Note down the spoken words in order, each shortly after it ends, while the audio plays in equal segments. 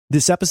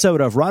This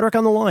episode of Roderick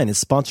on the Line is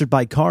sponsored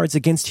by Cards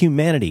Against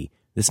Humanity.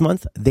 This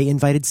month, they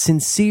invited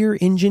Sincere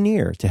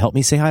Engineer to help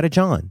me say hi to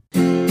John.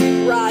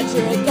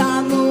 Roderick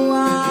on the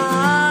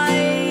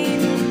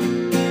line.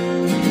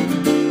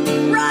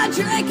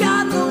 Roderick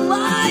on the line.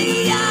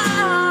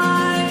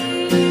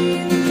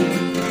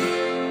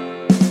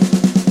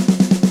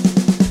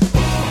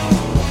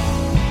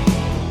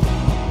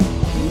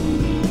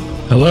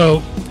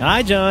 Hello.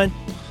 Hi, John.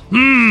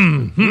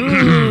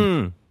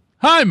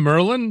 Hi,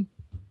 Merlin.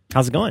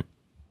 How's it going?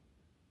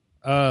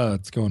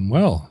 It's going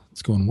well.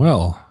 It's going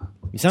well.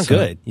 You sound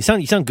good. You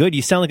sound good.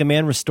 You sound like a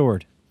man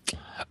restored.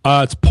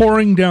 It's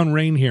pouring down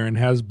rain here and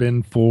has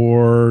been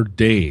for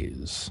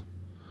days.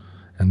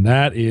 And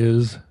that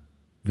is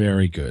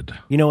very good.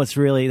 You know what's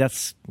really,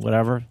 that's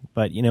whatever,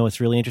 but you know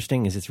what's really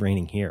interesting is it's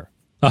raining here.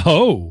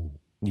 Oh.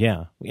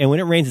 Yeah. And when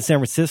it rains in San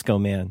Francisco,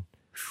 man,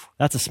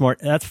 that's a fart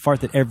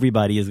that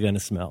everybody is going to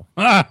smell.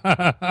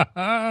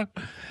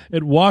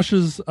 It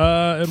washes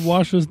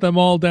them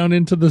all down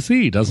into the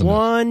sea, doesn't it?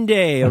 One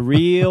day a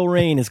real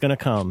rain is going to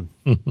come.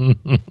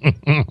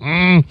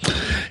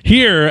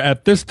 Here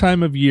at this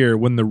time of year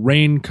when the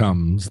rain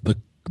comes,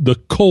 the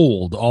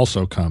cold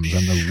also comes,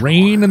 and the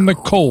rain and the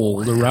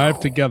cold arrive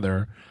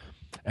together,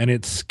 and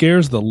it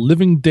scares the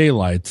living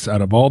daylights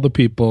out of all the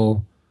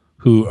people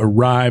who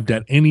arrived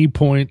at any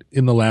point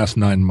in the last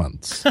 9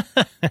 months. So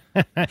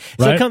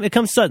it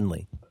comes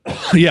suddenly.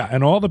 Yeah,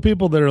 and all the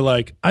people that are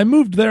like, I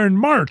moved there in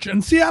March,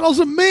 and Seattle's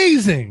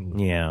amazing.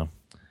 Yeah.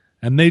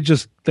 And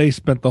they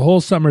spent the whole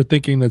summer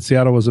thinking that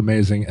Seattle was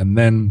amazing, and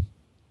then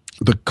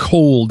the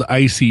cold,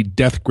 icy,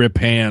 death grip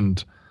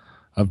hand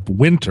of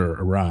winter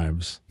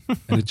arrives,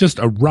 and it just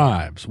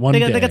arrives one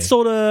day. They got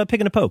sold a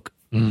pig and a poke.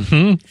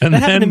 Mm-hmm. That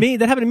happened to me.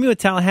 That happened to me with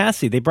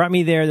Tallahassee. They brought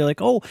me there. They're like,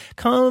 "Oh,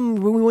 come!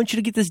 We want you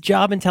to get this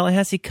job in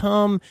Tallahassee.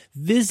 Come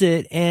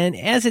visit." And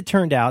as it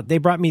turned out, they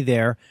brought me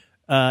there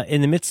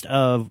in the midst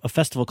of a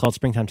festival called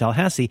Springtime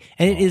Tallahassee,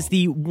 and it is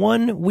the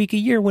 1 week a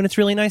year when it's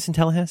really nice in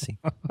Tallahassee.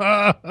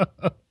 That's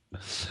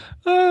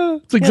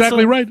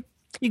exactly right.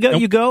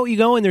 You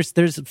go, and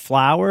there's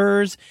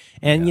flowers,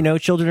 and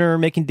children are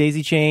making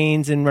daisy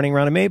chains and running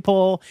around a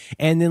maypole,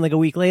 and then like a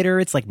week later,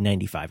 it's like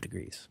 95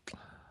 degrees.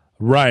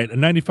 Right,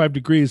 95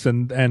 degrees,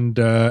 and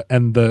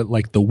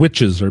the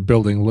witches are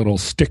building little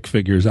stick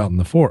figures out in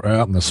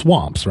the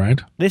swamps, right?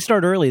 They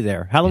start early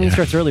there. Halloween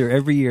starts earlier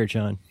every year,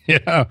 John.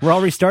 Yeah, we're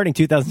already starting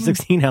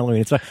 2016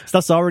 Halloween.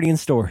 Stuff's already in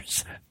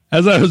stores.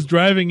 As I was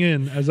driving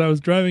in,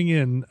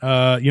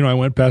 I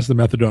went past the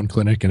methadone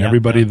clinic, and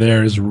everybody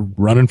there is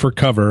running for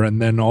cover,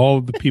 and then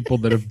all the people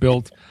that have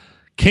built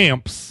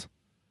camps.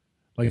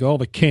 Like all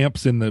the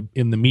camps in the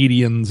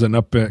medians and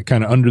up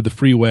kind of under the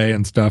freeway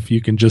and stuff,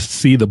 you can just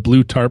see the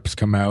blue tarps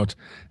come out,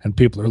 and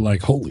people are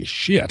like, "Holy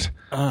shit!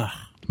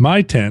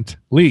 My tent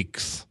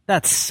leaks."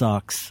 That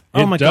sucks.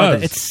 Oh my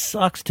god, it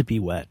sucks to be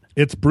wet.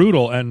 It's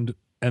brutal, and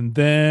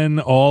then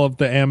all of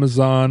the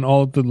Amazon,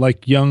 all of the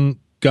like young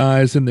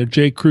guys in their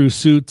J. Crew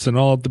suits, and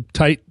all of the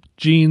tight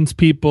jeans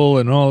people,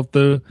 and all of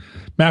the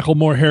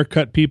Macklemore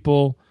haircut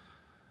people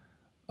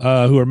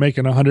who are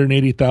making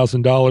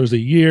 $180,000 a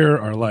year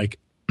are like,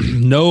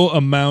 no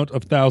amount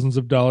of thousands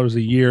of dollars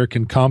a year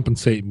can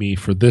compensate me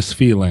for this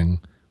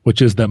feeling,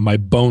 which is that my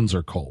bones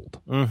are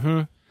cold.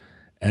 Mm-hmm.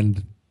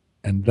 And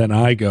then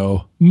I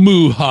go,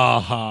 moo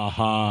ha ha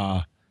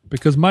ha,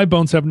 because my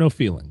bones have no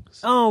feelings.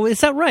 Oh,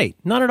 is that right?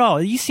 Not at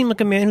all. You seem like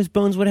a man whose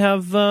bones would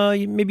have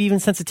maybe even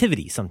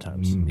sensitivity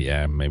sometimes.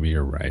 Yeah, maybe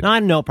you're right.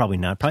 No, probably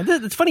not.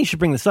 It's funny you should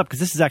bring this up because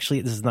this is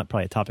not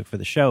probably a topic for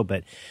the show,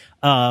 but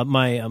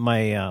my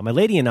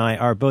lady and I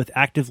are both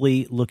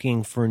actively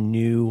looking for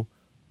new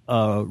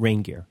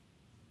rain gear.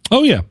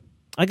 Oh yeah,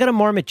 I got a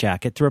Marmot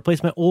jacket to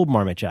replace my old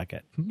Marmot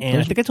jacket,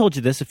 and I think I told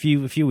you this a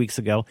few weeks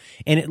ago.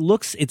 And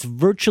it's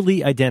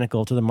virtually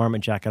identical to the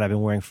Marmot jacket I've been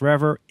wearing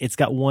forever. It's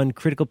got one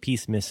critical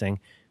piece missing,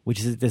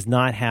 which is it does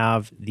not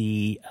have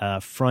the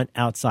front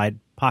outside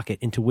pocket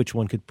into which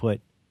one could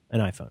put an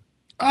iPhone.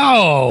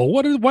 Oh,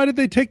 why did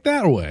they take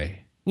that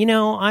away?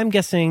 I'm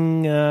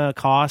guessing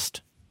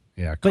cost.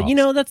 Yeah, but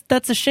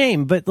that's a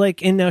shame. But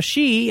and now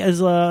she is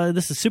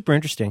this is super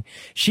interesting.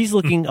 She's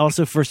looking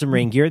also for some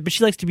rain gear, but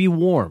she likes to be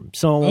warm.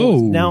 So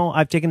now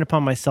I've taken it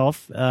upon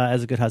myself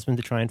as a good husband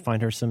to try and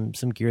find her some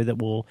gear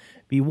that will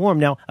be warm.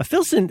 Now a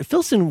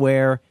Filson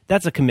wear,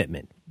 that's a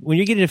commitment. When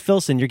you get into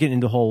Filson, you're getting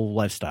into the whole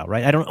lifestyle,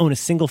 right? I don't own a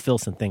single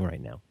Filson thing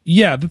right now.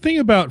 Yeah, the thing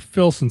about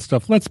Filson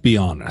stuff, let's be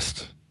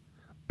honest.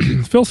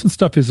 Filson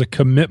stuff is a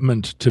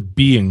commitment to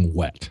being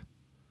wet.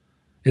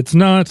 It's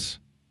not.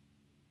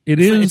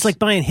 It's like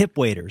buying hip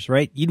waders,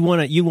 right? You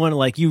want to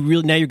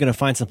now you're going to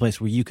find some place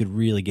where you could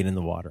really get in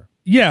the water.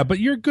 Yeah, but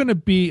you're going to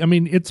be,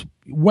 it's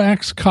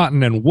wax,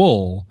 cotton, and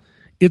wool.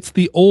 It's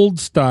the old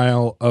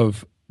style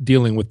of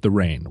dealing with the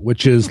rain,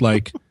 which is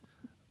like,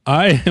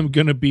 I am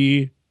going to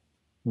be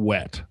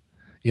wet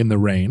in the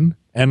rain,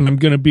 and I'm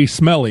going to be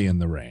smelly in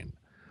the rain,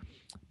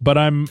 but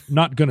I'm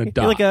not going to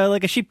die.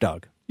 Like a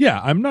sheepdog. Yeah,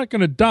 I'm not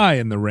going to die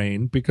in the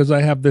rain because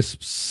I have this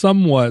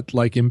somewhat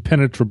like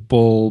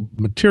impenetrable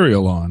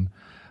material on.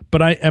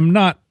 but I'm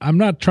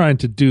not trying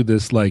to do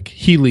this like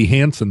Healy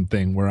Hansen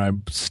thing where I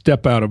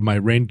step out of my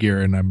rain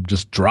gear and I'm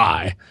just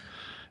dry.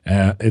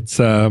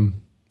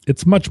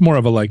 It's much more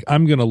of a like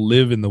I'm going to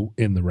live in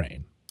the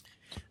rain.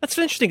 That's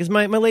interesting because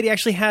my lady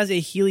actually has a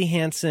Healy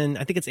Hansen.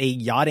 I think it's a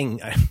yachting.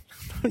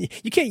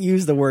 You can't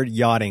use the word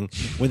yachting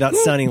without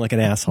sounding like an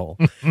asshole.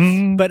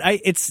 But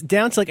it's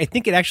down to like I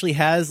think it actually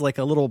has like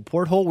a little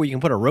porthole where you can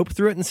put a rope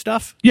through it and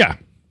stuff. Yeah,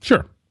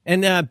 sure.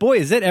 And boy,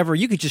 is it ever!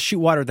 You could just shoot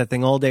water at that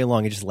thing all day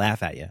long and just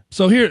laugh at you.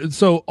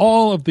 So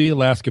all of the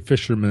Alaska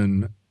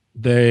fishermen,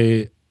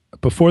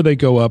 before they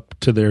go up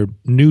to their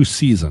new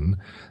season,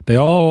 they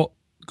all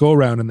go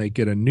around and they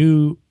get a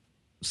new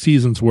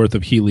season's worth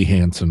of Healy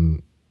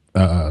Hansen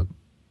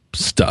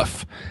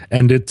stuff,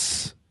 and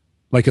it's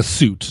like a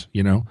suit,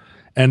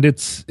 and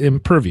it's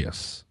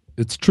impervious.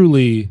 It's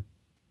truly,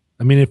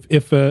 I mean,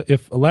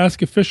 if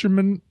Alaska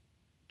fishermen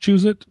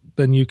choose it,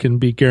 then you can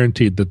be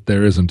guaranteed that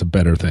there isn't a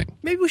better thing.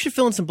 Maybe we should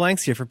fill in some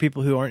blanks here for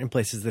people who aren't in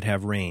places that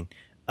have rain.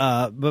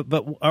 But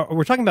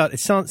we're talking about,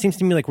 seems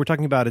to me like we're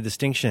talking about a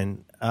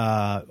distinction.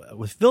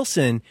 With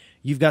Filson,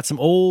 you've got some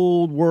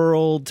old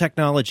world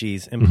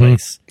technologies in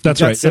place.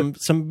 That's right.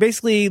 Some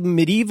basically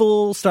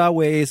medieval style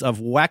ways of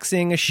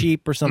waxing a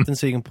sheep or something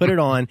so you can put it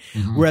on.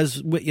 Whereas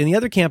in the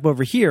other camp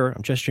over here,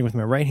 I'm gesturing with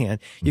my right hand,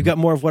 you've got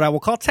more of what I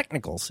will call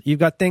technicals. You've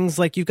got things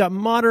like you've got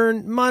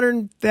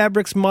modern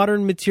fabrics,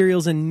 modern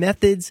materials and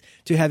methods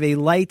to have a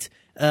light,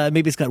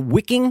 maybe it's got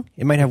wicking.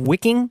 It might have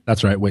wicking.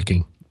 That's right,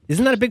 wicking.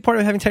 Isn't that a big part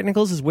of having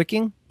technicals is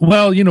wicking?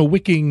 Well,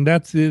 wicking,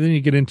 then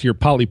you get into your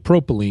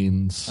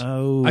polypropylenes.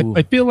 Oh.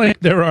 I feel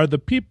like there are the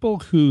people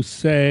who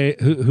say,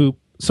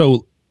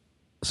 so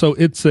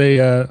it's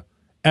as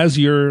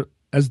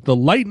the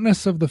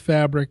lightness of the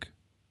fabric,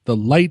 the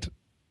light,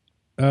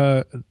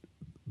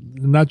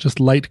 not just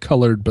light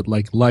colored, but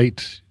like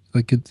light,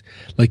 like it's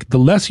like the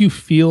less you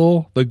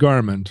feel the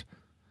garment,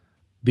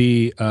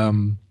 the,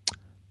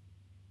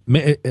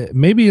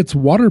 maybe its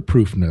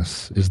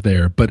waterproofness is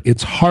there, but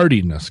its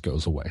hardiness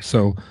goes away.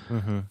 So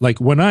like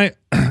when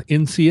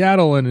in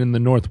Seattle and in the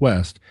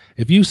Northwest,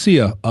 if you see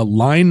a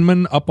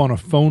lineman up on a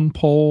phone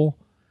pole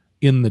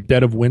in the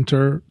dead of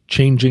winter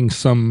changing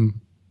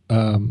some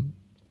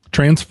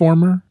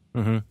transformer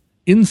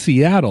in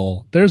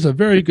Seattle, there's a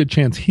very good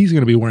chance he's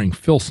going to be wearing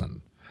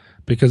Filson,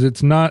 because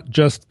it's not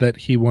just that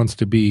he wants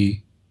to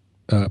be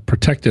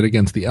protected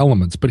against the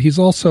elements, but he's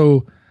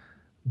also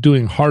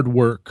doing hard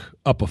work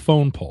up a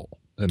phone pole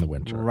in the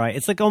winter. Right.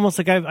 It's like almost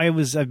like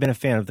I've been a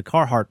fan of the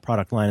Carhartt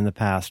product line in the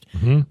past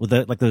with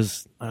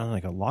those, I don't know,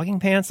 like a logging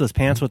pants, those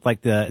pants with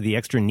like the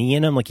extra knee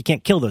in them. Like you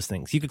can't kill those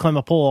things. You could climb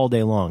a pole all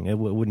day long. It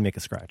wouldn't make a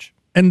scratch.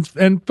 And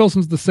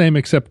Filson's the same,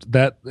 except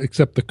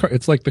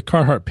it's like the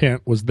Carhartt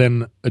pant was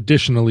then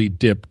additionally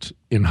dipped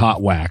in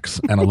hot wax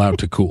and allowed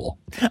to cool.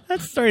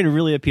 That's starting to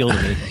really appeal to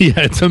me.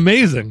 Yeah, it's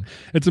amazing.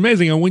 It's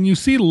amazing. And when you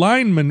see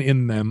linemen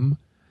in them,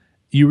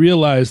 you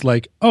realize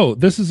like, oh,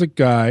 this is a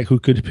guy who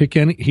could pick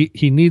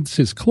he needs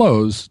his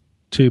clothes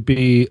to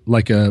be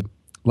like a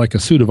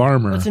suit of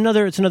armor. It's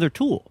another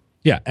tool.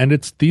 Yeah, and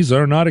these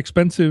are not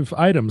expensive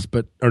items,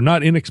 but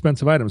not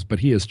inexpensive items, but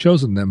he has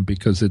chosen them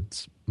because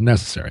it's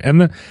necessary.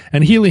 And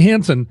Healy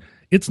Hansen,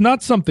 it's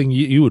not something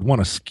you would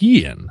want to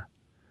ski in,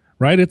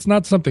 right? It's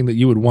not something that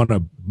you would want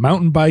to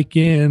mountain bike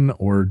in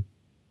or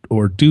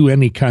do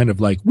any kind of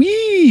like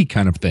wee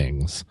kind of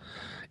things.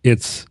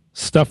 It's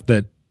stuff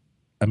that,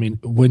 I mean,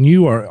 when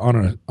you are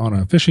on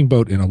a fishing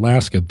boat in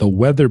Alaska, the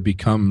weather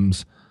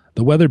becomes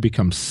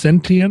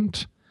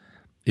sentient.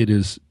 It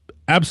is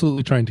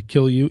absolutely trying to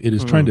kill you. It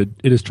is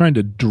trying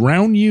to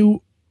drown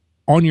you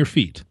on your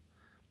feet.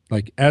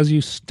 Like as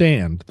you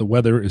stand, the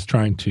weather is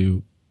trying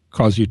to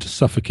cause you to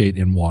suffocate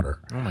in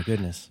water. Oh my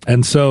goodness.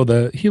 And so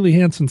the Healy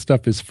Hansen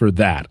stuff is for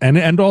that.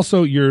 And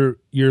also you're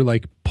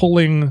like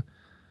pulling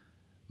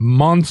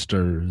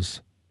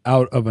monsters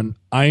out of an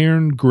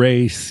iron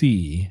gray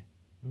sea,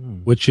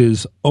 which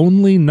is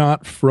only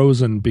not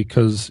frozen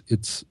because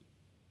it's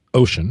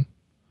ocean.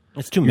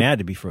 It's too mad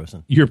to be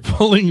frozen. You're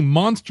pulling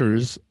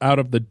monsters out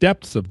of the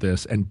depths of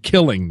this and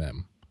killing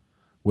them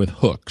with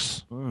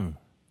hooks.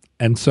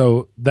 And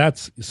so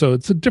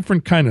it's a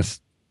different kind of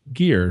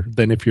gear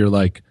than if you're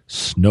like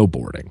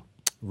snowboarding.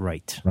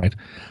 Right.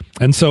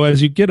 And so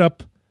as you get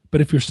up, but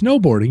if you're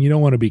snowboarding, you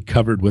don't want to be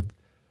covered with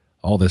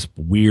all this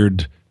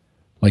weird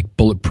like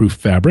bulletproof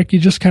fabric. You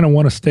just kind of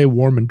want to stay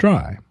warm and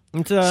dry.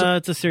 It's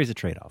a series of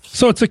trade-offs.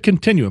 So it's a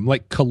continuum,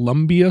 like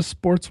Columbia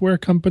Sportswear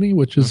Company,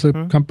 which is a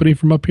company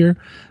from up here.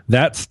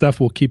 That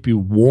stuff will keep you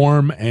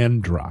warm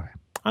and dry.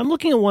 I'm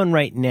looking at one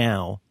right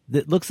now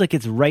that looks like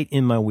it's right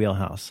in my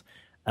wheelhouse.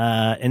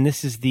 And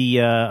this is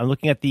I'm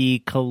looking at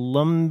the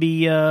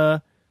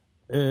Columbia,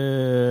 it's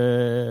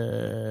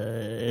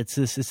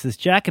this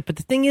jacket, but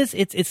the thing is,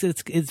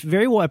 it's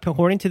very well,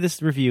 according to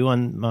this review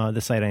on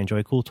the site I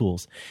enjoy, Cool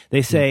Tools,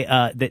 they say,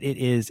 that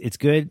it's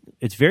good.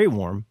 It's very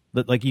warm.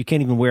 But like you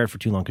can't even wear it for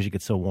too long because you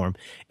get so warm.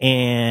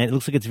 And it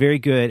looks like it's very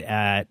good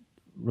at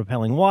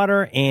repelling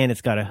water, and it's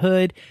got a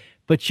hood,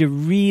 but you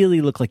really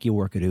look like you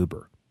work at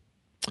Uber.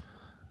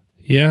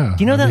 Yeah.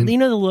 Do you know that? You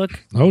know the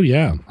look? Oh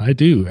yeah, I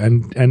do.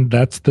 And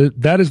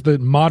that is the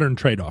modern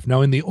trade-off.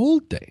 Now in the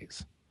old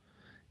days,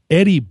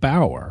 Eddie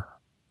Bauer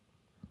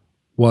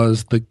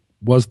was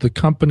the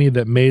company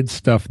that made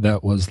stuff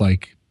that was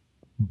like,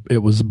 it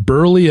was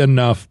burly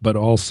enough, but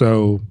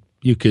also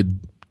you could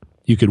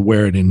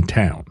wear it in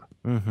town.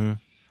 Mm-hmm.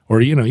 Or,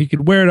 you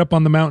could wear it up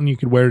on the mountain, you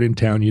could wear it in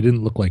town. You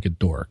didn't look like a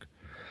dork.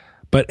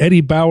 But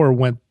Eddie Bauer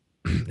went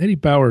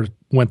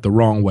the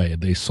wrong way.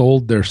 They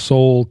sold their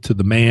soul to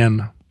the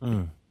man.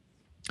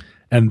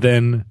 And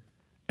then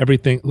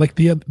everything, like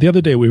the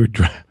other day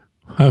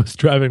I was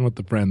driving with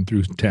a friend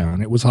through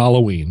town. It was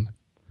Halloween.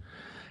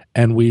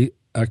 And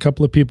a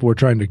couple of people were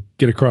trying to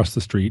get across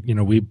the street.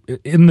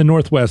 In the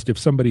Northwest, if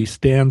somebody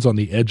stands on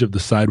the edge of the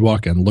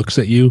sidewalk and looks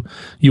at you,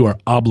 you are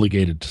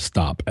obligated to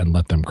stop and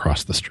let them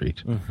cross the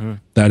street. Mm-hmm.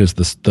 That is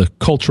the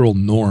cultural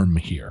norm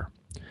here,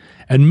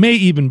 and may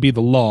even be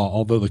the law,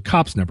 although the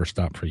cops never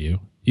stop for you.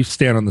 You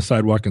stand on the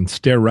sidewalk and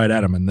stare right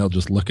at them, and they'll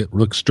just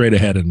look straight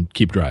ahead and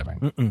keep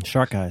driving.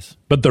 Shark eyes.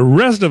 But the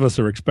rest of us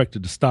are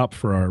expected to stop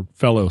for our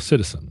fellow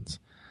citizens.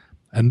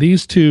 And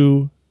these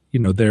two,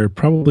 they're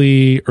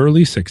probably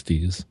early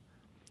 60s.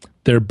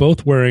 They're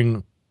both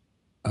wearing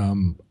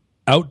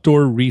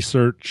outdoor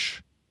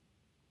research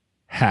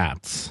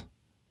hats,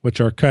 which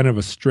are kind of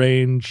a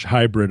strange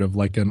hybrid of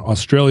like an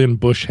Australian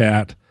bush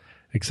hat,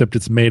 except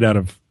it's made out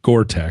of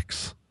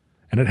Gore-Tex,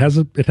 and it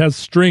has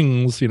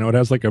strings. It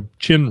has like a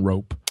chin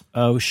rope.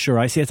 Oh, sure,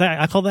 I see.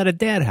 I call that a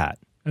dad hat.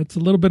 It's a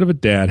little bit of a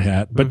dad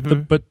hat,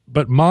 but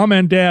but mom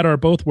and dad are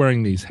both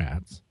wearing these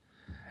hats,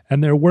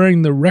 and they're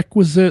wearing the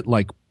requisite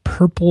like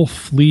purple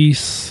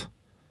fleece,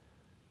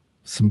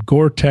 some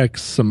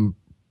Gore-Tex,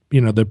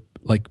 they're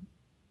like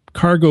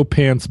cargo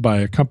pants by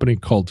a company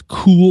called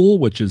Kool,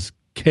 which is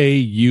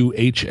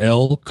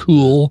Kuhl,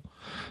 Kool.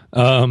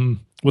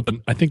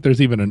 I think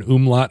there's even an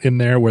umlaut in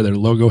there where their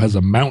logo has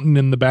a mountain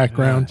in the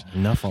background.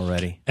 Enough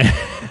already.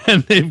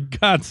 And they've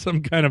got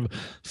some kind of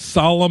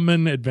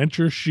Solomon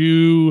adventure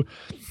shoe.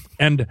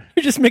 And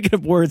you're just making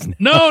up words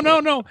now.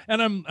 No.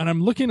 And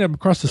I'm looking at them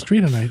across the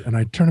street, and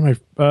I turn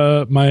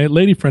to my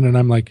lady friend, and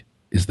I'm like,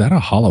 "Is that a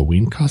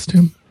Halloween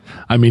costume?"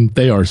 I mean,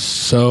 they are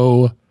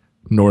so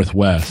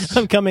Northwest.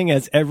 I'm coming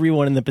as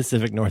everyone in the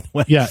Pacific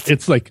Northwest. Yeah,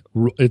 it's like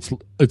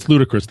it's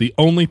ludicrous. The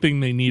only thing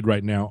they need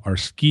right now are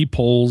ski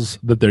poles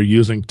that they're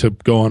using to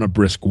go on a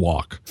brisk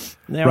walk.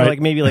 They're right?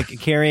 like maybe like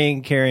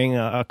carrying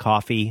a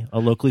coffee, a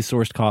locally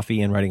sourced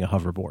coffee, and riding a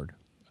hoverboard.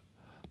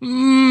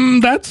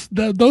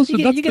 Those you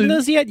getting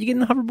those yet? You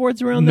getting the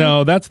hoverboards around there?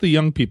 No, that's the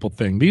young people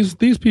thing.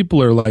 These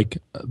people are like,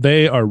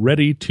 they are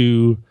ready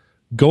to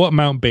go up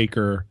Mount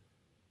Baker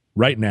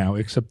right now,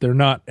 except they're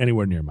not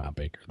anywhere near Mount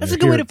Baker. That's a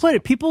good way to put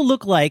it. People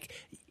look like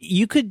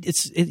you could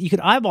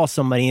eyeball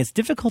somebody, and it's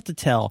difficult to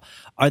tell.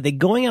 Are they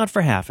going out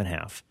for half and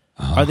half?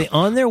 Are they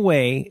on their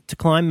way to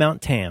climb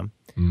Mount Tam?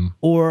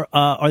 Or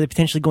are they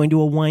potentially going to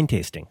a wine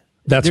tasting?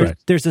 Right.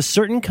 There's a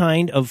certain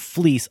kind of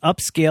fleece,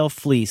 upscale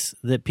fleece,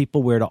 that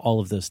people wear to all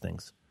of those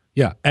things.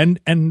 Yeah, and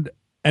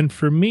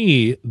for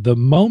me, the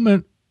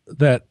moment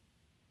that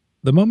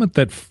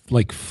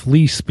like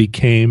fleece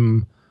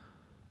became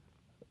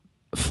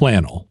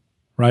flannel,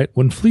 right?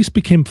 When fleece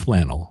became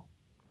flannel,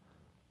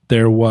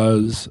 there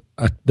was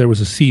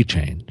a sea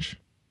change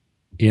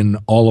in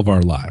all of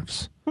our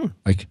lives.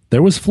 Like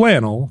there was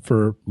flannel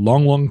for a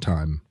long, long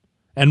time,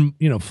 and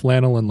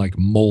flannel and like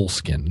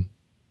moleskin.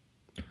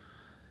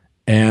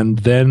 And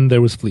then there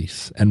was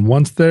fleece. And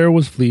once there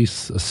was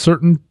fleece, a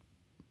certain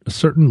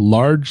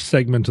large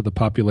segment of the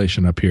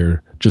population up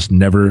here just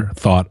never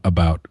thought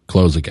about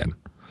clothes again.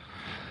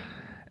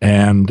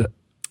 And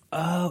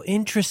oh,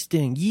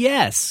 interesting.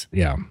 Yes.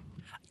 Yeah.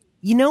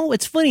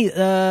 It's funny.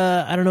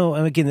 I don't know.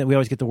 Again, we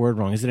always get the word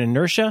wrong. Is it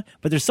inertia?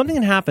 But there's something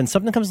that happens.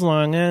 Something comes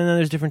along, and then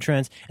there's different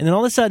trends. And then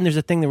all of a sudden, there's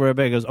a thing where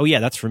everybody goes, "Oh yeah,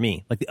 that's for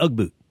me." Like the UGG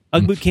boot.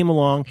 UGG boot came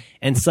along,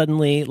 and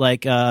suddenly,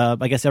 like I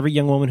guess every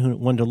young woman who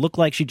wanted to look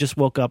like she just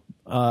woke up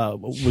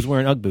was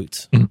wearing UGG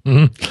boots.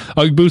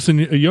 UGG boots and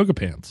yoga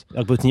pants.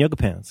 UGG boots and yoga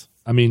pants.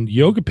 I mean,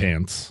 yoga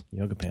pants.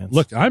 Yoga pants.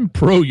 Look, I'm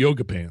pro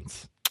yoga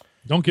pants.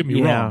 Don't get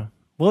me wrong.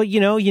 Well,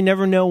 you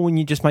never know when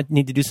you just might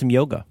need to do some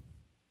yoga.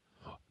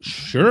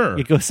 Sure.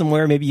 You go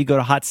somewhere, maybe you go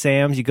to Hot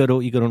Sam's, you go to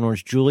an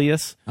Orange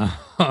Julius.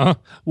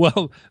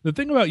 Well, the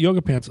thing about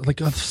yoga pants, like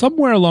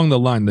somewhere along the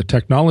line, the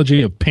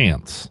technology of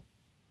pants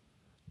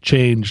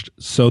changed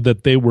so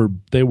that they were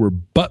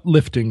butt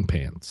lifting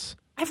pants.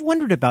 I've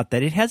wondered about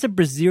that. It has a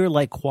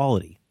brassiere-like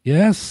quality.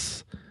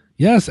 Yes,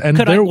 and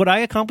would I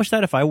accomplish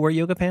that if I wore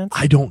yoga pants?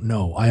 I don't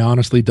know. I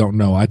honestly don't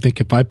know. I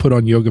think if I put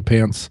on yoga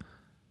pants,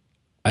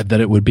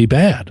 that it would be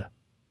bad.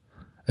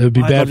 It would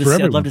be bad for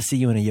everyone. I'd love to see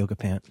you in a yoga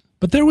pant.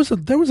 But there was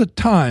a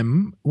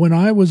time when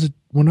I was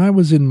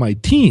in my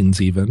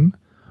teens even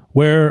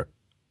where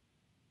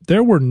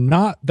there were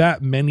not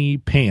that many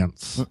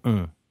pants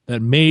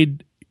that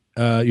made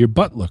your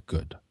butt look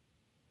good.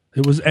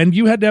 And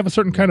you had to have a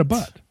certain kind of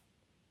butt.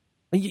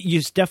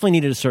 You definitely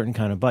needed a certain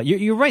kind of butt.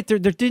 You're right. There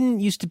didn't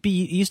used to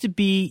be. It used to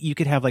be you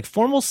could have like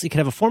formal. You could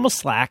have a formal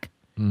slack.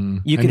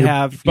 You could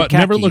have your but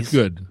never looked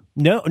good.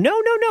 No.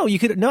 You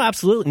could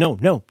absolutely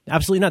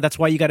not. That's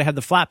why you got to have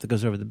the flap that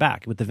goes over the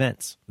back with the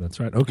vents. That's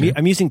right. Okay.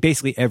 I'm using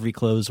basically every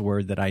clothes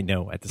word that I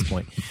know at this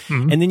point.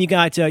 And then you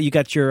got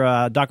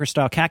your Docker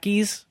style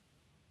khakis.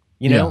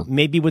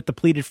 Maybe with the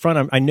pleated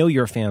front. I know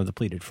you're a fan of the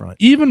pleated front.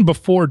 Even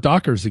before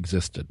Dockers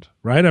existed,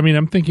 right? I mean,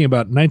 I'm thinking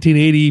about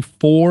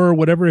 1984 or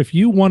whatever. If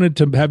you wanted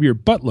to have your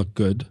butt look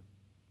good,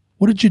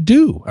 what did you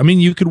do? I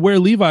mean, you could wear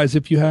Levi's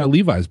if you had a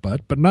Levi's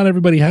butt, but not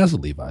everybody has a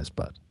Levi's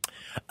butt.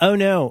 Oh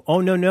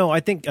no!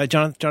 I think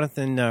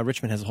Jonathan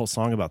Richman has a whole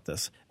song about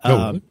this.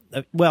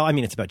 Well, I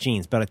mean, it's about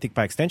jeans, but I think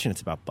by extension, it's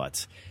about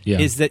butts. Yeah.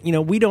 Is that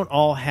we don't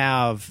all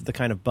have the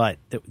kind of butt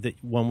that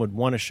one would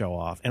want to show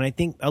off, and I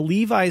think a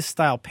Levi's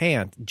style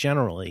pant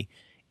generally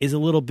is a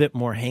little bit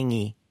more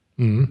hangy.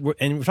 And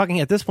we're talking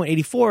at this point,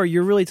 84.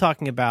 You're really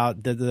talking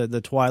about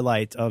the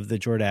twilight of the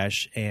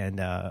Jordache and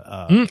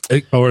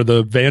or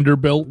the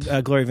Vanderbilt,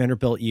 Gloria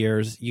Vanderbilt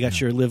years. You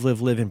got your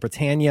live in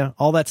Britannia.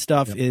 All that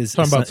stuff is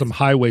talking about some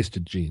high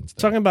waisted jeans.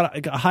 Talking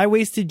about a high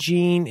waisted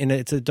jean, and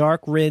it's a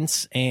dark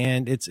rinse,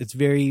 and it's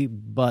very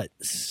butt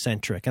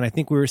centric. And I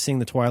think we were seeing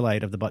the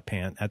twilight of the butt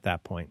pant at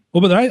that point.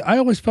 Well, but I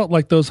always felt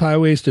like those high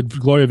waisted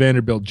Gloria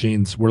Vanderbilt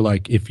jeans were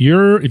like if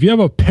you have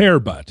a pear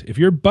butt, if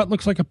your butt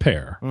looks like a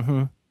pear.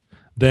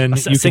 Then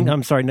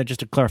I'm sorry,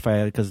 just to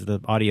clarify because of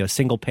the audio,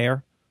 single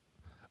pair.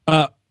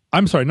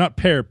 I'm sorry, not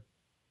pear,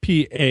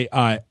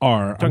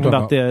 P-A-I-R. Talking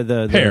about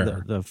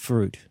the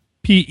fruit,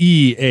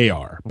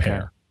 P-E-A-R, okay.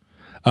 pear.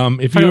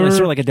 If you're you're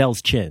sort of like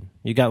Adele's chin,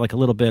 you got like a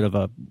little bit of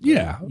a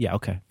yeah,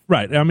 okay,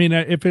 right. I mean,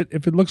 if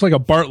it looks like a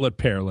Bartlett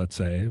pear, let's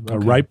say a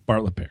ripe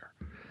Bartlett pear,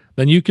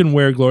 then you can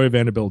wear Gloria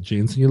Vanderbilt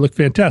jeans and you look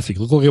fantastic.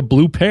 You look like a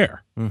blue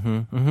pear.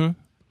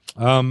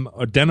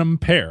 A denim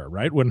pear,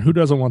 right? Who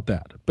doesn't want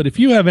that? But if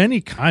you have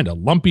any kind of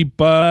lumpy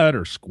butt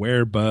or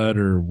square butt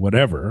or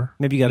whatever,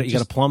 maybe you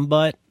got a plum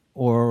butt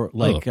or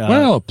like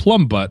a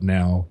plum butt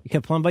now. You got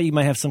a plum butt. You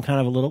might have some kind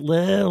of a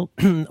little.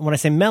 When I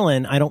say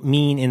melon, I don't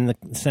mean in the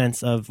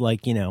sense of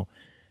like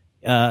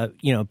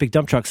big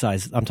dump truck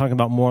size. I'm talking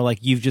about more like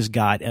you've just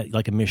got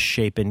like a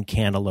misshapen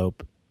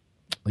cantaloupe.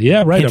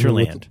 Yeah, right.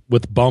 Hinterland. I mean,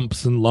 with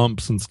bumps and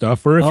lumps and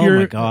stuff. Or if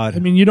my God. I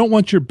mean, you don't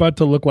want your butt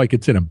to look like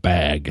it's in a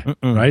bag,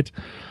 right?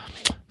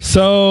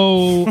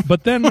 So,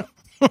 but then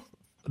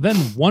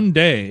one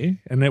day,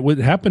 and it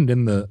happened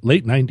in the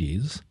late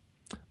 90s,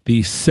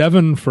 the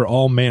 7 for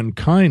All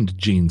Mankind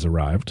jeans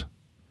arrived,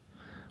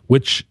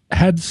 which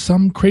had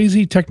some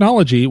crazy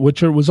technology,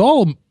 which was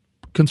all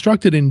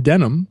constructed in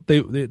denim.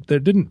 There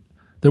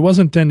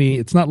wasn't any,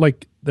 it's not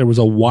like there was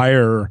a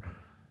wire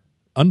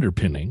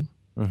underpinning.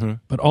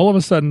 But all of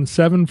a sudden,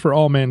 7 for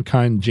All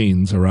Mankind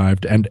jeans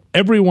arrived, and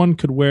everyone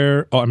could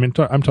wear. I'm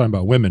talking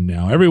about women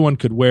now. Everyone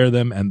could wear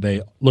them, and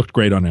they looked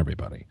great on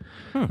everybody.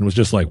 And it was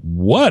just like,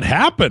 what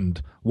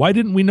happened? Why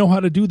didn't we know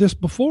how to do this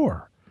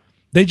before?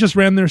 They just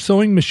ran their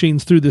sewing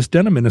machines through this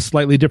denim in a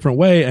slightly different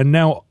way, and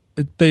now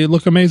they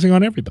look amazing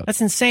on everybody.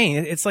 That's insane.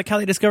 It's like how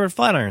they discovered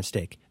flat iron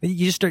steak.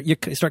 You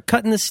start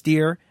cutting the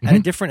steer at a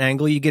different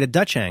angle. You get a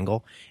Dutch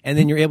angle, and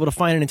then you're able to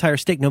find an entire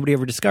steak nobody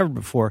ever discovered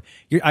before.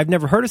 I've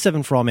never heard of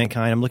 7 for All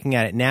Mankind. I'm looking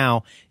at it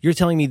now. You're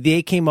telling me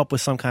they came up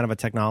with some kind of a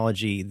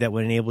technology that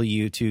would enable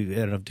you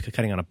to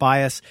cutting on a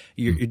bias.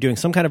 You're doing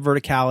some kind of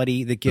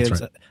verticality that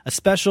gives a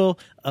special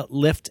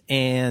lift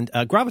and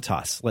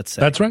gravitas, let's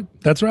say.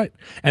 That's right.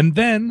 And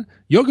then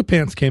yoga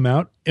pants came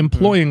out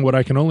employing what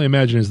I can only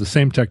imagine is the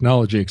same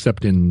technology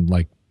except in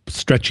like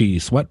stretchy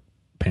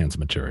sweatpants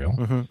material.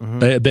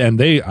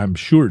 They I'm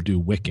sure do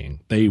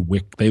wicking. They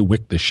wick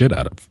the shit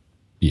out of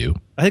you.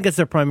 I think that's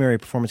their primary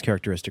performance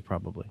characteristic,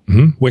 probably.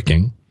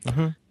 Wicking.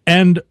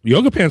 And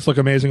yoga pants look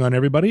amazing on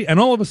everybody. And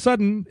all of a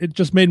sudden, it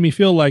just made me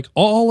feel like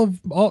all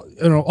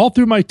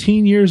through my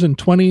teen years and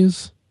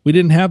 20s, we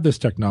didn't have this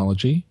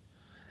technology,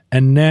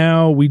 and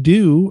now we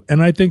do.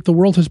 And I think the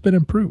world has been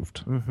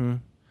improved.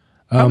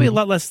 Probably a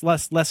lot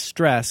less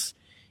stress,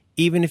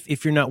 even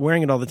if you're not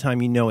wearing it all the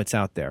time. It's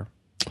out there.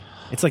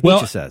 It's like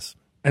Nietzsche says.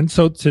 And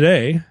so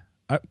today,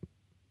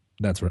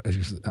 that's right.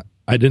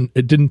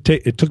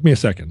 It took me a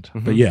second,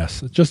 but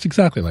yes, it's just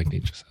exactly like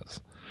Nietzsche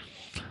says.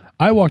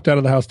 I walked out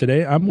of the house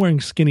today. I'm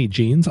wearing skinny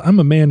jeans. I'm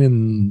a man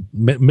in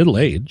middle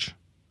age,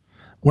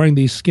 wearing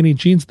these skinny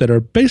jeans that are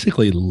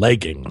basically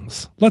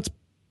leggings.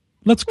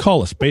 Let's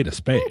call a spade a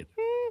spade.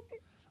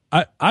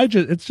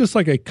 It's just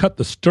like I cut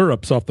the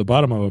stirrups off the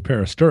bottom of a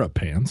pair of stirrup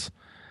pants,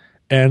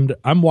 and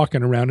I'm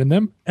walking around in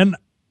them, and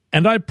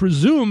I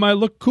presume I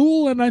look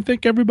cool, and I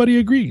think everybody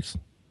agrees.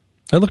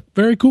 I look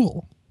very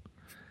cool.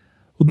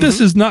 Well, this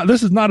is not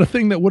a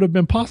thing that would have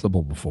been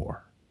possible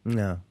before.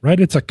 No. Right?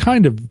 It's a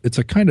kind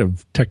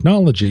of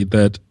technology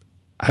that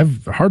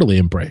I've heartily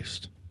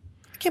embraced.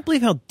 I can't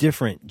believe how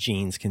different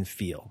jeans can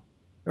feel.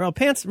 Well,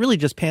 pants, really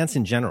just pants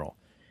in general.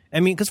 I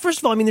mean, because first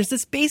of all, there's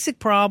this basic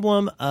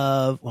problem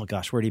of, well,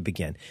 gosh, where do you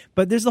begin?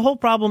 But there's the whole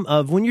problem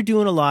of when you're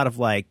doing a lot of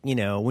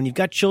when you've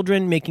got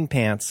children making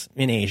pants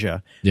in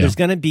Asia, there's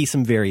going to be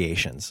some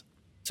variations.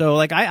 So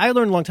I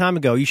learned a long time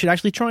ago, you should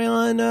actually try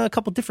on a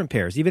couple different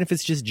pairs, even if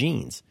it's just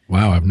jeans.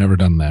 Wow, I've never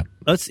done that.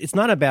 It's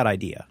not a bad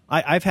idea.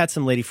 I've had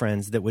some lady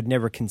friends that would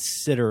never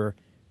consider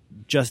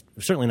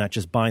certainly not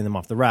just buying them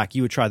off the rack.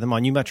 You would try them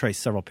on. You might try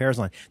several pairs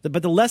on.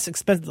 But the less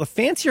expensive, the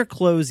fancier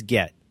clothes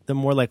get, the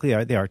more likely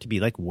they are to be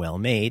like well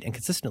made and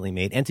consistently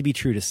made and to be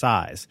true to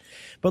size.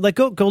 But like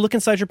go look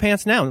inside your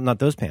pants now, not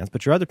those pants,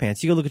 but your other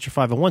pants. You go look at your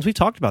 501s. We've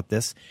talked about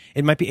this.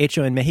 It might be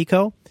HO in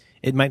Mexico.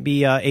 It might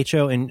be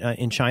HO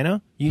in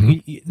China.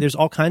 There's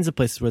all kinds of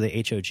places where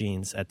they HO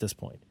jeans at this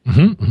point.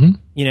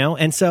 You know,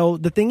 and so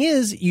the thing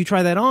is, you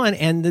try that on,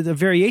 and the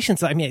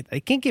variations. I mean,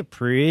 it can get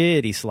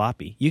pretty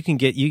sloppy. You can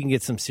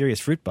get some serious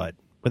fruit butt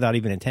without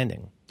even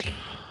intending.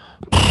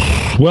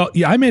 Well,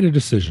 yeah, I made a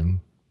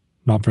decision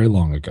not very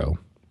long ago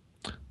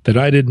that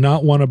I did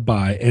not want to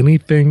buy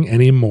anything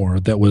anymore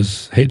that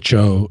was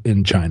HO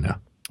in China.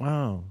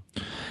 Wow.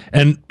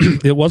 And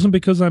it wasn't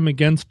because I'm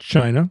against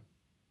China.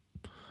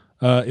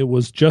 It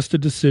was just a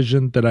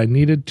decision that I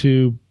needed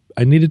to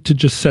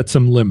just set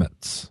some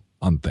limits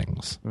on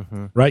things.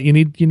 Right? You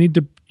need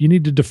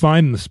to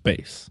define the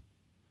space.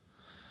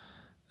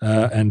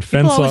 And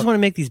fence People always off. want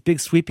to make these big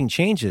sweeping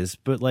changes,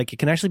 but like it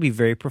can actually be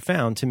very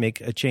profound to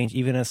make a change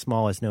even as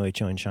small as no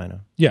HO in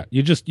China. Yeah,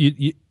 you just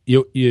you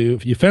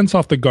fence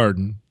off the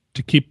garden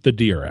to keep the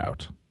deer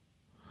out.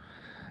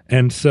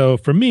 And so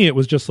for me, it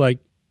was just like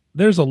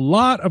there's a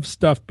lot of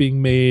stuff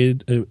being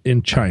made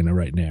in China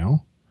right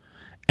now.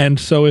 And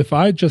so if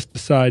I just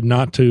decide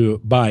not to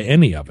buy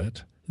any of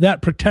it,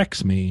 that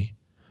protects me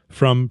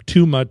from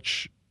too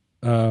much.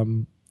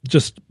 It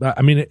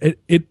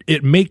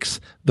makes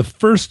the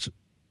first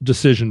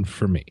decision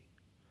for me.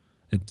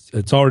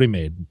 It's already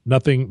made.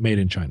 Nothing made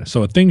in China.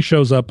 So a thing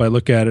shows up, I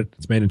look at it,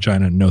 it's made in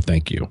China. No,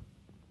 thank you.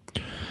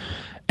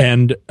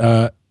 And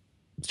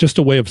it's just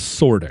a way of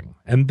sorting.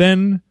 And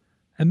then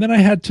I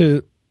had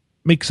to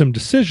make some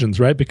decisions,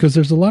 right? Because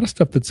there's a lot of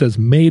stuff that says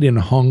made in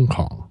Hong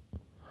Kong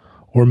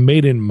or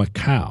made in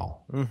Macau.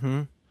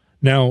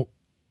 Now,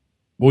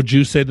 would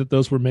you say that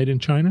those were made in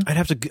China? I'd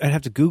have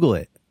to Google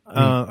it.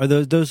 Or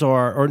those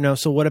are, or no.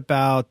 So what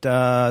about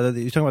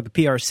you're talking about the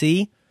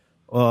PRC,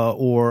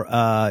 or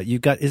you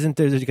got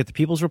the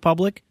People's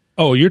Republic?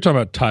 Oh, you're talking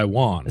about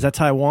Taiwan. Is that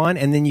Taiwan?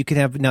 And then you can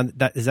have now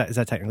that is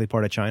that technically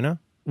part of China?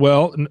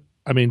 Well,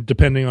 I mean,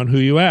 depending on who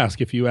you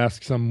ask. If you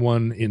ask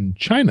someone in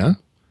China,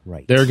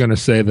 right, they're going to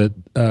say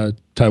that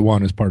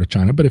Taiwan is part of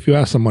China. But if you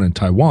ask someone in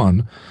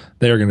Taiwan,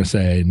 they're going to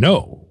say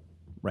no.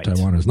 Right.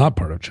 Taiwan is not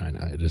part of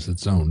China. It is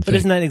its own thing. But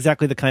isn't that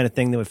exactly the kind of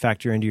thing that would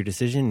factor into your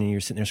decision, and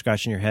you're sitting there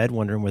scratching your head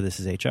wondering where this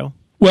is HO?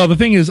 Well, the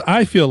thing is,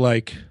 I feel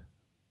like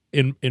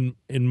in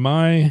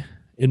my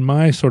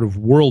sort of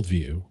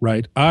worldview,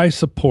 right, I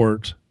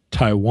support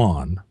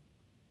Taiwan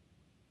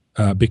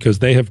because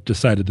they have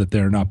decided that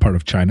they're not part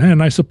of China,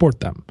 and I support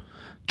them.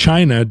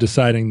 China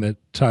deciding that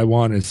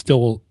Taiwan is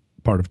still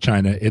part of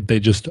China, they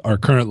just are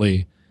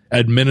currently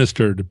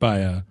administered by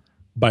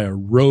a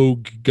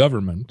rogue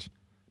government.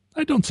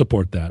 I don't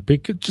support that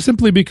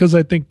simply because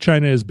I think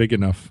China is big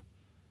enough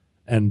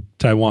and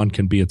Taiwan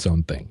can be its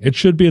own thing. It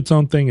should be its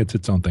own thing. It's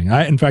its own thing.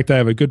 In fact, I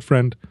have a good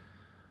friend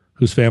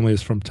whose family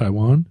is from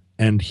Taiwan,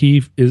 and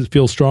he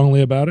feels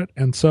strongly about it,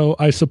 and so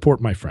I support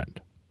my friend.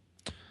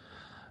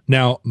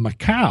 Now,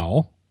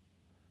 Macau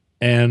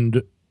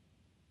and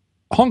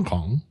Hong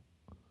Kong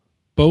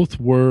both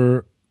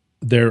were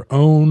their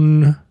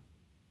own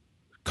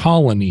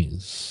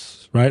colonies.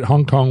 Right,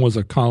 Hong Kong was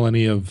a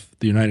colony of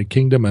the United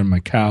Kingdom, and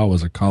Macau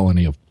was a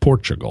colony of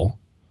Portugal,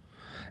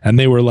 and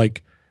they were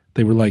like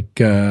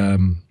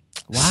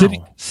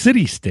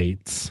city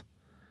states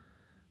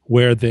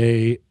where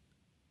they,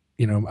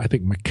 I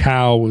think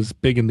Macau was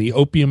big in the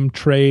opium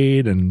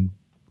trade and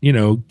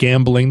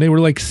gambling. They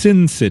were like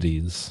sin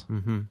cities.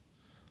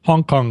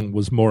 Hong Kong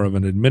was more of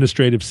an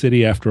administrative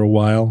city. After a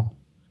while,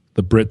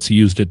 the Brits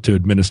used it to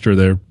administer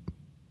their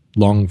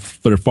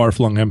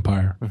far-flung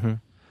empire,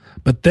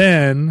 but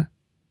then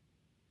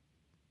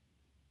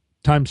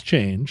times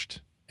changed,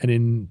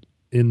 and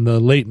in the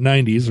late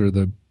 90s or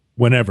the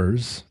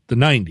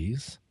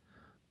 90s,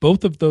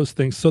 both of those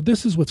things. So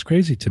this is what's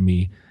crazy to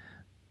me.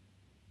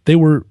 They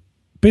were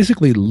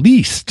basically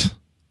leased.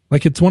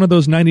 Like it's one of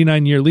those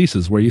 99-year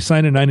leases where you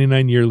sign a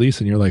 99-year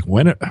lease and you're like,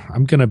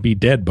 I'm going to be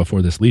dead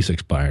before this lease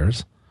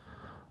expires.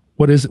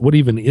 What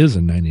even is a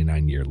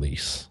 99-year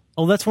lease?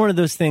 Oh, that's one of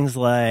those things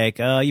like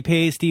you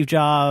pay Steve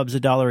Jobs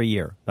 $1 a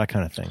year, that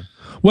kind of thing.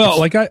 Well,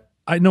 like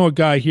I know a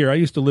guy here. I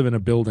used to live in a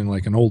building,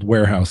 like an old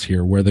warehouse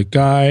here, where the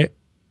guy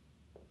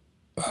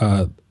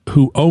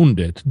who owned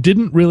it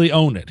didn't really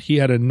own it. He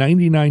had a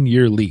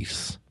 99-year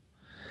lease,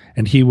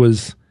 and he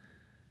was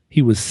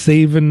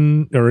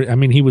saving,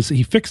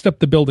 he fixed up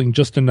the building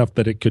just enough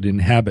that it could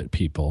inhabit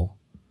people,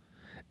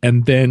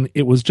 and then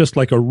it was just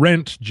like a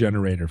rent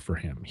generator for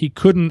him. He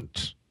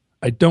couldn't,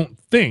 I don't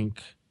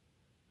think,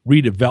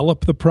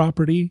 redevelop the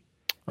property.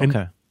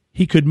 Okay.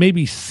 He could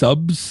maybe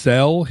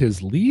sell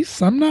his lease.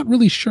 I'm not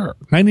really sure.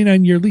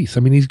 99-year lease. I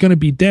mean, he's going to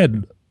be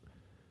dead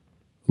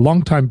a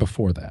long time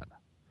before that.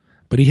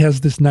 But he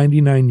has this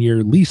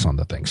 99-year lease on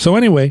the thing. So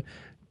anyway,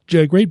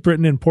 Great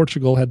Britain and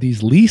Portugal had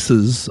these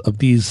leases of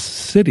these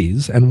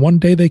cities, and one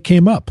day they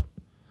came up.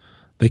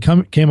 They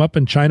came up,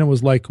 and China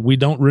was like, we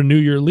don't renew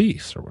your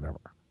lease or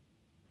whatever.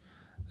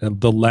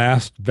 the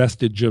last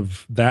vestige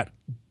of that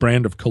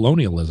brand of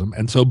colonialism.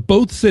 And so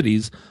both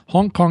cities,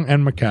 Hong Kong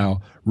and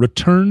Macau,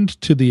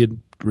 returned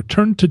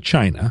to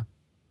China,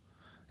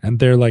 and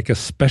they're like a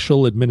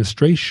special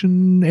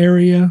administration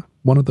area,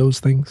 one of those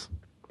things.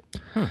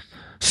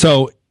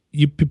 So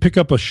you pick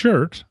up a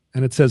shirt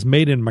and it says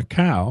made in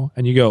Macau,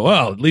 and you go,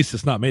 well, at least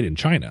it's not made in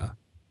China.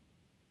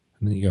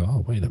 And then you go,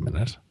 oh, wait a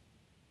minute.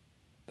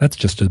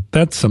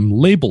 That's some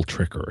label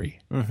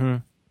trickery. Mm-hmm.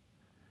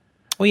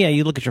 Well, yeah,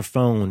 you look at your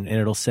phone and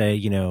it'll say,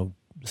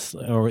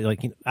 or like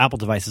Apple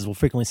devices will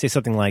frequently say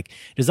something like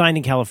designed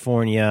in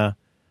California.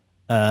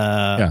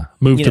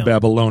 Moved to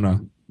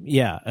Babylona.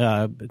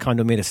 Yeah,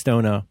 condo made of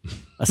Stona,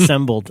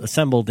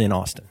 assembled in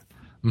Austin.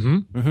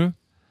 Mm-hmm. Mm-hmm.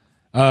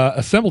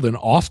 Assembled in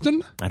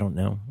Austin? I don't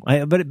know.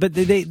 But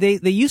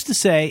they used to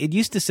say, for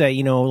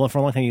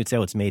a long time you'd say,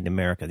 oh, it's made in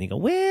America. And you go,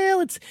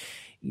 well,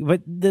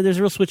 but there's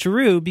a real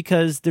switcheroo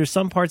because there's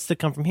some parts that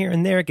come from here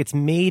and there. It gets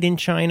made in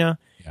China,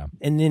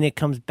 and then it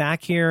comes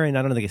back here, and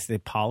I don't know, I guess they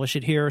polish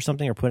it here or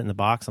something or put it in the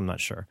box. I'm not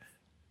sure.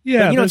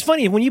 Yeah, but, it's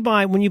funny when you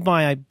buy.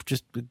 I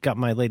just got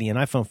my lady an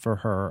iPhone for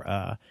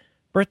her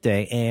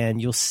birthday, and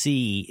you'll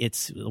see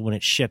it's when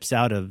it ships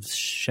out of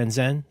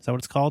Shenzhen. Is that what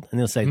it's called? And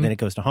they'll say then it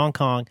goes to Hong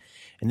Kong,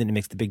 and then it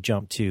makes the big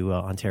jump to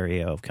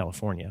Ontario of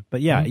California.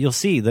 But yeah, you'll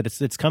see that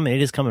it's coming.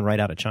 It is coming right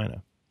out of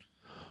China.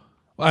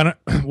 And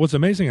what's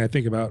amazing, I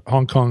think, about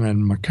Hong Kong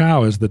and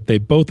Macau is that they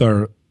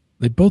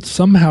both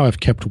somehow have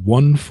kept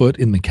one foot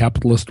in the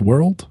capitalist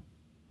world.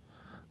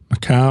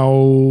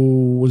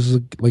 Macau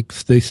was like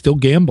they still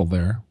gamble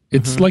there.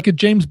 It's like a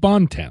James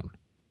Bond town.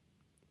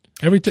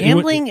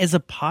 Gambling is a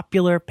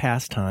popular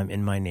pastime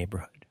in my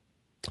neighborhood.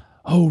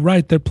 Oh,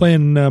 right. They're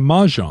playing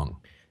mahjong.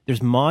 There's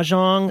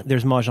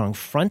mahjong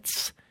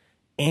fronts,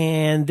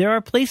 and there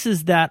are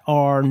places that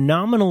are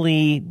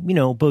nominally,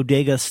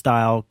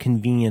 bodega-style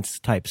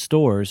convenience-type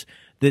stores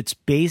that's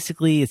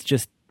basically, it's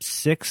just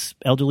 6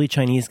 elderly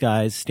Chinese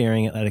guys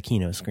staring at a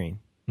Kino screen.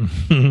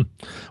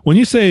 When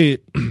you say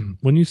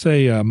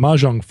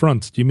mahjong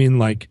fronts, do you mean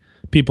like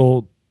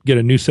people get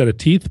a new set of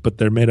teeth, but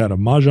they're made out of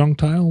mahjong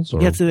tiles?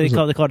 Or yeah, so they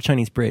call it a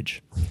Chinese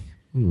bridge.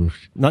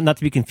 Not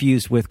to be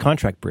confused with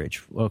contract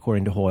bridge,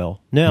 according to Hoyle.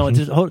 No, it's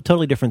a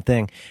totally different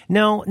thing.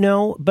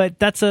 No, but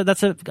that's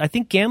a. I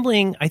think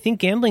gambling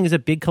is a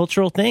big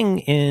cultural thing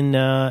in.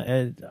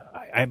 I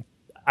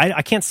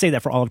can't say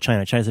that for all of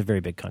China. China's a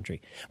very big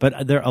country,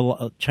 but there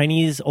are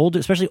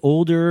especially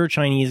older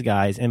Chinese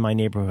guys in my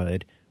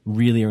neighborhood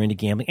really are into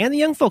gambling, and the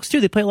young folks too.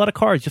 They play a lot of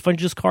cards. You find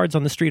just cards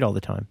on the street all the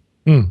time.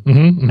 I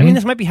mean,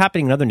 this might be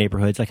happening in other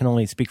neighborhoods. I can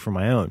only speak for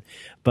my own.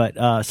 But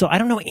so I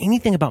don't know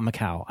anything about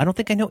Macau. I don't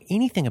think I know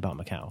anything about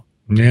Macau.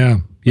 Yeah.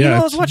 I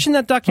was watching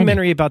that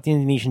documentary about the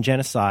Indonesian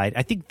genocide.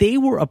 I think they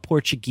were a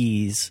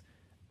Portuguese,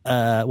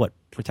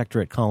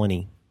 protectorate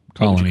colony.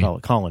 What would you call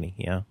it? Colony,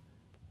 yeah.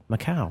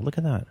 Macau, look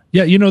at that.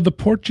 Yeah, the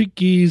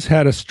Portuguese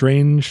had a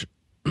strange,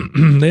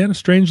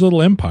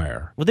 little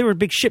empire. Well, they were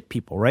big ship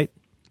people, right?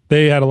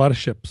 They had a lot of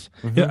ships.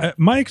 Yeah,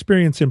 my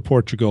experience in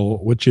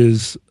Portugal, which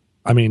is,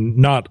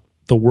 not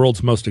the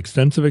world's most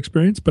extensive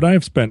experience, but I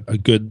have spent a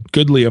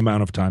goodly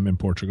amount of time in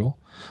Portugal,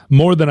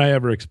 more than I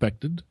ever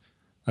expected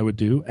I would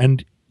do.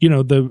 And,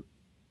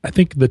 I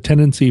think the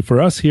tendency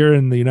for us here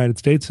in the United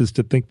States is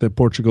to think that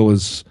Portugal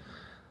is,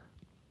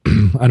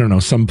 I don't know,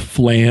 some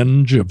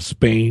flange of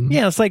Spain.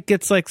 Yeah,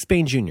 it's like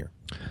Spain Junior.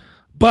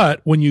 But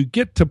when you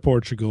get to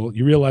Portugal,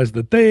 you realize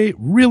that they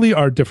really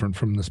are different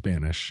from the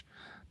Spanish.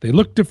 They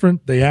look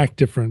different. They act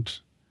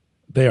different.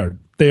 They are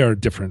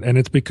different. And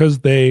it's because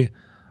they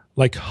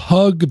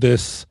hug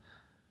this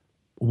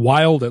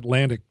wild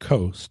Atlantic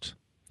coast,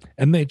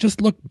 and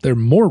they're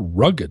more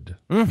rugged.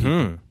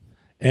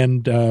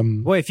 And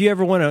boy, if you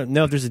ever want to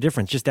know if there's a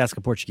difference, just ask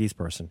a Portuguese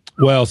person.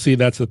 Well, see,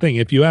 that's the thing.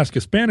 If you ask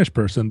a Spanish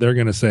person, they're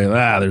going to say,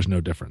 there's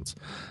no difference.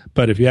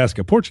 But if you ask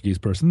a Portuguese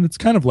person, it's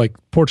kind of like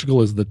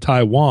Portugal is the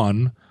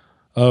Taiwan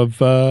of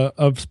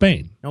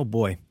Spain. Oh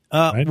boy.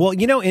 Right? Well,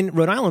 in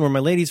Rhode Island, where my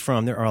lady's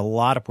from, there are a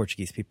lot of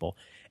Portuguese people.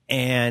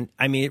 And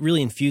it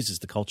really infuses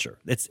the culture.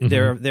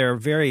 They're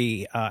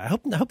very. I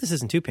hope this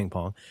isn't too ping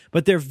pong,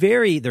 but they're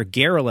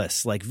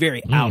garrulous, like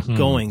very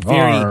outgoing,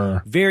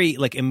 very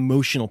like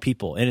emotional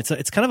people, and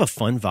it's kind of a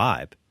fun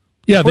vibe.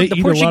 Yeah, the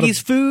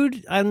Portuguese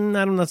food. I'm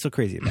not so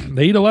crazy about.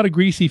 They eat a lot of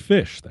greasy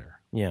fish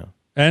there. Yeah,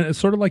 and it's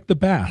sort of like the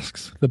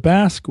Basques. The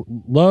Basques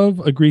love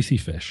a greasy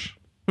fish,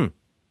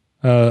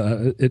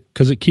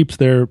 because it keeps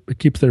their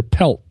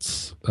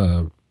pelts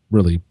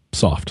really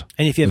soft.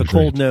 And if you have a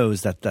cold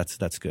nose,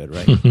 that's good,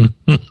 right?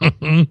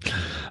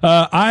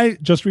 I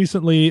just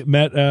recently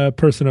met a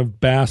person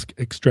of Basque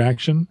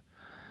extraction,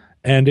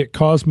 and it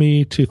caused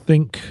me to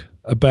think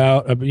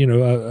about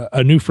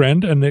a new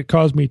friend, and it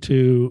caused me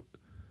to.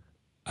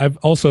 I've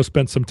also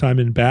spent some time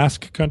in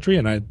Basque country,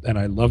 and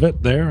I love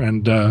it there.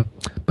 And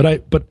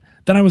but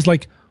then I was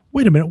like,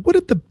 wait a minute, what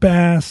did the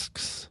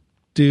Basques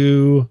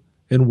do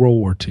in World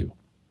War II?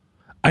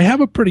 I have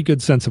a pretty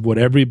good sense of what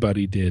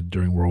everybody did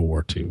during World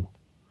War II.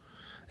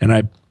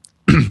 And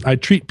I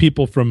treat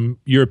people from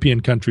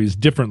European countries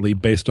differently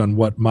based on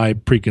what my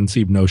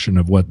preconceived notion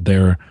of what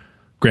their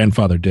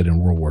grandfather did in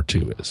World War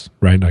II is,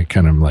 right? I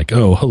kind of am like,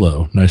 oh,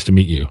 hello, nice to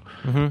meet you.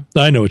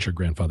 I know what your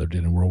grandfather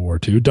did in World War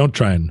II. Don't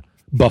try and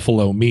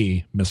buffalo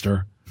me,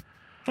 mister.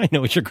 I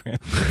know what your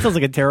sounds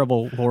like a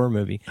terrible horror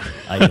movie.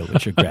 I know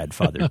what your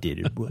grandfather did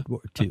in World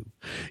War II.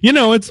 You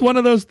know, it's one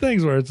of those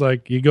things where it's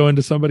like you go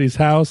into somebody's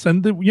house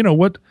and,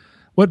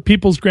 what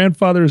people's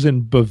grandfathers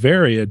in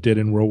Bavaria did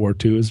in World War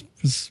II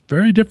is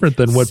very different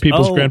than what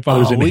people's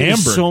grandfathers in Hamburg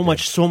did.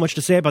 So much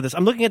to say about this.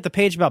 I'm looking at the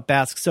page about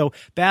Basque. So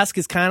Basque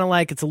is kind of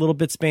like it's a little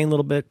bit Spain, a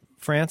little bit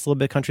France, a little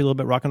bit country, a little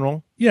bit rock and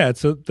roll. Yeah,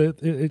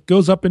 it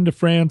goes up into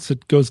France,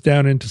 it goes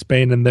down into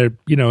Spain, and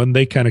and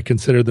they kind of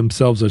consider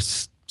themselves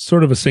as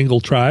sort of a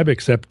single tribe,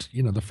 except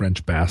the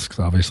French Basques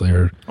obviously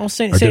are. Oh,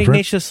 Saint different.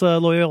 Ignatius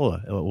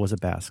Loyola was a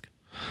Basque.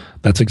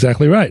 That's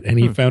exactly right, and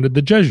he founded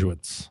the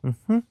Jesuits.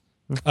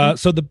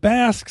 So the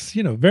Basques,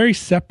 very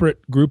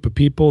separate group of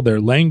people. Their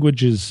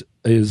language is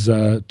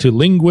to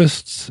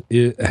linguists,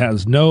 it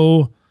has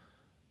no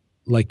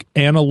like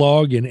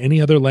analog in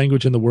any other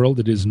language in the world.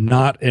 It is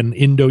not an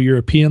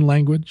Indo-European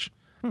language.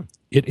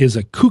 It is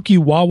a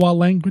Kuki-Wawa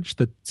language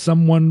that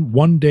someone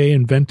one day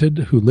invented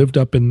who lived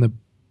up in the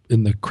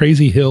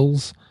crazy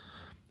hills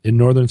in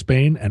northern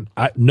Spain, and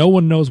no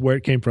one knows where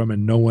it came from,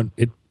 and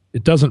it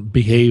doesn't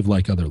behave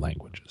like other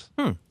languages.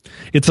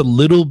 It's a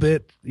little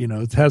bit,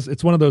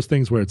 it's one of those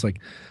things where it's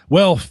like,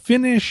 well,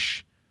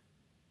 Finnish,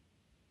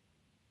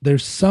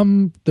 there's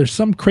some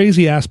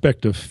crazy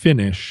aspect of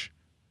Finnish,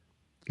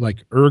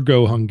 like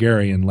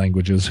Ergo-Hungarian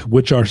languages,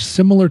 which are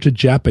similar to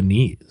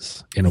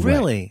Japanese in a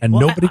way. And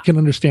nobody can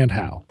understand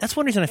how. That's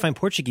one reason I find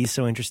Portuguese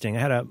so interesting.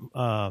 I had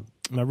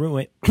my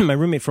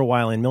roommate for a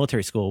while in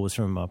military school was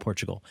from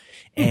Portugal.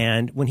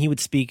 And when he would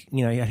speak,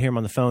 I'd hear him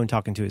on the phone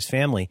talking to his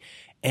family.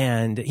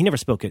 And he never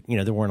spoke it.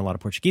 There weren't a lot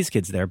of Portuguese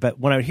kids there. But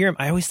when I would hear him,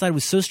 I always thought it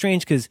was so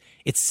strange because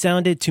it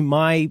sounded to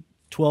my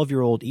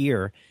 12-year-old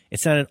ear, it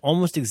sounded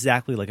almost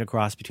exactly like a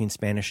cross between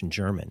Spanish and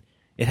German.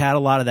 It had a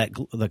lot of that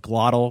the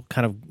glottal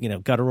kind of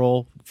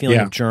guttural feeling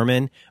of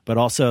German, but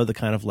also the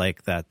kind of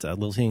like that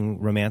lilting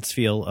romance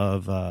feel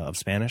of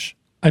Spanish.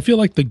 I feel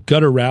like the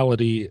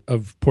gutturality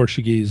of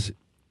Portuguese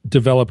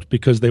developed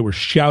because they were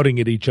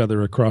shouting at each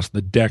other across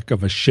the deck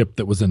of a ship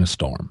that was in a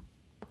storm.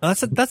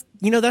 That's I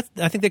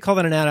think they call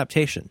that an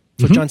adaptation.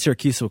 That's what John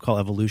Syracuse would call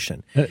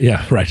evolution.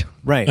 Yeah, right.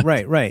 Right.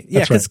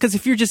 Yeah, because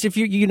if you're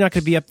not going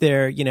to be up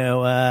there,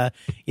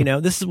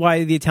 this is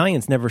why the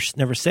Italians never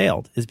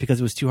sailed, is because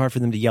it was too hard for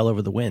them to yell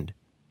over the wind.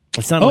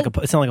 It sounded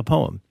like a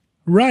poem.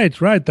 Right.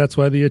 That's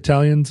why the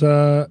Italians,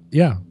 That's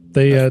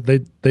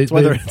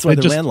why they're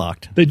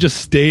landlocked. They just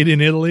stayed in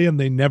Italy and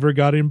they never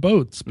got in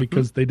boats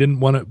because they didn't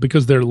want to,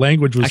 because their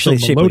language was actually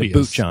so melodious. Shaped like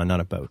a boot, John,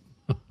 not a boat.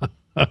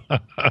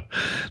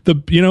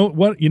 You know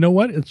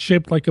what? It's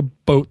shaped like a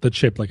boat that's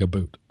shaped like a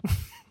boot.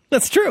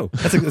 That's true.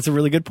 That's a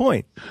really good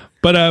point.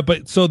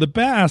 But so the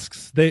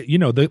Basques,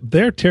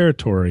 their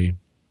territory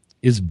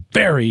is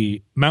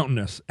very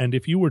mountainous, and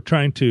if you were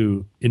trying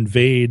to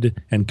invade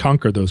and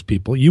conquer those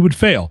people, you would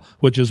fail,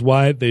 which is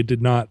why they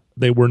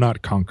were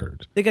not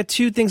conquered. They got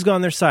two things going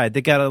on their side.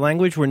 They got a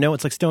language where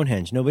it's like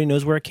Stonehenge. Nobody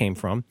knows where it came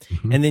from,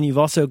 and then you've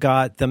also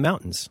got the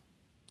mountains.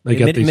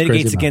 It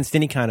mitigates against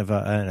any kind of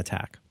an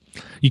attack.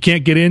 You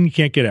can't get in, you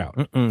can't get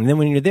out. And then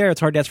when you're there, it's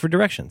hard to ask for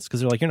directions because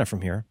they're like, you're not from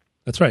here.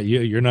 That's right.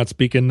 You're not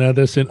speaking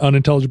this in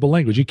unintelligible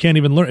language. You can't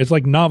even learn. It's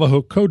like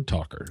Navajo code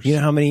talkers. You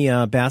know how many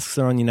Basques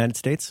are in the United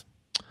States?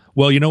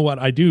 Well, you know what?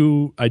 I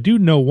do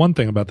know one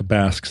thing about the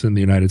Basques in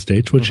the United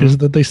States, which is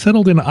that they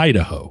settled in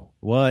Idaho.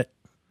 What?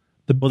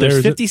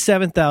 There's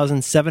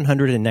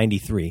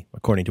 57,793,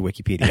 according to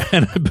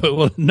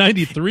Wikipedia.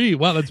 93.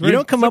 Wow, that's very. You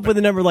don't come up with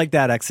a number like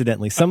that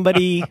accidentally.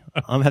 Somebody,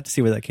 I'll have to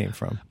see where that came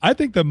from. I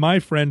think that my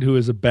friend who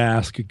is a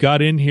Basque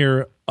got in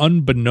here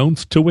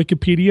unbeknownst to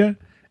Wikipedia,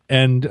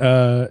 and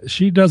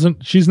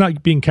she's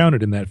not being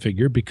counted in that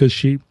figure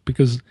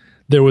because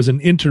there was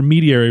an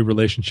intermediary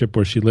relationship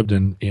where she lived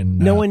in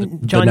no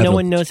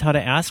one knows how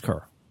to ask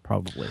her,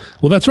 probably.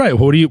 Well, that's right.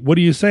 What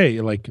do you say?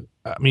 Like,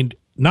 I mean,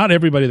 not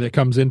everybody that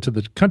comes into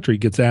the country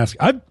gets asked.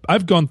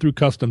 I've gone through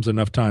customs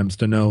enough times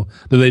to know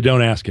that they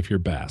don't ask if you're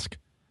Basque.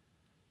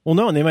 Well,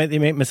 no, and they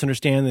might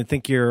misunderstand and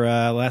think your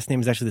last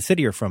name is actually the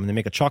city you're from, and they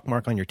make a chalk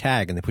mark on your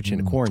tag and they put you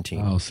into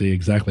quarantine. Oh, see,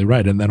 exactly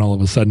right. And then all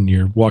of a sudden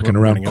you're walking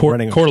around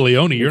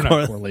Corleone. You're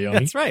not Corleone.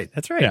 That's right.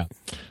 Yeah.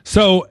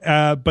 So,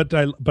 but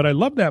I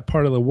love that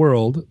part of the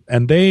world,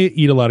 and they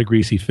eat a lot of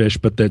greasy fish,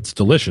 but that's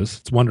delicious.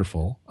 It's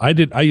wonderful. I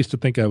used to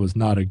think I was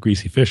not a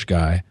greasy fish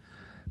guy,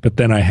 but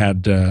then I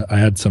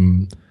had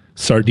some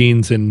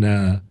sardines in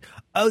that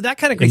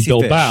kind of greasy in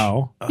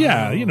Bilbao. Fish.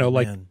 Yeah,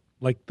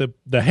 like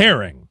the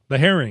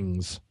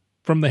herrings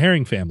from the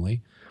herring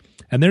family,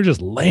 and they're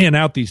just laying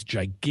out these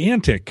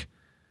gigantic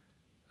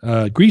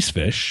grease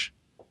fish,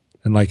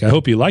 and like, I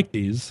hope you like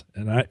these.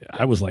 And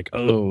I was like,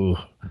 oh,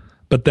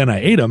 but then I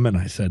ate them and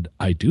I said,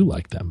 I do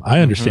like them. I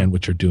understand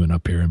what you're doing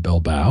up here in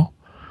Bilbao.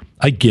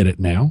 I get it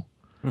now.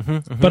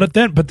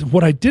 But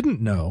what I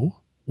didn't know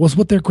was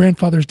what their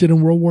grandfathers did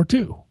in World War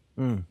II.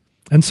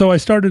 And so I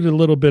started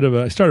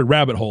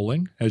rabbit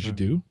holing, as you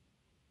do.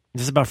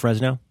 Is this about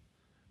Fresno?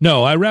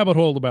 No, I rabbit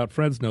holed about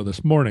Fresno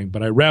this morning,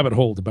 but I rabbit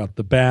holed about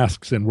the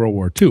Basques in World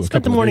War II.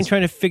 Spent the morning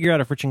trying to figure out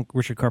if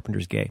Richard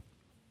Carpenter's gay.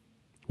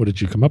 What did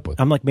you come up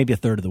with? I'm like maybe a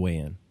third of the way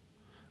in.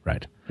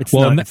 Right. It's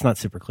not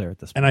super clear at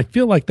this point. And I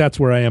feel like that's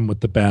where I am with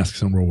the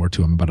Basques in World War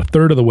II. I'm about a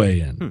third of the way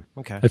in.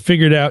 Okay. I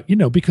figured out,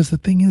 because the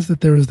thing is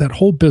that there is that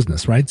whole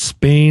business, right?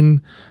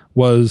 Spain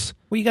was...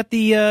 Well, you got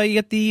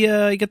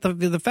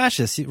the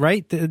fascists,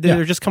 right?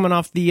 They're just coming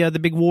off the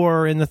big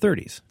war in the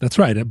 30s. That's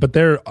right. But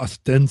they're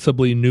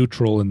ostensibly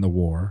neutral in the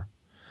war.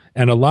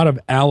 And a lot of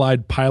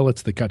Allied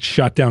pilots that got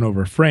shot down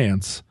over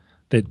France,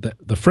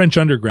 the French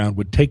underground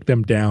would take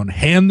them down,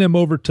 hand them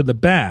over to the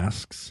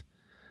Basques.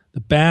 The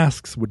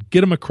Basques would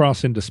get them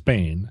across into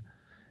Spain,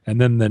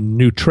 and then the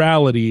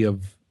neutrality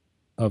of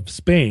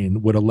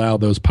Spain would allow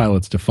those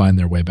pilots to find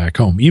their way back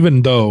home,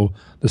 even though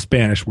the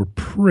Spanish were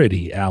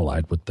pretty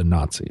allied with the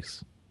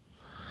Nazis.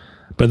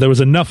 But there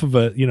was enough of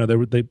a,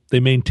 they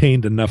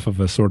maintained enough of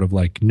a sort of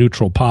like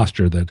neutral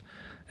posture that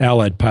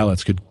Allied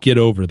pilots could get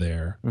over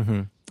there.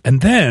 Mm-hmm.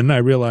 And then I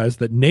realized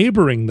that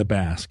neighboring the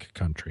Basque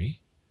country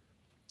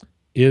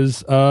is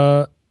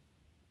the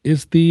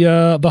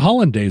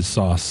Hollandaise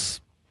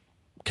sauce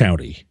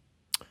county.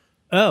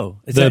 Oh,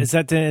 is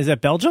that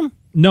Belgium?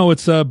 No,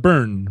 it's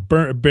Bern,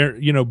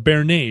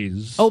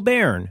 Bernese. Oh,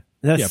 Bern.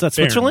 That's Bern.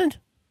 Switzerland?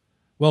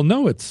 Well,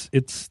 no, it's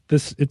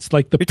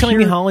like the. You're telling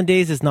me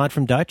Hollandaise is not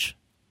from Dutch?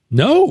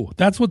 No,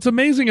 that's what's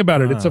amazing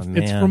about it. It's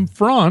from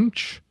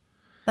French.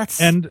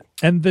 Then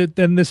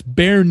this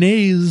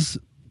Bernese.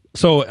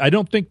 So I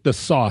don't think the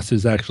sauce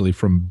is actually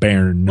from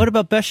Bern. What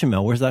about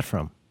bechamel? Where's that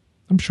from?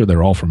 I'm sure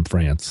they're all from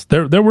France.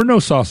 There were no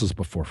sauces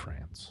before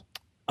France.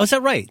 Oh, is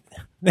that right?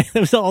 That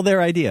was all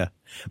their idea.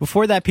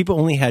 Before that, people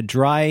only had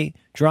dry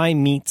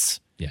meats,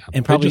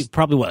 and probably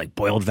what, like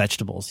boiled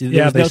vegetables.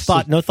 There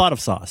was no thought of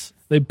sauce.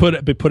 They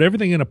put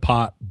everything in a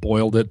pot,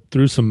 boiled it,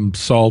 threw some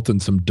salt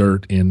and some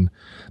dirt in.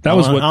 That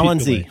was what people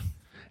did.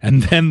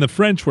 And then the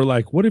French were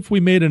like, "What if we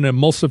made an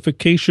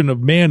emulsification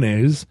of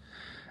mayonnaise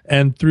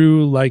and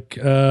threw like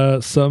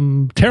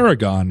some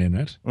tarragon in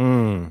it?"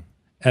 Mm.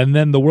 And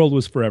then the world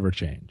was forever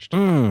changed.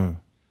 Mm.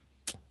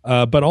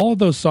 But all of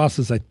those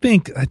sauces, I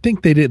think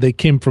they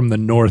came from the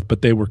north,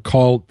 but they were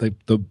called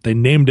they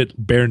named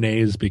it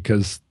Béarnaise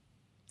because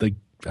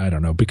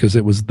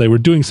they were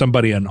doing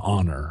somebody an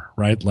honor,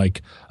 right?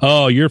 Like,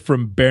 oh, you're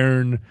from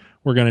Bern,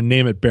 we're going to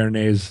name it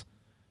Béarnaise.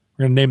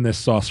 We're going to name this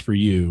sauce for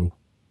you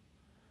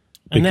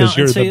because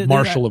you're the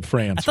Marshal of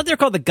France. I thought they were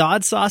called the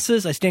God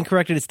sauces. I stand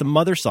corrected. It's the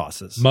mother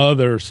sauces.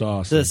 Mother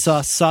sauces.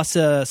 The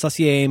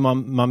saucier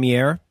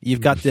mamiere. You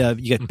got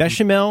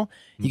bechamel.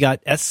 You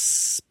got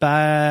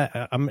espagnole.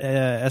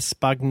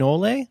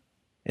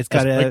 It's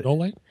got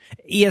Espagnole?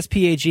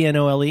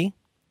 Espagnole.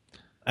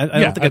 I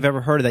don't think I've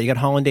ever heard of that. You got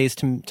hollandaise,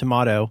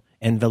 tomato,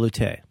 and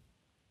velouté.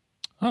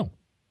 Oh,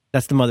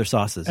 that's the mother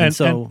sauces, and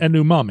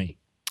umami.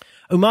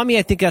 Umami,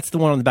 I think that's the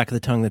one on the back of the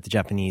tongue that the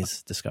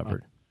Japanese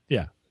discovered.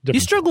 Yeah. Do you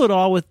struggle at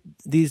all with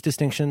these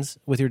distinctions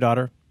with your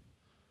daughter?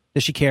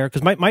 Does she care?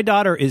 Because my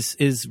daughter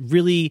is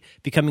really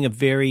becoming a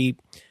very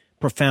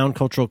profound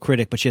cultural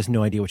critic, but she has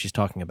no idea what she's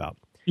talking about.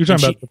 You're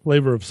talking about the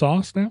flavor of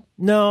sauce now?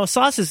 No,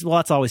 sauce is,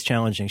 it's always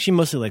challenging. She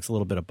mostly likes a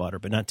little bit of butter,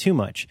 but not too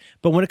much.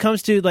 But when it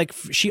comes to, like,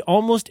 she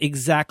almost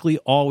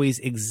always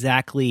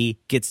exactly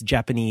gets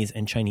Japanese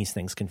and Chinese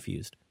things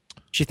confused.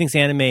 She thinks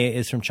anime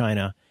is from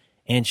China,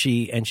 and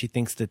she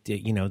thinks that,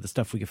 the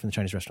stuff we get from the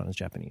Chinese restaurant is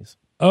Japanese.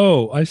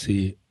 Oh, I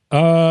see.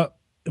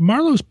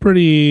 Marlo's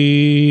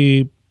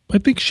pretty, I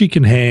think she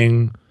can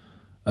hang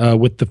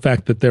with the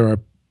fact that there are,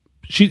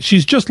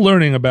 she's just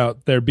learning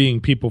about there being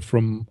people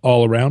from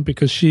all around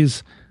because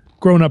she's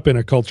grown up in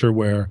a culture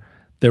where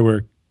there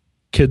were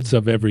kids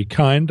of every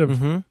kind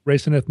of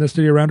race and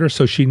ethnicity around her.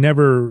 So she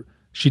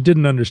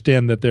didn't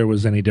understand that there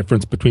was any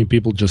difference between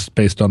people just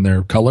based on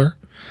their color,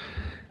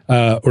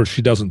 or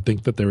she doesn't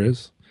think that there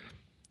is.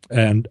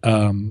 And,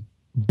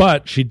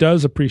 but she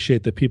does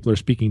appreciate that people are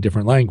speaking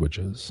different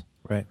languages.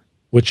 Right.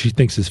 Which she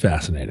thinks is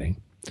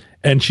fascinating.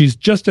 And she's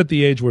just at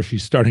the age where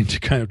she's starting to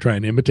kind of try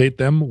and imitate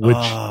them, which,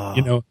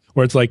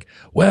 where it's like,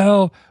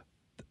 well,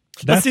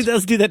 let's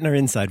do that in our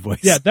inside voice.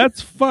 Yeah,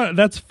 that's fun.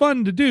 That's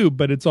fun to do,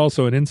 but it's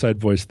also an inside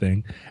voice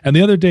thing. And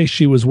the other day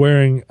she was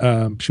wearing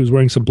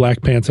some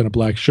black pants and a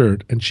black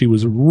shirt, and she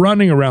was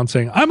running around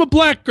saying, "I'm a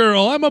black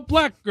girl. I'm a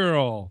black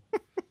girl."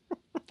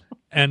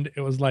 And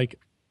it was like,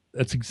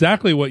 that's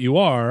exactly what you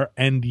are.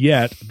 And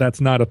yet that's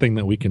not a thing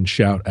that we can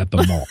shout at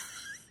the mall.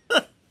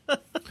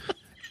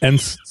 And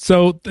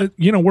so,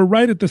 we're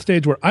right at the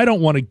stage where I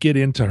don't want to get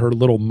into her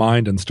little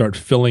mind and start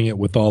filling it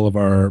with all of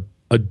our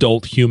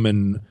adult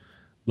human,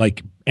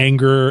 like,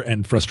 anger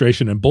and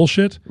frustration and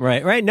bullshit.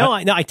 Right. No,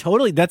 I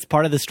totally, that's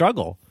part of the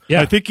struggle.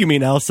 Yeah. I think you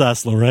mean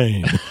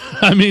Alsace-Lorraine.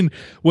 I mean,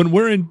 when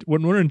we're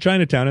in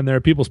Chinatown and there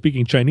are people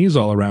speaking Chinese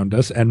all around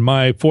us and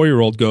my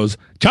 4-year-old goes,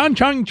 "Chang,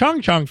 chang,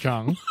 chang, chang,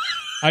 chang,"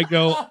 I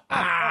go,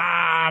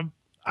 I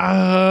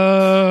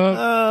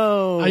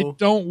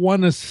don't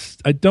want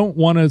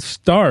to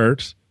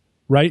start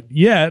right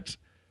yet,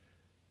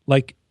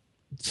 like,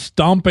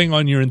 stomping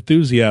on your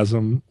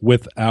enthusiasm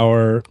with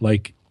our,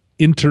 like,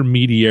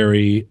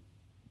 intermediary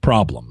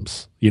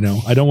problems.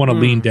 I don't want to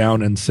lean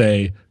down and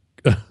say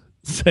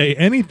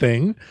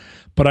anything,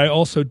 but I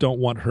also don't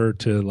want her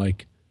to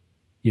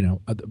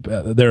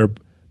there are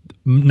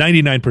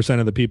 99%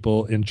 of the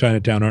people in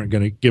Chinatown aren't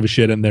going to give a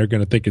shit, and they're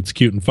going to think it's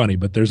cute and funny,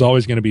 but there's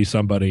always going to be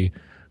somebody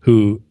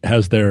who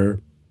has their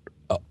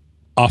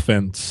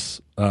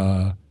offense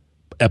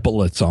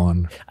epaulets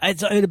on.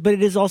 But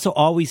it is also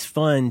always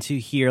fun to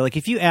hear, like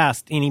if you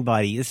asked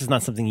anybody, this is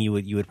not something you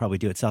would probably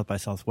do at South by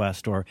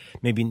Southwest, or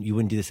maybe you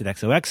wouldn't do this at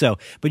XOXO,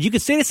 but you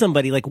could say to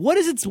somebody like, what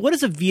is a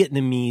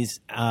Vietnamese,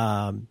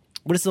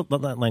 what does the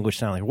language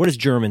sound like? What does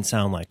German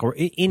sound like? Or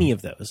any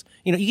of those?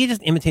 You can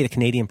just imitate a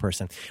Canadian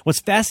person.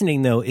 What's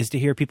fascinating though is to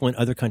hear people in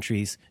other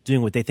countries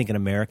doing what they think an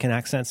American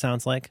accent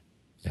sounds like.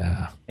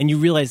 Yeah. And you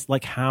realize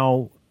like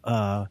how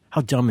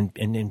dumb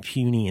and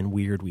puny and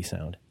weird we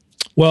sound.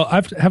 Well,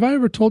 have I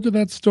ever told you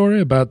that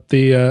story about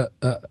the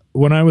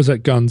when I was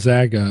at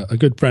Gonzaga, a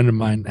good friend of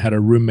mine had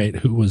a roommate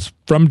who was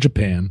from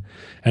Japan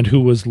and who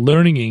was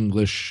learning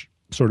English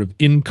sort of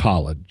in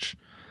college,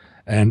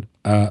 and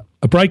a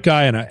bright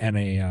guy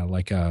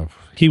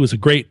he was a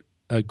great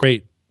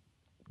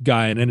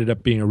guy and ended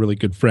up being a really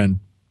good friend.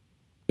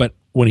 But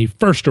when he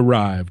first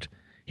arrived,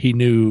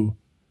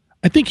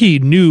 I think he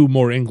knew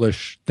more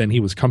English than he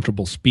was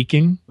comfortable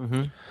speaking,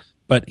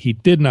 but he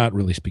did not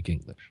really speak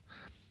English.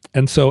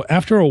 And so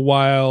after a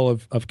while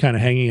of kind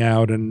of hanging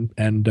out and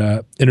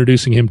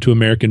introducing him to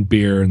American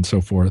beer and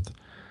so forth,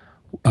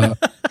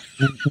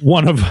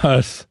 one of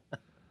us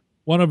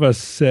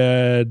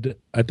said,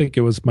 I think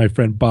it was my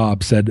friend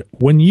Bob, said,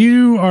 when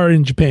you are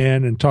in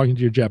Japan and talking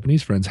to your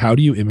Japanese friends, how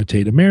do you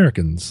imitate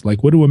Americans?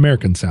 Like, what do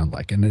Americans sound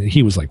like? And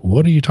he was like,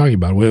 what are you talking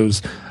about?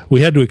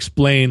 We had to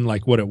explain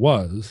like what it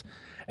was.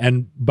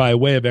 And by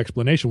way of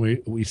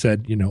explanation, we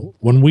said,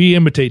 when we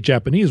imitate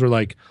Japanese, we're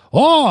like,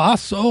 oh,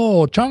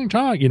 aso, chang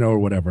chang, or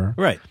whatever.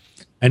 Right.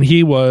 And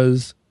he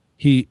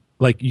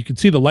like, you could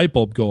see the light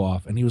bulb go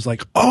off, and he was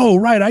like, oh,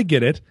 right, I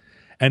get it.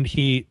 And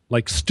he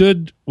like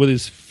stood with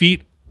his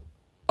feet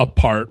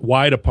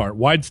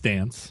wide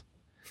stance,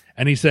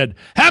 and he said,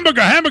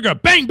 hamburger, hamburger,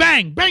 bang,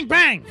 bang, bang,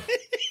 bang.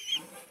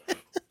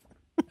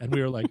 And we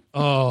were like,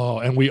 oh,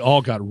 and we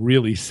all got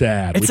really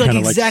sad. It's like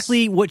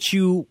exactly what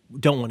you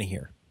don't want to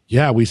hear.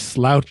 Yeah, we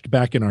slouched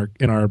back in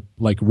our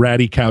like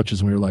ratty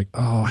couches, and we were like,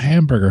 "Oh,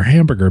 hamburger,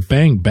 hamburger,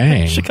 bang,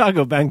 bang,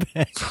 Chicago, bang,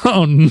 bang."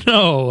 Oh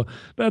no,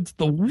 that's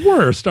the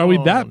worst. Are we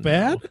that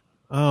bad?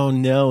 Oh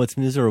no, it's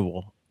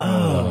miserable.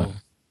 Oh,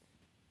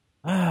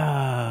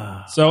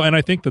 So, and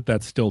I think that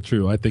that's still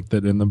true. I think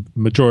that in the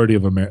majority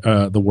of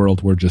the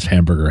world, we're just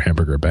hamburger,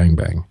 hamburger, bang,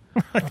 bang.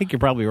 I think you're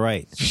probably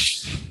right.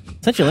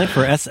 Sent you a link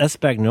for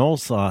Espagnole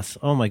sauce.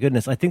 Oh my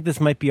goodness, I think this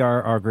might be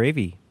our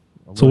gravy.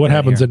 So what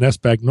happens in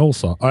Espagnole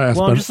sauce?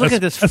 Well, I'm just looking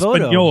at this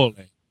photo.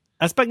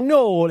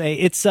 Espagnole.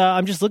 It's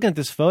I'm just looking at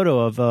this photo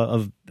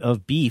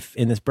of beef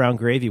in this brown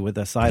gravy with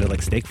a side of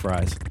like steak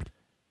fries.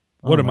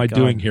 What am I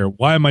doing here?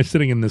 Why am I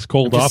sitting in this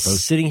cold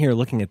office? Sitting here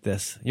looking at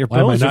this. Your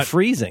bones are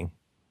freezing.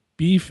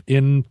 Beef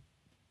in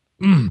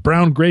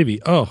brown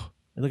gravy. Oh,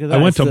 look at that.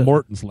 I went to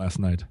Morton's last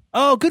night.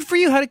 Oh, good for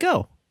you. How'd it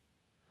go?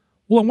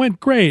 Well, it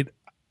went great.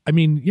 I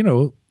mean,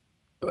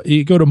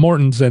 you go to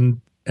Morton's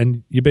and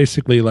you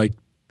basically like,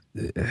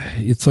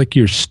 it's like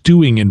you're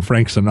stewing in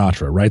Frank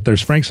Sinatra, right?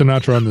 There's Frank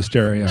Sinatra on the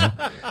stereo,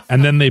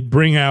 and then they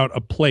bring out a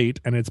plate,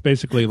 and it's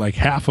basically like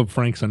half of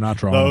Frank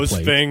Sinatra on the plate.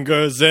 Those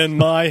fingers in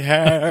my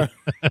hair.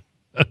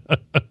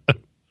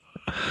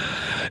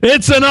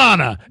 It's an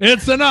honor.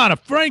 It's an honor.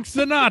 Frank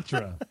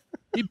Sinatra.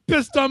 He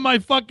pissed on my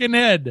fucking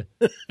head,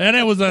 and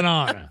it was an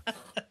honor.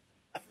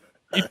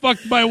 He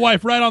fucked my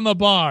wife right on the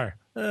bar.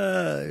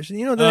 The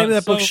name of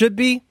that book should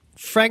be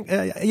Frank.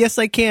 Yes,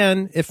 I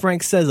can if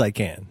Frank says I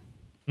can.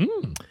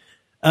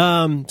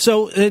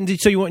 So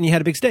you went and you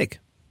had a big steak.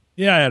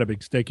 Yeah, I had a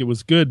big steak. It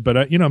was good, but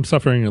I'm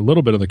suffering a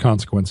little bit of the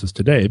consequences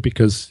today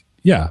because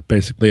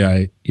basically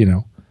I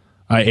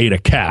ate a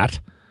cat,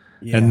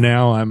 and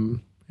now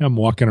I'm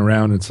walking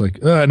around. It's like,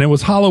 and it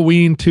was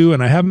Halloween too,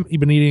 and I haven't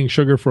been eating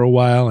sugar for a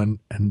while,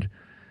 and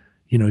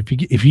if you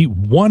eat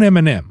one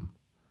M&M,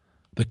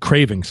 the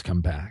cravings come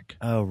back.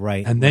 Oh,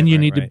 right. And then you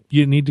need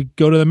to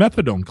go to the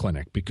methadone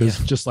clinic because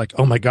just like,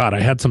 oh my God,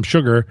 I had some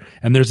sugar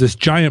and there's this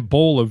giant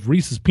bowl of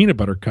Reese's peanut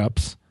butter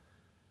cups.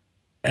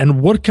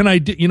 And what can I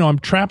do? I'm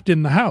trapped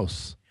in the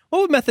house.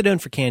 What would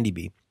methadone for candy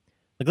be?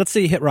 Like, let's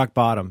say you hit rock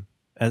bottom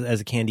as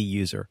a candy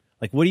user.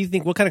 Like, what do you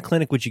think? What kind of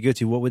clinic would you go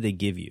to? What would they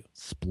give you?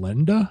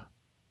 Splenda?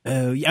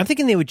 Oh, yeah. I'm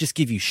thinking they would just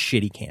give you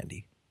shitty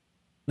candy.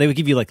 They would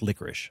give you like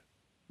licorice.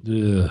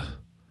 Ugh.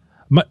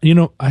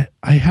 I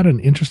had an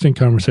interesting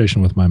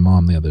conversation with my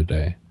mom the other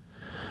day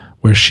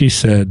where she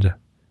said,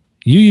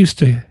 you used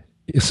to,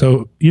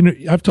 so,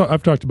 I've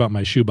talked about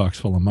my shoebox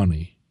full of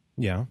money.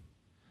 Yeah.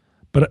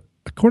 But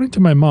according to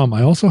my mom,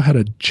 I also had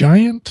a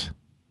giant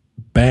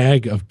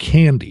bag of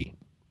candy.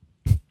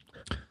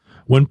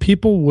 When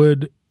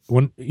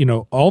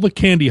all the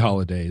candy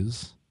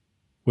holidays,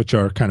 which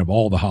are kind of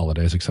all the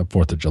holidays except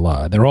 4th of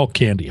July, they're all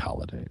candy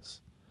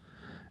holidays.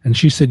 And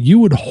she said, you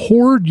would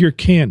hoard your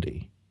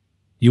candy.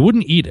 You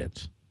wouldn't eat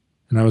it.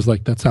 And I was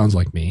like, that sounds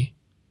like me.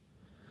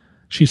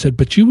 She said,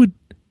 but you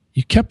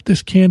kept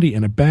this candy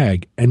in a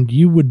bag and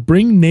you would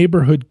bring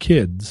neighborhood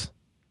kids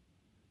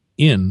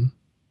in.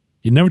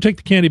 You'd never take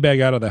the candy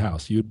bag out of the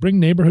house. You would bring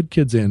neighborhood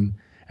kids in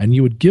and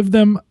you would give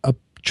them a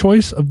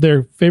choice of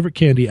their favorite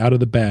candy out of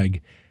the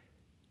bag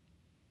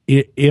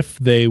if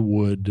they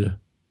would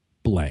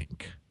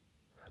blank.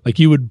 Like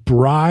you would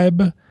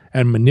bribe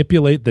and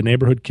manipulate the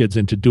neighborhood kids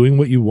into doing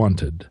what you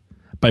wanted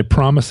by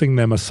promising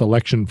them a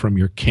selection from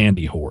your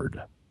candy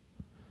hoard.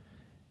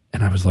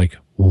 And I was like,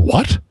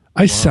 what?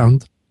 I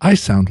sound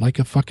like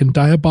a fucking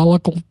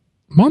diabolical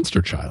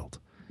monster child.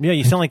 Yeah,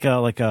 you sound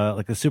like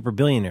a super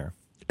billionaire.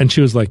 And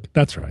she was like,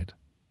 that's right.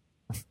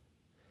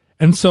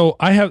 And so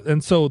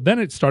then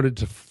it started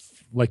to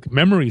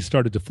memories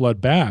started to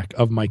flood back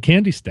of my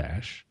candy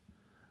stash,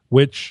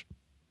 which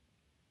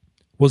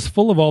was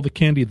full of all the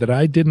candy that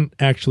I didn't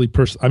actually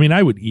I mean,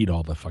 I would eat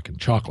all the fucking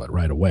chocolate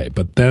right away,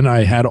 but then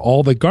I had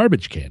all the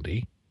garbage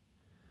candy,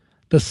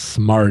 the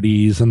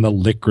Smarties and the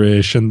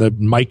licorice and the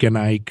Mike and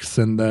Ike's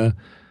and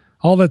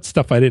all that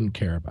stuff I didn't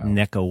care about.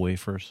 Necco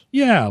wafers.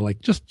 Yeah, like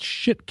just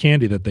shit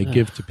candy that they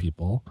give to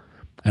people.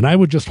 And I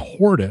would just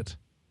hoard it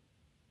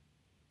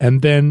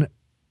and then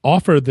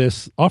offer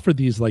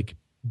these like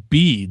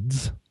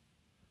beads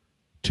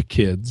to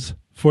kids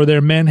for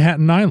their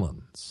Manhattan Islands.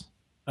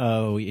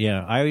 Oh,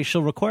 yeah. I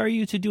shall require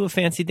you to do a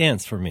fancy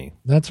dance for me.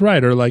 That's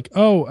right. Or like,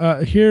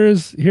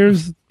 here's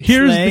Slave.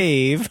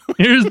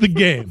 Here's the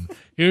game.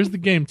 Here's the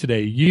game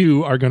today.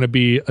 You are going to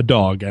be a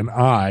dog and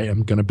I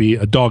am going to be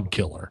a dog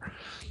killer.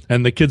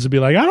 And the kids would be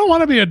like, I don't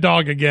want to be a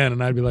dog again.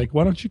 And I'd be like,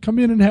 why don't you come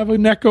in and have a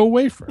Necco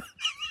wafer?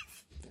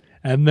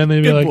 And then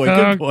they'd be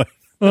Good boy.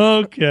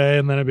 Okay.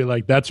 And then I'd be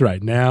like, that's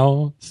right.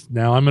 Now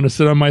I'm going to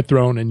sit on my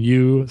throne and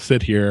you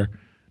sit here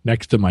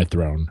next to my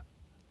throne.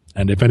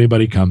 And if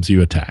anybody comes,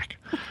 you attack.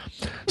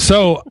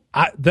 But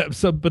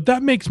that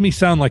makes me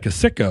sound like a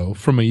sicko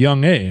from a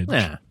young age.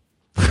 Yeah.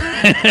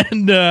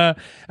 And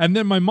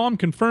then my mom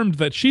confirmed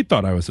that she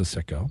thought I was a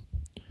sicko,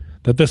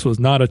 that this was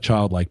not a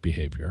childlike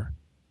behavior,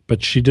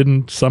 but she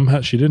didn't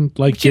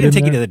take you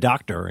to the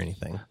doctor or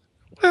anything.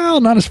 Well,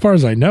 not as far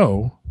as I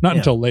know, not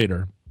until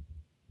later.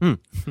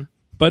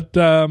 But,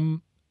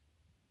 my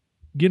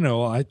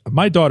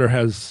daughter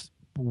has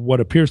what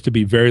appears to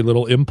be very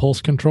little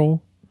impulse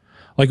control.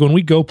 Like when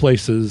we go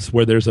places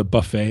where there's a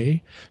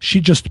buffet, she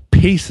just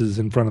paces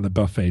in front of the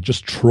buffet,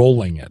 just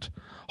trolling it,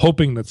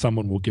 hoping that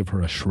someone will give her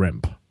a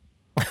shrimp.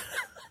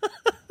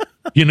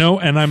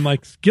 And I'm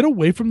like, get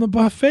away from the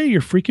buffet.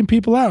 You're freaking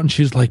people out. And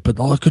she's like, but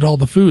look at all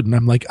the food. And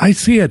I'm like, I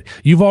see it.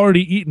 You've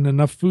already eaten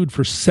enough food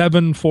for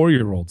 7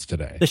 4-year-olds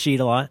today. Does she eat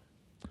a lot?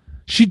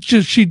 She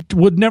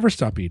would never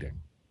stop eating.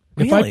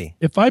 Really?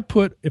 If I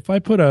put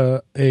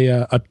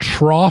a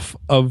trough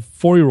of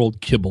 4-year-old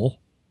kibble,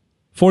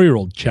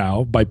 4-year-old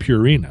chow by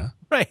Purina,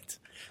 right?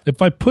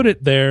 If I put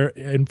it there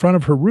in front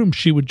of her room,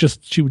 she would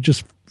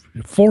just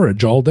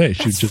forage all day.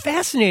 That's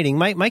fascinating.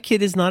 My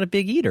kid is not a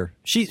big eater.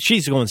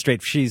 She's going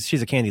straight. She's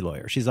a candy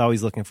lawyer. She's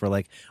always looking for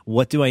like,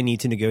 what do I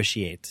need to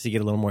negotiate to get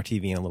a little more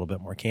TV and a little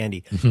bit more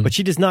candy? Mm-hmm. But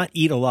she does not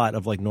eat a lot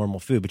of like normal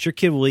food. But your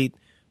kid will eat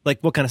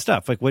like what kind of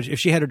stuff? Like what if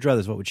she had her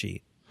druthers? What would she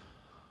eat?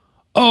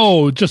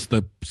 Oh, just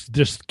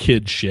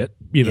kid shit.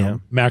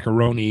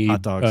 Macaroni,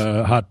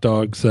 hot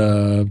dogs,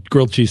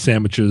 grilled cheese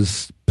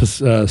sandwiches,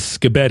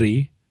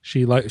 spaghetti.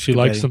 She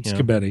likes some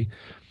spaghetti.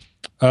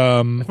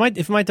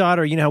 If my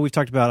daughter, how we've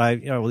talked about,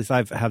 at least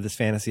I have this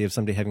fantasy of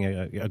someday having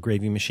a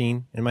gravy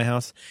machine in my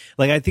house.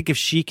 Like I think if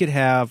she could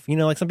have,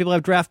 like some people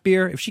have draft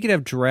beer, if she could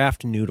have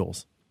draft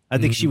noodles, I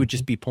think she would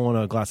just be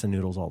pulling a glass of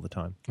noodles all the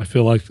time. I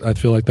feel like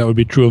that would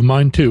be true of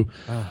mine too.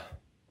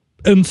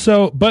 And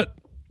so, but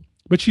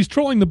she's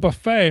trolling the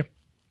buffet.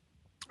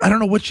 I don't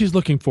know what she's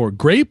looking for.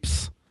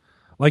 Grapes?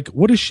 Like,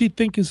 what does she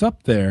think is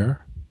up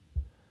there?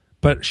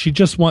 But she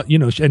just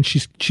and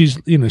she's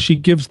she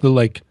gives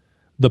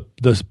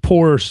the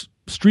poor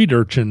street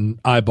urchin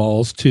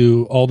eyeballs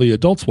to all the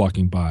adults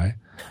walking by.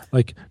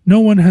 Like, no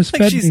one has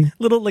fed she's me.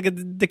 Little like a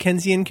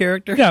Dickensian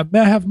character. Yeah,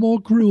 may I have more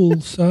gruel,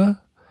 sir?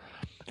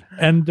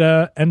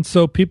 And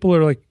so people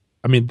are like,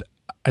 I mean,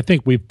 I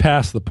think we've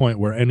passed the point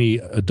where any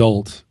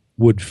adult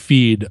would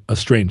feed a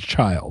strange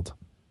child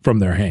from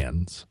their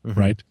hands,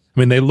 right? I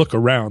mean, they look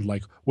around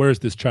like, where's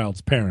this child's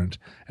parent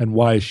and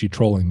why is she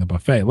trolling the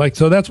buffet? Like,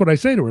 so that's what I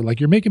say to her. Like,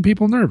 you're making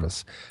people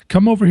nervous.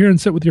 Come over here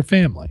and sit with your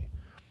family.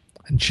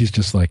 And she's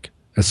just like,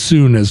 as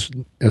soon as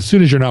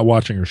you're not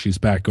watching her, she's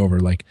back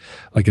over like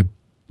a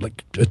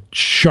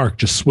shark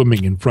just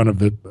swimming in front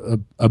of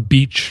a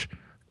beach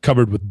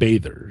covered with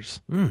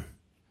bathers.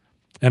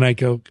 And I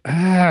go,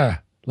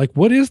 like,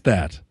 what is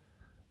that?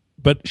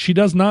 But she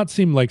does not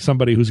seem like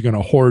somebody who's going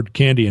to hoard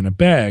candy in a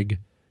bag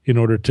in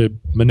order to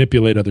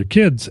manipulate other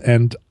kids.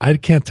 And I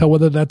can't tell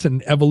whether that's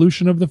an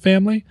evolution of the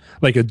family,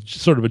 like a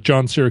sort of a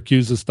John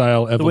Syracuse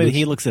style evolution. The way that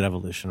he looks at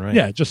evolution, right?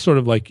 Yeah, just sort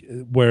of like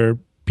where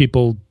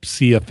people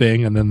see a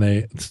thing and then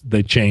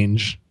they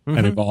change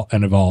and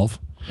evolve.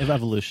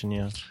 Evolution,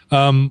 yeah.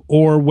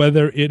 Or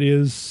whether it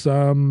is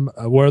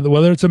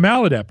whether it's a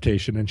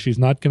maladaptation and she's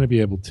not going to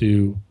be able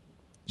to,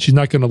 she's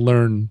not going to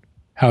learn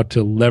how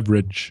to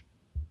leverage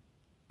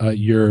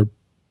your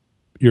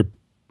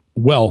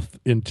wealth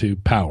into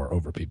power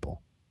over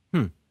people. I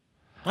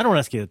don't want to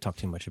ask you to talk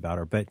too much about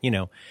her, but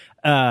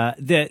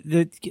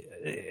the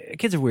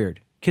kids are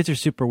weird. Kids are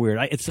super weird.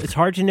 It's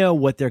hard to know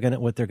what they're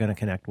gonna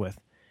connect with,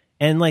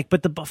 and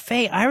but the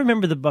buffet. I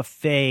remember the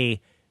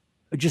buffet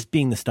just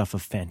being the stuff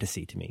of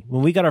fantasy to me.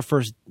 When we got our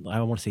first, I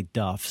don't want to say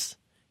Duffs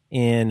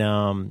in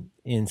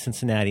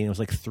Cincinnati, and it was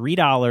like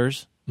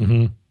 $3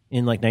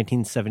 in like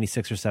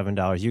 1976 or $7.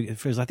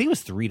 I think it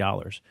was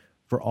 $3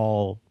 for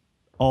all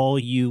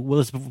you. Well,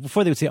 it was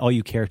before they would say all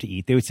you care to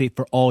eat. They would say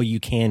for all you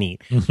can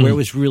eat, where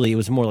it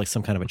was more like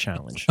some kind of a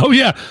challenge. Oh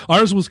yeah,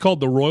 ours was called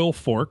the Royal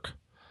Fork.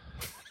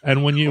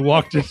 And when you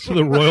walked into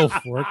the Royal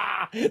Fork,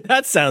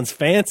 that sounds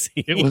fancy.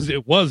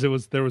 It was.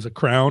 There was a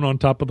crown on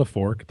top of the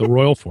fork, the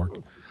Royal Fork.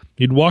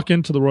 You'd walk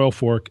into the Royal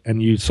Fork,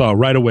 and you saw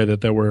right away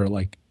that there were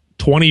like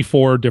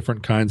 24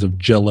 different kinds of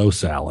Jell-O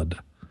salad,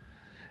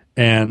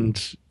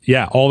 and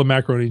all the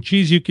macaroni and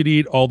cheese you could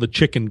eat, all the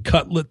chicken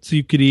cutlets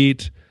you could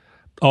eat,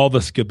 all the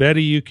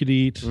scabetti you could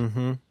eat.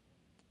 Mm-hmm.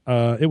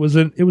 It was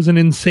an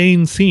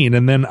insane scene,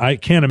 and then I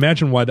can't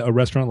imagine why a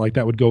restaurant like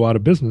that would go out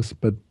of business.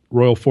 But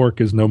Royal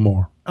Fork is no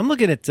more. I'm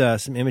looking at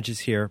some images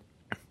here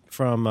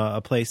from a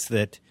place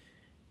that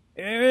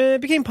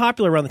became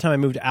popular around the time I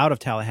moved out of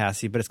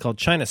Tallahassee, but it's called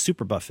China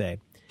Super Buffet.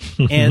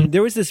 And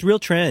there was this real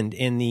trend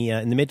in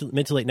the mid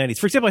to late 90s.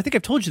 For example, I think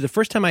I've told you the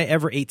first time I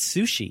ever ate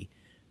sushi,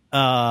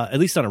 at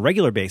least on a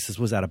regular basis,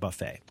 was at a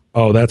buffet.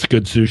 Oh, that's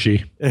good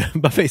sushi.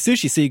 Buffet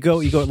sushi. So you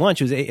go at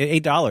lunch. It was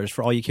 $8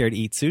 for all you care to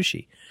eat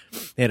sushi.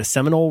 They had a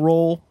Seminole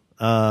roll.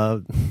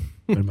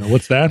 Wait a minute,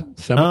 what's that?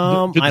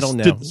 I don't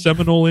know. Did the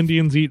Seminole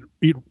Indians eat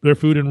their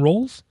food in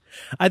rolls?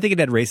 I think it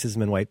had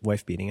racism and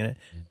wife beating in it,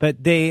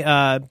 but there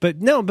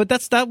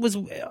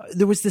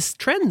was this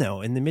trend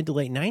though in the mid to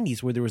late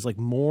 90s where there was like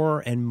more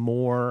and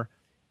more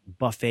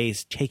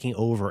buffets taking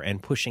over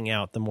and pushing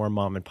out the more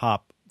mom and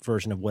pop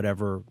version of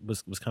whatever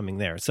was coming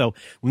there. So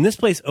when this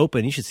place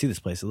opened, you should see this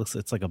place.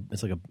 It's like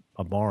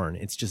a barn.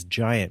 It's just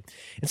giant.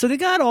 And so they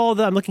got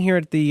I'm looking here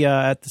at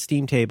the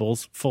steam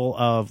tables full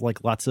of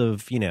like lots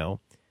of,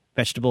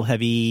 vegetable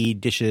heavy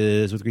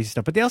dishes with greasy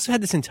stuff, but they also had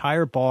this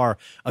entire bar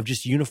of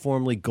just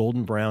uniformly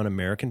golden brown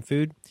American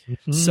food.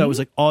 Mm-hmm. So it was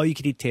like all you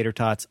could eat tater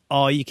tots,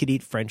 all you could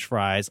eat French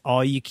fries,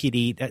 all you could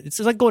eat. It's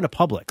like going to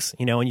Publix,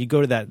 and you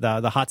go to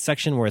the hot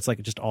section where it's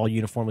like just all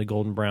uniformly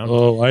golden brown.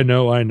 Oh, I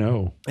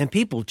know. And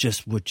people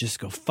would just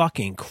go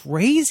fucking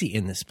crazy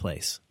in this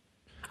place.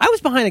 I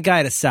was behind a guy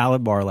at a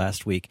salad bar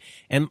last week,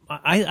 and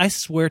I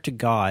swear to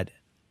God,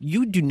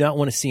 you do not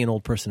want to see an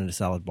old person at a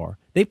salad bar.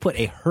 They put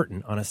a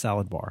hurtin' on a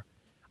salad bar.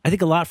 I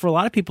think for a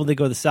lot of people, they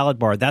go to the salad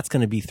bar. That's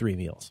going to be 3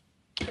 meals.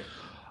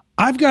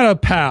 I've got a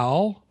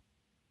pal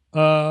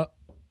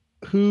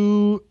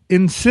who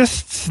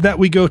insists that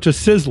we go to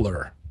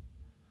Sizzler,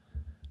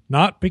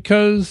 not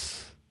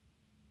because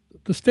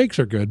the steaks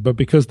are good, but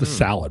because the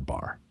salad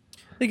bar.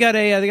 They got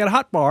a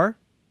hot bar.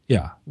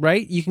 Yeah.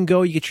 Right. You can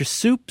go. You get your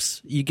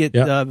soups. You get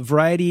a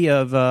variety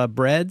of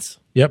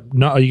breads. Yep.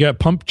 No, you got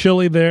pump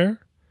chili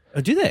there.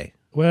 Oh, do they?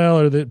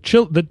 Well, or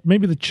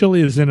maybe the chili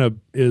is in a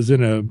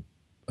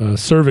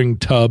serving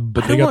tub,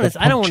 but I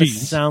don't want to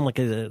sound like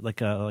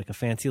a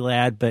fancy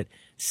lad, but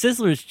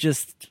Sizzler's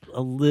just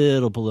a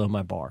little below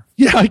my bar.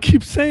 Yeah, I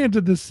keep saying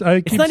to this.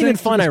 It's not even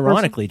fun,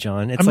 ironically,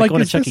 John. It's like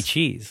going to Chuck E.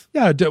 Cheese.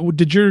 Yeah.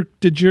 Did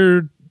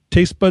your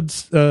taste buds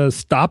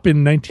stop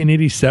in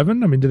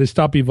 1987? I mean, did they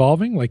stop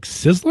evolving like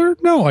Sizzler?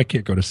 No, I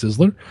can't go to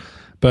Sizzler.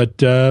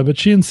 But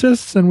she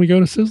insists, and we go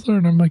to Sizzler,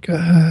 and I'm like,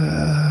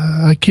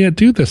 I can't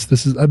do this.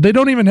 This is they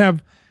don't even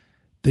have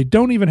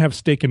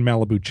steak and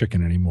Malibu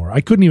chicken anymore.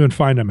 I couldn't even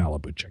find a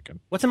Malibu chicken.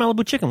 What's a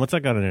Malibu chicken? What's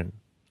that got in it?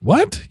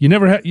 What? You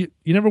never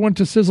went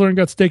to Sizzler and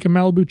got steak and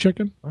Malibu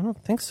chicken? I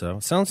don't think so.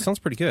 Sounds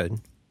pretty good.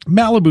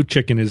 Malibu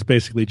chicken is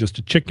basically just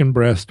a chicken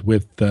breast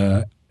with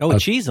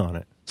cheese on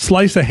it.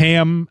 Slice of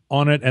ham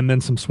on it, and then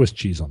some Swiss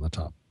cheese on the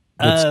top.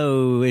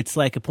 It's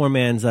like a poor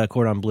man's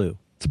cordon bleu.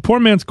 It's a poor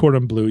man's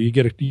cordon bleu. You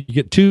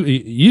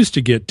used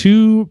to get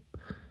 2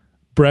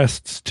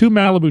 breasts, 2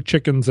 Malibu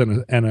chickens,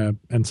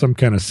 and some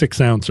kind of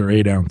 6-ounce or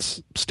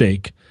 8-ounce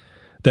steak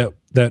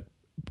that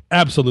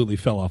absolutely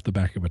fell off the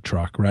back of a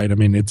truck. Right? I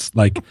mean, it's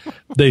like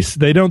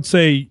they don't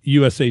say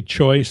USA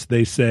Choice.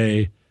 They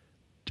say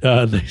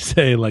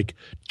like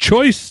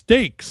Choice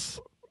Steaks.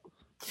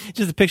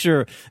 Just a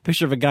picture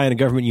of a guy in a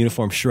government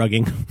uniform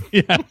shrugging.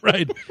 Yeah,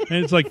 right.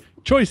 And it's like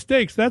Choice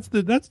Steaks. That's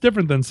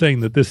different than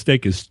saying that this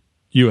steak is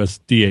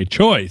USDA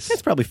Choice.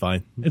 It's probably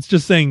fine. It's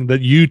just saying that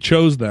you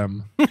chose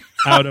them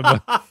out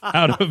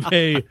of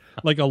a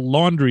like a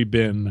laundry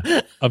bin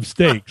of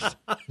steaks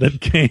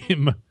that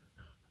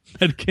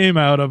came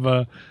out of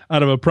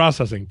a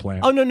processing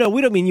plant. Oh no,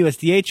 we don't mean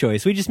USDA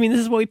Choice. We just mean this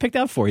is what we picked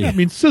out for you. Yeah, I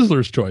mean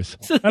Sizzler's Choice.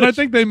 And I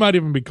think they might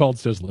even be called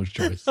Sizzler's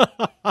Choice.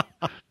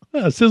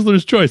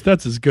 Sizzler's Choice.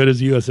 That's as good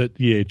as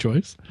USDA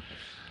Choice.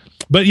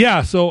 But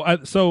yeah,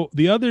 so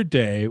the other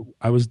day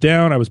I was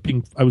down. I was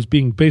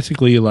being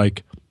basically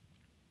like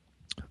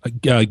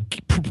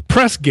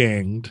press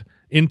ganged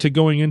into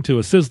going into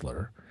a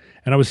Sizzler,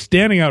 and I was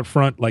standing out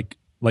front like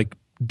like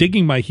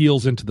digging my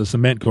heels into the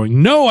cement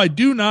going, no, I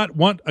do not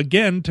want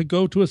again to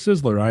go to a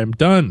Sizzler. I am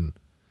done.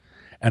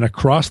 And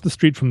across the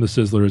street from the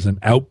Sizzler is an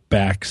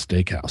Outback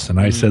Steakhouse. And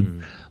I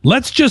said,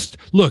 let's just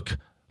look.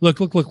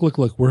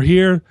 We're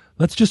here.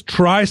 Let's just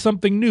try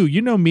something new.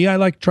 You know me. I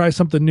like to try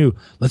something new.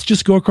 Let's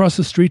just go across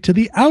the street to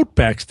the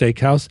Outback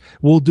Steakhouse.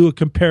 We'll do a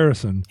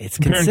comparison. It's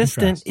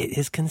consistent. It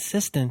is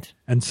consistent.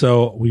 And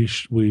so we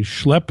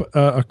schlep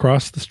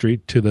across the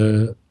street to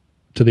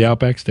the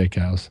Outback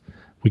Steakhouse.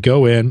 We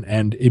go in,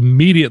 and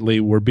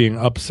immediately we're being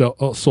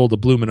sold a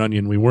bloomin'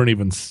 onion. We weren't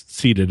even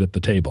seated at the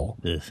table.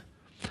 Ugh.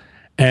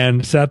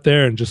 And sat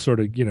there and just sort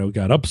of,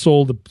 got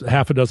upsold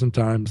half a dozen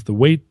times. The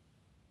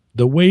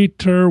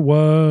waiter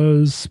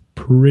was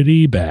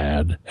pretty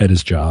bad at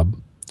his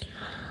job.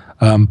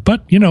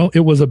 But,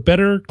 it was a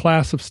better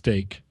class of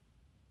steak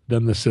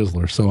than the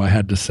Sizzler. So I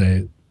had to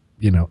say,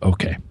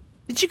 okay.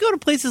 Did you go to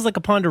places like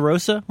a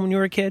Ponderosa when you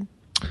were a kid?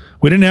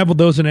 We didn't have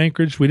those in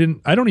Anchorage.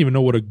 I don't even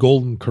know what a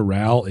Golden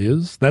Corral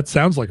is. That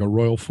sounds like a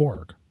Royal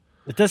Fork.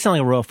 It does sound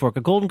like a Royal Fork.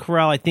 A Golden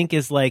Corral, I think,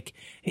 is like,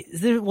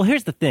 well,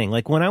 here's the thing.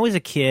 Like when I was a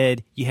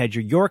kid, you had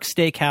your York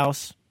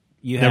Steakhouse.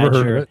 Never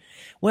heard of it.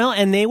 Well,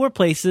 and they were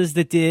places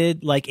that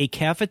did like a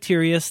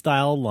cafeteria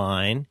style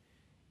line,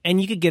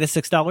 and you could get a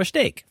 $6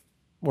 steak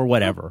or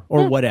whatever.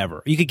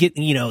 You could get,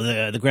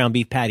 the ground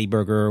beef patty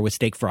burger with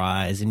steak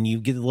fries, and you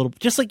get a little,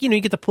 just like, you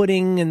get the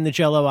pudding and the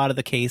Jell-O out of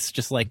the case,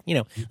 just like,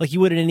 like you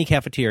would at any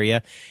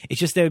cafeteria. It's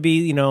just, there would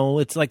be,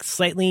 it's like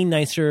slightly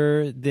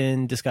nicer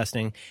than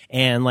disgusting.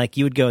 And like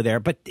you would go there.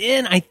 But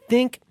then I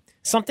think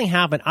something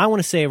happened, I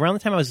want to say around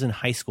the time I was in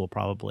high school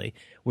probably,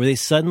 where they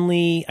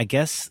suddenly, I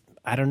guess,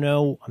 I don't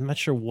know, I'm not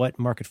sure what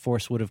market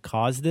force would have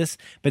caused this,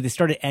 but they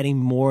started adding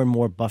more and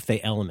more buffet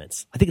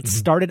elements. I think it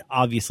started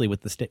obviously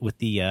with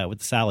the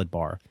salad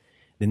bar.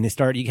 Then you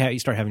start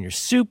having your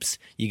soups,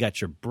 you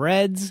got your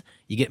breads,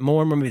 you get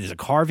more and more. Maybe there's a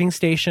carving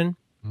station,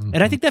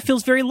 and I think that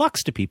feels very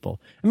luxe to people.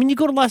 I mean, you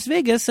go to Las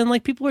Vegas and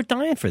like people are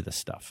dying for this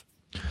stuff.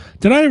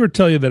 Did I ever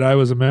tell you that I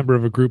was a member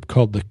of a group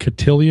called the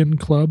Cotillion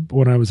Club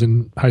when I was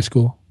in high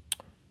school?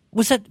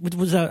 Was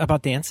that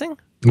about dancing?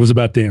 It was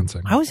about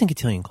dancing. I was in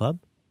Cotillion Club.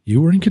 You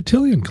were in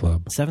Cotillion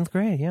Club. 7th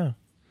grade, yeah.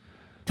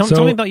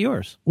 Tell me about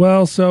yours.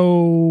 Well,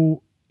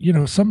 so,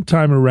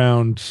 sometime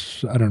around,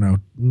 I don't know,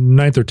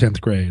 9th or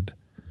 10th grade,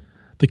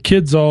 the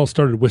kids all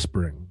started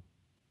whispering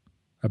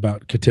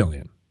about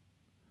Cotillion.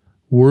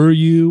 Were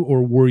you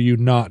or were you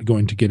not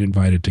going to get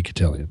invited to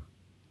Cotillion?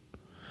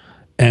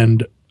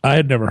 And I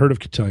had never heard of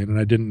Cotillion, and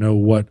I didn't know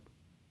what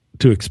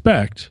to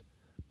expect,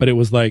 but it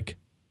was like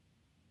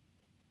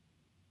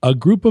a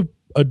group of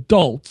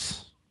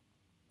adults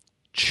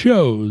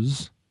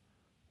chose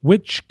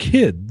which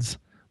kids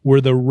were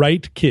the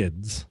right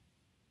kids,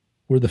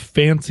 were the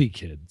fancy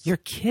kids. You're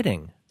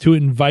kidding. To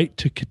invite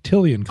to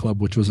Cotillion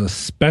Club, which was a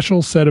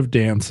special set of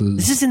dances.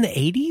 This is in the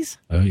 80s?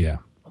 Oh, yeah.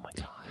 Oh, my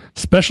God.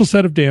 Special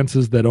set of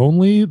dances that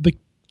only the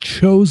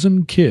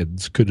chosen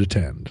kids could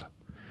attend.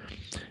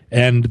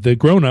 And the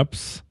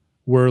grown-ups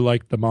were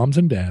like the moms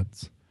and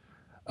dads.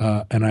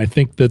 And I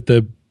think that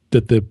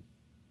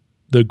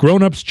the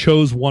grown-ups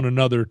chose one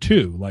another,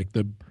 too. Like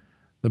the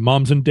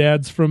moms and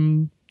dads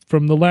from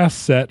the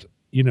last set,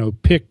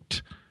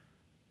 picked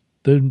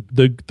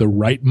the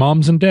right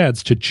moms and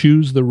dads to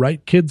choose the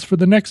right kids for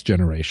the next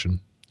generation.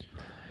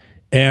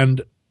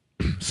 And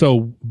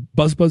so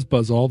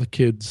buzz, all the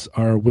kids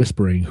are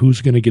whispering,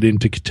 who's going to get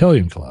into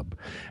Cotillion Club?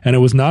 And it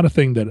was not a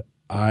thing that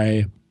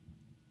I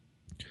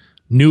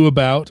knew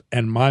about,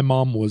 and my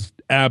mom was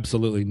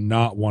absolutely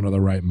not one of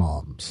the right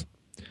moms.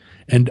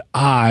 And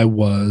I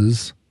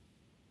was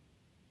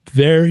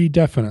very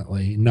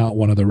definitely not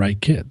one of the right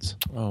kids.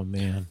 Oh,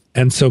 man.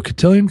 And so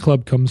Cotillion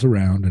Club comes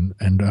around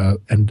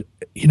and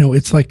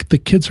it's like the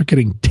kids are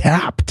getting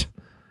tapped,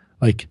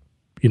 like,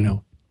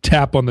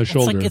 tap on the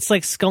shoulder. It's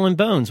like Skull and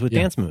Bones with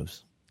dance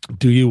moves.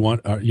 Do you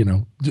want,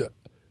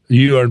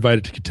 you are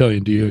invited to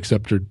Cotillion. Do you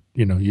accept or,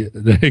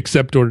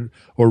 accept or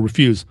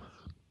refuse?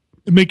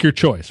 Make your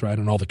choice, right?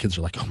 And all the kids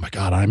are like, oh my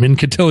God, I'm in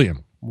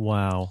Cotillion.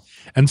 Wow.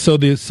 And so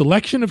the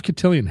selection of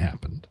Cotillion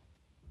happened.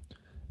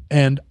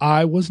 And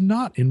I was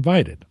not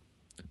invited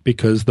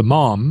because the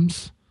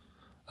moms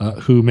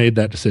who made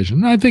that decision,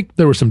 and I think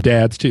there were some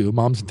dads too,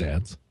 moms and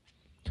dads,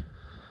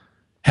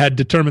 had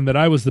determined that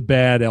I was the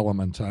bad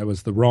element. I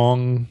was the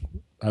wrong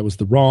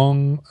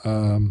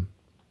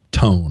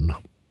tone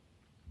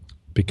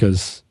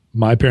because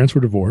my parents were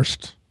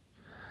divorced.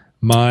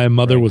 My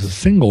mother was a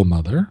single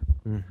mother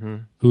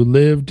who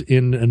lived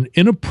in an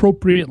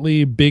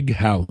inappropriately big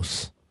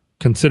house,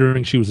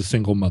 considering she was a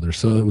single mother.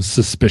 So it was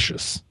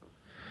suspicious.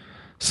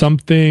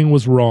 Something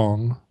was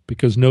wrong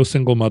because no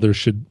single mother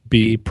should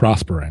be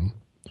prospering.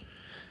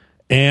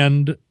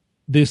 And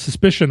the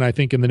suspicion, I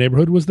think, in the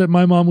neighborhood was that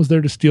my mom was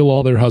there to steal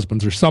all their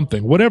husbands or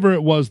something, whatever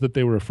it was that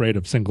they were afraid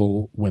of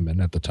single women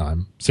at the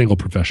time, single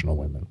professional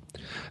women.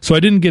 So I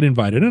didn't get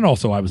invited. And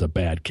also I was a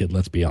bad kid,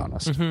 let's be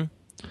honest.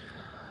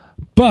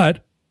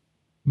 But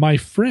my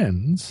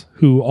friends,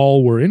 who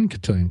all were in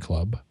Cotillion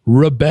Club,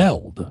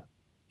 rebelled.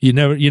 You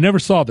never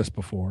saw this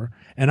before.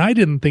 And I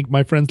didn't think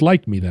my friends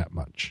liked me that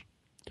much.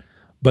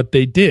 But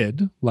they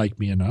did like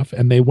me enough,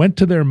 and they went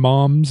to their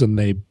moms and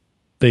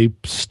they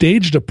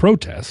staged a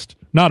protest,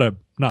 not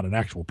an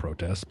actual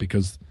protest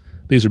because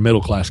these are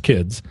middle class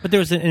kids. But there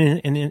was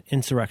an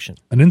insurrection.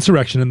 An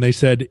insurrection, and they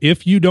said,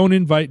 if you don't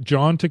invite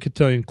John to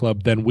Cotillion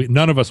Club, then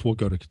none of us will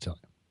go to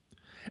Cotillion.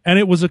 And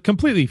it was a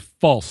completely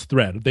false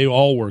threat. They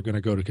all were going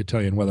to go to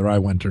Cotillion, whether I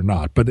went or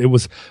not. But it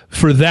was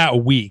for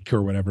that week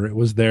or whatever. It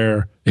was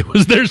their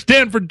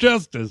stand for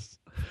justice.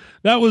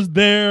 That was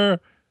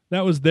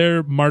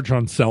their march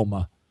on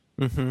Selma.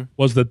 Mm-hmm.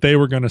 Was that they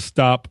were going to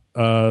stop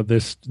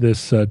this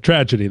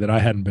tragedy that I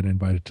hadn't been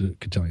invited to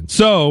Cotillion.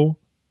 So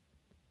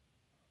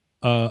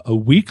a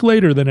week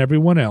later than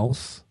everyone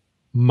else,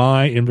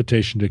 my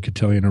invitation to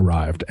Cotillion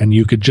arrived, and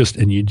you just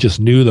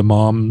knew the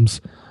moms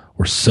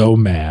were so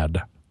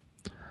mad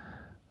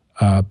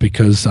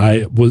because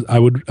I was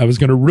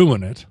going to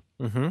ruin it.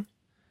 Mm-hmm.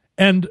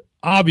 And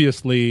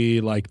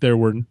obviously, like, there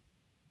were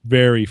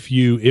very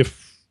few,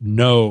 if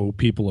no,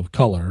 people of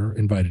color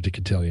invited to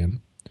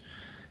Cotillion.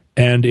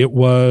 And it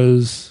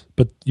was,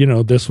 but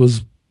this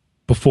was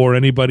before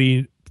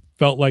anybody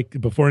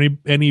before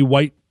any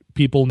white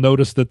people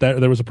noticed that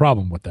there was a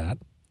problem with that.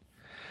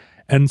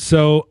 And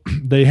so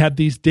they had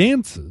these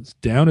dances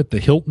down at the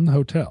Hilton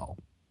Hotel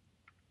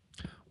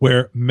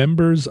where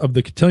members of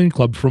the Cotillion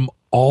Club from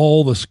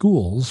all the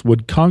schools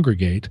would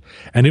congregate.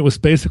 And it was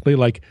basically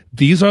like,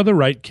 these are the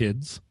right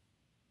kids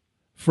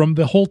from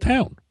the whole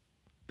town.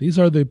 These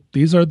are the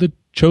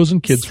chosen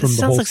kids from the whole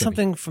city. Sounds like city.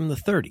 something from the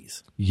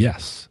 30s.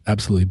 Yes,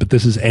 absolutely. But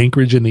this is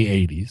Anchorage in the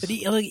 80s. But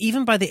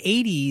even by the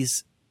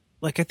 80s,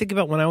 like, I think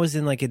about when I was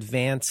in like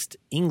advanced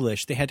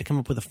English, they had to come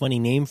up with a funny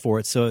name for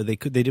it, so they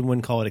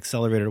wouldn't call it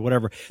accelerated or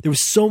whatever. There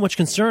was so much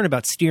concern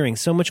about steering,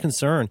 so much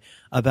concern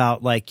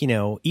about, like,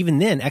 even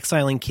then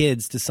exiling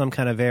kids to some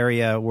kind of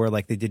area where,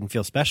 like, they didn't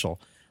feel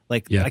special.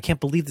 Like, yeah. I can't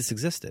believe this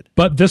existed.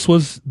 But this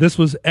was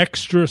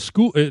extra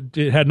school.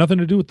 It had nothing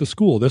to do with the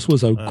school. This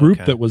was a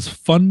group that was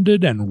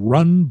funded and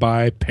run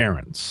by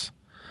parents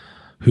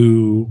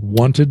who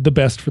wanted the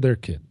best for their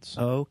kids.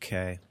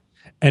 Okay.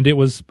 And it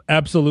was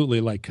absolutely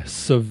like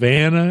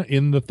Savannah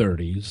in the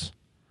 30s.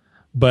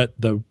 But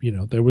there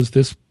was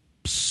this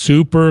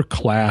super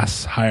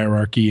class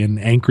hierarchy in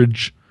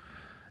Anchorage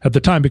at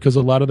the time, because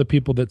a lot of the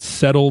people that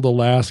settled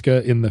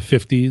Alaska in the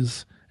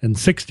 50s and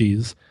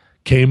 60s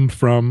came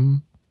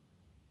from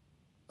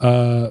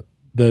the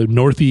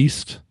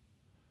Northeast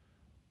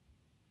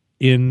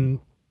and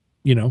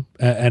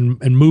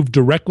moved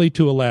directly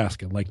to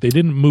Alaska. Like, they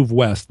didn't move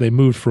west; they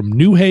moved from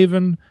New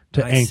Haven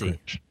to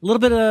Anchorage. A little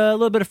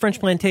bit of French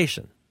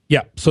plantation.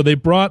 Yeah, so they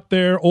brought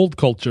their old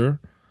culture,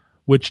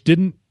 which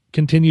didn't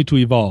continue to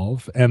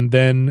evolve, and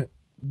then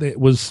they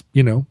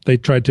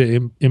tried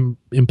to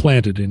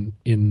implant it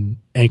in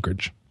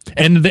Anchorage,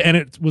 and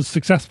it was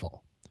successful.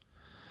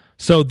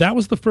 So that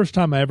was the first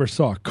time I ever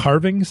saw a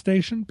carving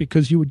station,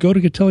 because you would go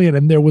to Cotillion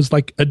and there was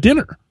like a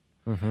dinner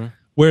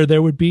where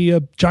there would be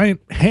a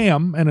giant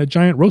ham and a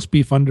giant roast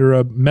beef under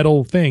a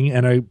metal thing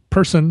and a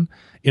person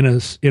in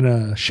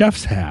a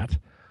chef's hat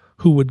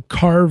who would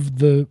carve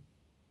the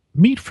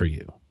meat for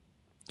you.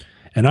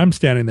 And I'm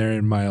standing there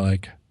in my,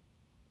 like,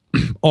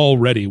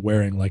 already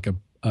wearing like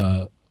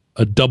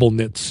a double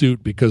knit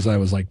suit because I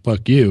was like,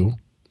 fuck you.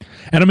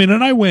 And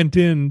I went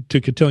into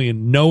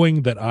Cotillion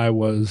knowing that I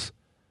was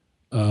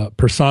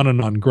persona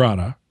non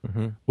grata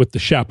with the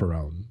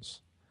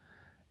chaperones.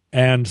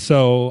 And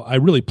so I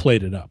really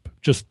played it up.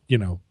 Just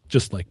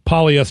like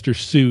polyester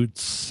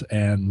suits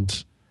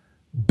and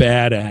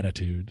bad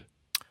attitude.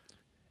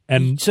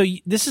 And so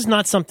this is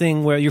not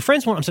something where your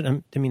friends want, I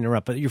didn't mean to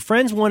interrupt, but your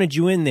friends wanted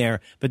you in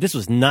there, but this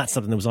was not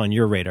something that was on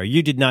your radar.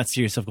 You did not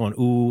see yourself going,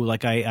 ooh,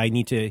 like I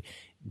need to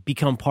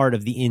become part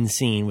of the in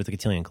scene with the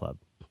Cotillion Club.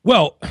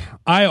 Well,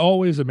 I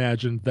always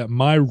imagined that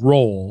my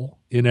role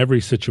in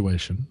every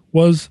situation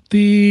was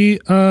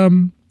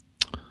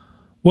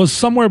was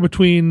somewhere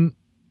between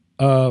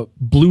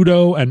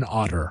Bluto and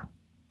Otter,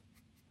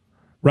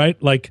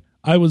 right? Like,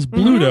 I was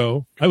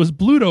Bluto. I was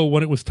Bluto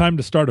when it was time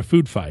to start a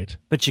food fight,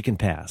 but you can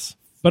pass.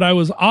 But I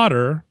was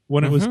Otter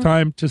when it was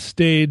time to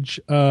stage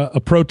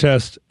a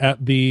protest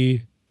at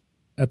the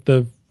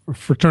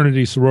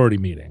fraternity sorority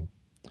meeting.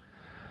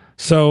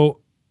 So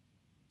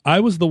I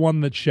was the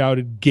one that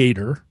shouted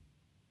Gator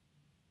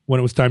when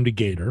it was time to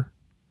Gator.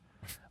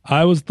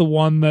 I was the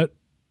one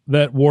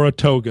that wore a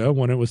toga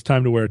when it was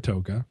time to wear a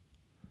toga.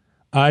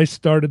 I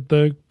started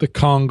the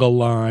conga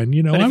line.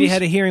 But if you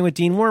had a hearing with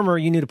Dean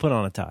Wormer, you knew to put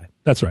on a tie.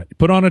 That's right.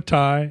 Put on a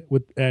tie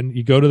and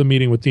you go to the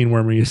meeting with Dean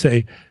Wormer. You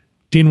say,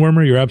 Dean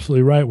Wormer, you're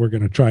absolutely right. We're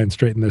going to try and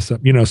straighten this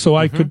up. So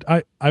I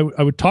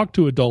would talk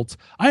to adults.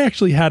 I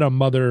actually had a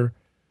mother.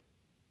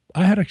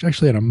 I had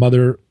a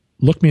mother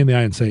look me in the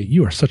eye and say,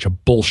 "You are such a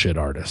bullshit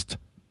artist."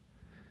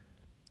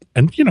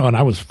 And and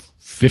I was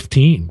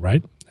 15,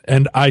 right?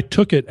 And I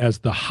took it as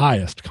the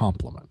highest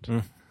compliment.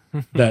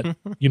 That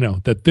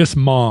that this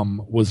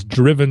mom was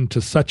driven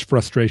to such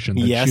frustration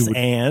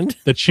that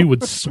that she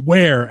would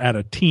swear at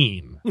a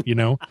teen,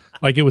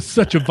 like it was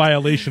such a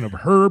violation of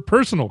her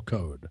personal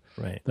code,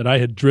 right? That I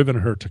had driven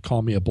her to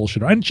call me a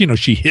bullshitter. And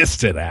she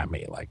hissed it at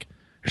me, like,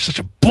 You're such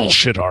a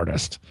bullshit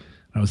artist.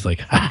 I was like,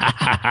 ha ha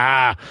ha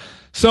ha.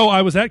 So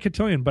I was at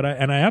Cotillion, I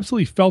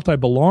absolutely felt I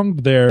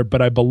belonged there, but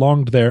I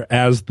belonged there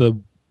as the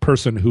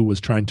person who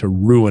was trying to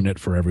ruin it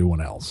for everyone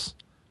else.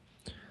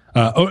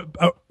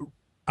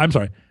 I'm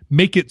sorry,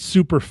 make it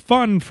super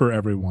fun for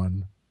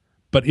everyone,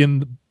 but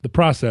in the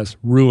process,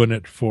 ruin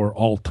it for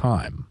all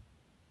time.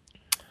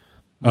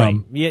 Right.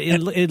 Yeah,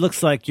 it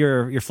looks like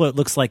your float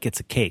looks like it's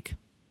a cake,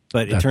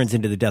 but it turns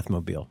into the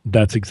Deathmobile.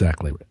 That's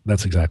exactly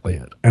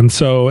it. And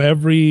so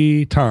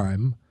every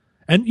time,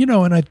 and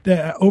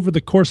over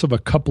the course of a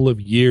couple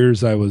of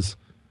years, I was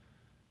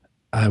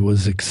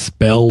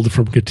expelled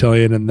from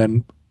Cotillion, and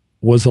then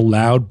was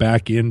allowed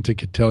back into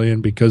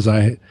Cotillion because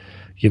I,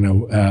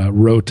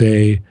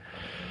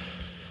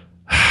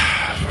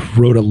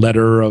 wrote a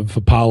letter of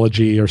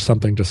apology or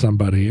something to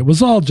somebody. It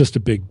was all just a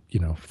big,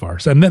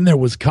 farce. And then there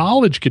was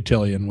college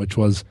Cotillion, which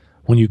was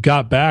when you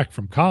got back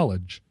from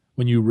college,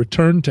 when you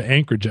returned to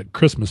Anchorage at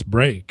Christmas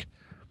break,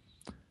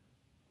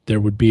 there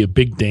would be a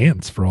big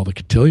dance for all the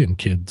Cotillion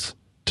kids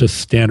to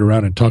stand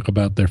around and talk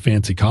about their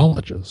fancy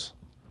colleges.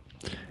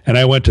 And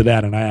I went to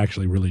that, and I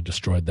actually really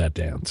destroyed that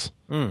dance.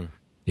 Mm.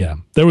 Yeah,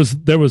 there was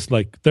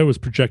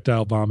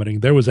projectile vomiting.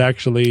 There was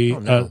actually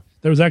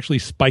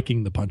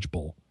spiking the punch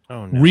bowl.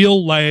 Oh, no.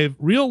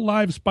 Real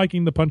live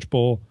spiking the punch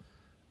bowl,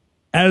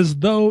 as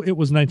though it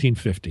was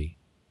 1950.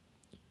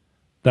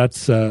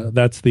 That's the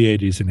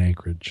 80s in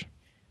Anchorage.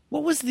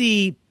 What was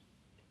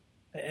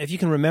if you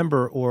can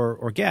remember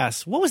or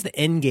guess, what was the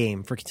end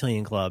game for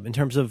Cotillion Club in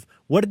terms of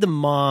what did the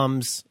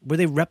moms, were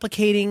they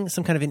replicating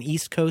some kind of an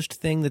East Coast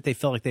thing that they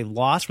felt like they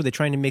lost? Were they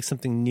trying to make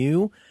something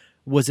new?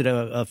 Was it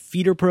a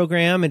feeder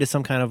program into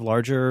some kind of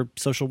larger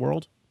social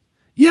world?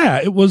 Yeah,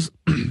 it was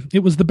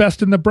the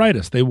best and the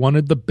brightest. They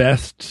wanted the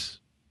best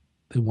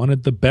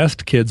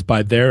kids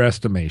by their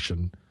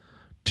estimation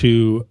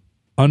to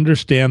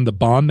understand the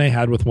bond they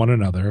had with one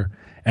another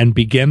and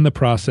begin the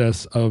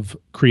process of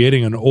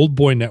creating an old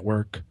boy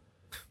network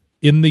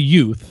in the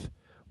youth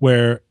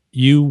where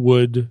you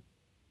were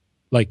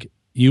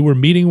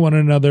meeting one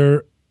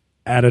another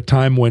at a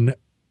time when,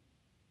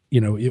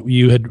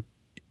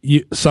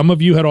 some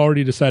of you had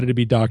already decided to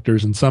be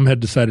doctors and some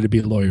had decided to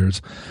be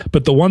lawyers,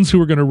 but the ones who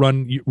were going to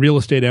run real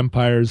estate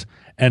empires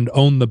and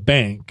own the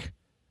bank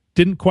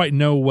didn't quite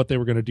know what they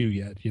were going to do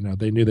yet.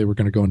 They knew they were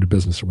going to go into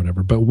business or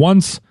whatever. But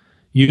once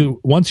you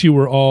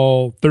were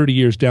all 30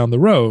 years down the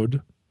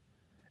road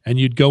and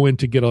you'd go in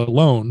to get a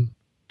loan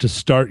to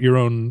start your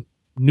own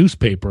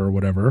newspaper or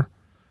whatever,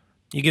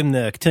 you give them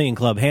the Cotillion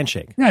Club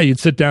handshake. Yeah, you'd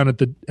sit down at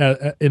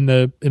the in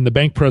the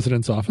bank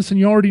president's office, and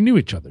you already knew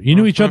each other. You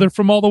knew each other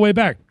from all the way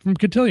back from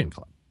Cotillion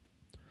Club.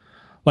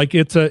 Like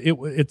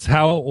it's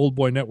how old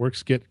boy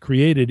networks get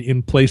created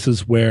in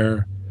places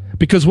where,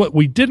 because what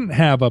we didn't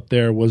have up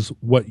there was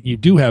what you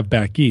do have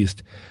back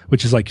east,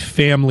 which is like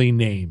family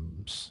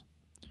names.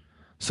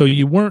 So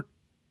you weren't,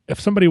 if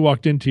somebody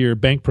walked into your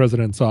bank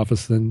president's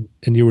office and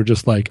you were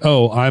just like,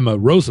 oh, I'm a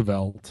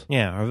Roosevelt.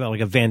 Yeah, or like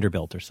a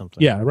Vanderbilt or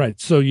something. Yeah, right.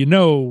 So you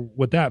know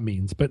what that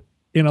means. But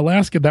in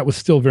Alaska, that was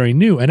still very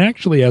new. And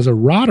actually, as a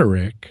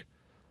Roderick,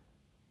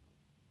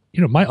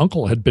 my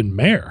uncle had been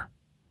mayor.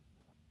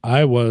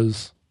 I've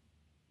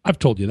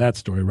told you that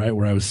story, right?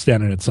 Where I was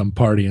standing at some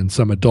party and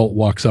some adult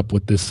walks up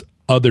with this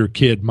other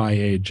kid my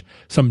age,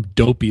 some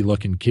dopey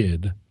looking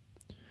kid.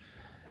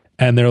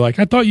 And they're like,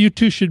 I thought you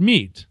two should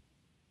meet.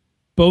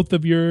 Both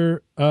of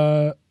your,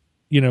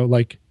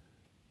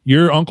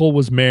 your uncle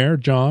was mayor,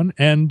 John,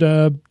 and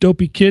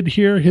dopey kid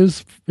here,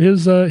 his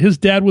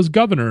dad was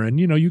governor, and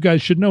you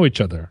guys should know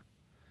each other.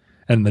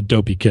 And the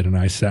dopey kid and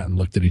I sat and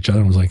looked at each other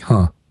and was like,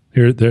 huh,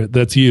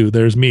 that's you,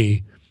 there's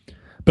me.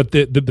 But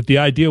the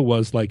idea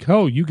was like,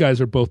 oh, you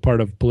guys are both part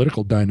of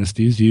political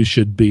dynasties. You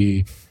should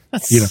be.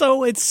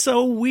 It's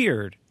so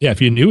weird. Yeah, if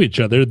you knew each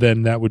other,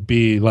 then that would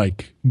be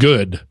like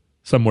good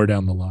somewhere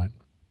down the line.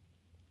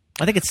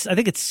 I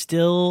think it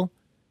still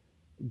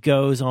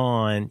goes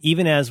on,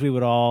 even as we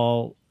would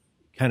all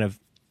kind of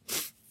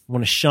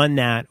want to shun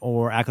that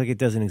or act like it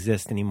doesn't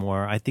exist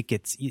anymore. I think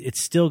it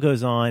still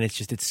goes on. It's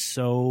just, it's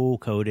so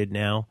coded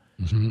now.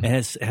 Mm-hmm.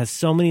 It has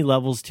so many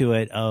levels to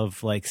it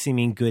of like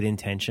seeming good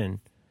intention.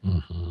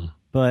 Mm-hmm.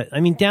 But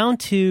I mean, down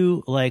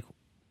to like,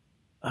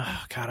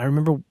 oh God, I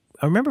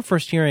remember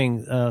first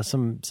hearing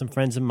some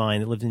friends of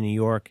mine that lived in New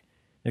York.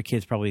 Their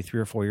kid's probably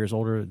 3 or 4 years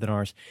older than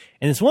ours,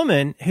 and this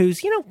woman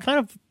who's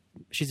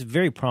she's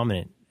very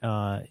prominent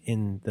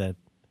in the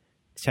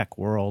tech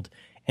world,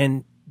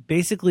 and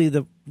basically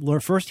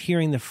first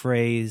hearing the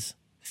phrase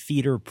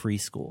feeder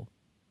preschool,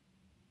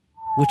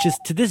 which is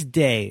to this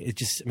day, it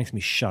makes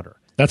me shudder.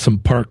 That's some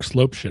Park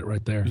Slope shit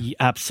right there. Yeah,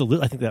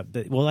 absolutely. I think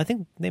I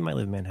think they might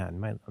live in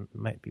Manhattan,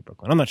 might be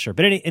Brooklyn. I'm not sure,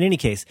 but in any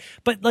case,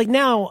 but like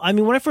now, I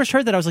mean, when I first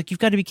heard that, I was like, you've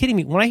got to be kidding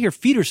me. When I hear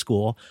feeder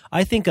school,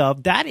 I think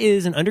of that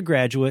is an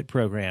undergraduate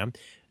program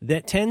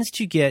that tends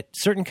to get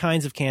certain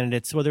kinds of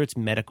candidates, whether it's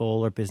medical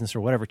or business or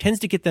whatever, tends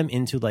to get them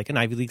into like an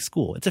Ivy League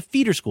school. It's a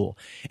feeder school.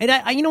 And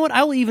I you know what?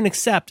 I'll even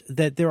accept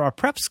that there are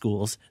prep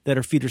schools that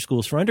are feeder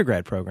schools for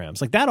undergrad programs.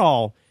 Like that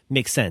all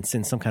makes sense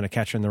in some kind of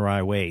Catcher in the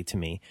Rye way to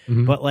me.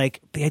 But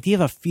like the idea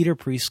of a feeder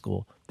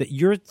preschool, that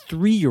your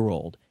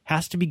 3-year-old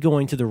has to be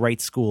going to the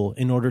right school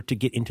in order to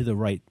get into the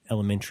right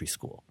elementary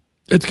school.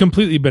 It's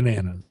completely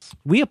bananas.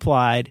 We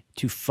applied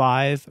to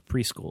 5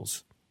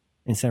 preschools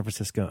in San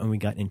Francisco and we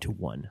got into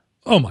 1.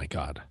 Oh my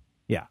God.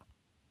 Yeah.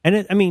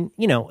 And I mean,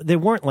 you know, they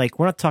weren't like,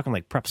 we're not talking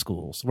like prep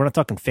schools. We're not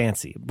talking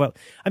fancy. But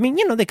I mean,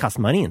 you know, they cost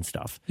money and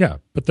stuff. Yeah,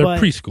 but they're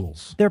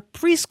preschools. They're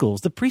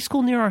preschools. The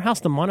preschool near our house,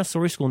 the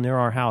Montessori school near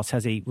our house,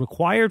 has a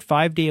required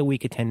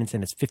 5-day-a-week attendance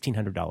and it's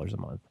 $1,500 a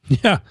month.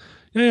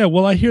 Yeah.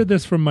 Well, I hear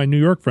this from my New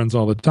York friends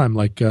all the time.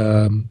 Like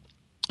the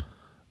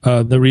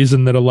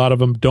reason that a lot of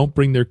them don't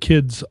bring their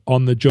kids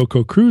on the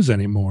JoCo cruise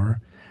anymore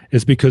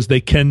is because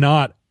they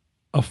cannot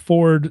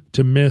afford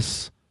to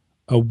miss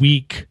a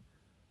week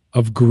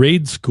of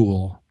grade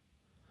school,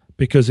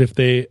 because if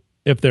their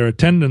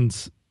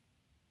attendance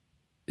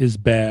is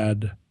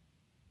bad,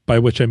 by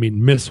which I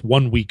mean miss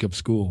 1 week of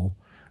school,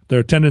 their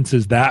attendance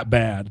is that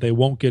bad they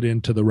won't get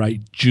into the right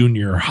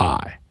junior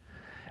high.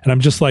 And I'm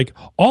just like,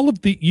 all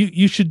of the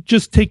you should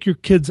just take your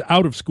kids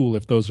out of school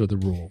if those are the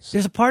rules.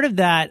 There's a part of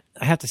that,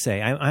 I have to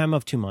say, I'm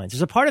of two minds.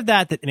 There's a part of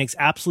that makes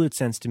absolute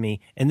sense to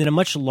me, and then a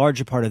much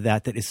larger part of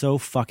that is so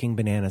fucking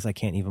bananas I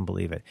can't even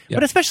believe it. Yeah.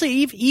 But especially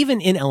even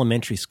in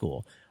elementary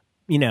school.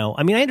 You know,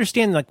 I mean, I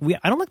understand, like,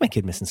 I don't like my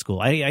kid missing school.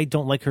 I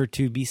don't like her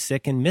to be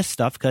sick and miss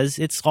stuff because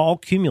it's all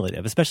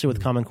cumulative, especially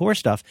with Common Core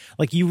stuff.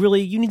 Like, you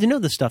need to know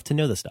this stuff to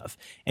know this stuff.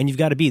 And you've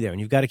got to be there,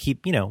 and you've got to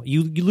keep, you know,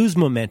 you lose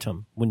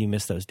momentum when you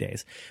miss those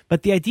days.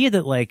 But the idea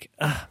that, like,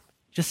 I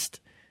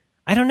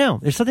don't know.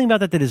 There's something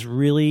about that is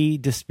really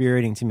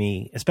dispiriting to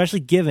me,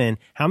 especially given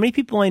how many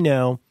people I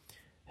know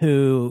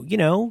who, you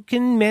know,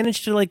 can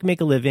manage to, like,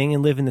 make a living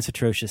and live in this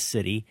atrocious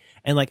city,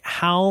 and, like,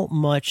 how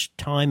much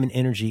time and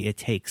energy it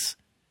takes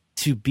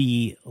to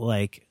be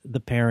like the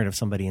parent of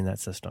somebody in that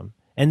system.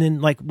 And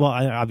then, like, well,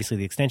 obviously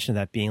the extension of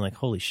that being like,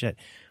 holy shit,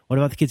 what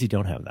about the kids who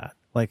don't have that?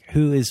 Like,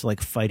 who is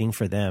like fighting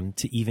for them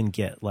to even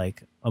get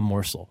like a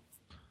morsel?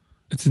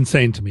 It's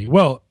insane to me.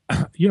 Well,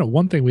 you know,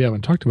 one thing we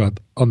haven't talked about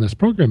on this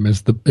program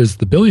is the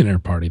billionaire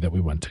party that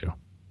we went to.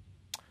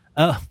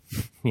 Oh,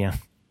 yeah.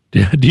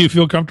 Do you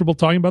feel comfortable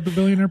talking about the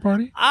billionaire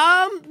party? You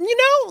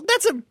know,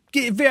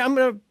 I'm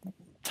going to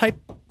type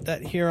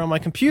that here on my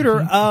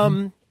computer.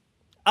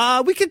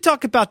 We could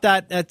talk about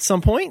that at some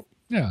point.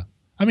 Yeah.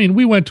 I mean,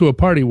 we went to a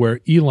party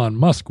where Elon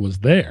Musk was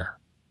there.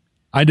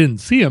 I didn't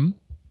see him,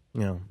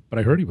 but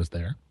I heard he was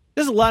there.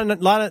 There's a lot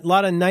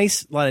of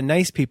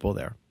nice people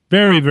there.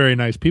 Very, very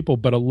nice people,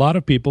 but a lot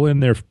of people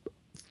in their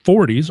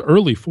 40s,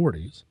 early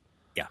 40s.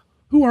 Yeah.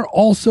 Who are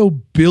also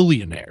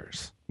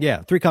billionaires.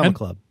 Yeah, 3 Comma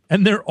Club.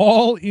 And they're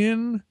all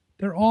in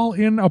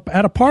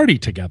at a party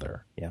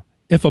together. Yeah.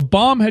 If a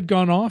bomb had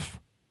gone off,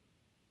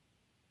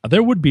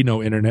 there would be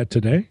no internet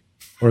today.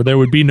 Or there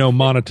would be no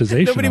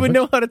monetization. Nobody would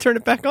know how to turn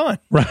it back on,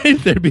 right?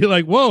 They'd be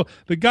like, "Whoa,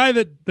 the guy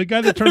that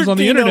turns on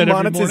the internet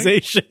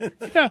monetization. every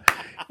morning." Yeah,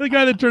 the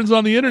guy that turns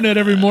on the internet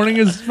every morning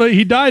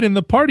he died in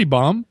the party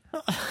bomb.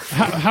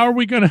 How are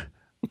we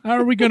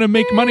gonna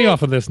make money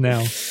off of this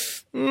now?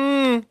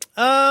 You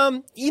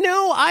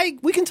know,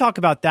 we can talk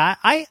about that.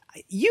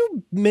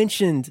 You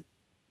mentioned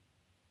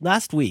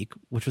last week,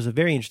 which was a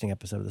very interesting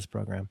episode of this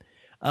program.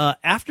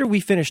 After we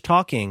finished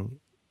talking,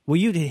 well,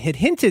 you had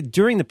hinted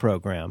during the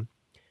program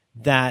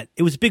that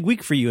it was a big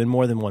week for you in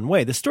more than one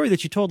way. The story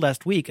that you told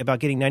last week about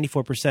getting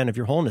 94% of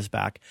your wholeness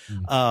back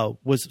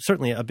was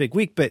certainly a big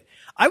week. But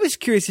I was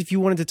curious if you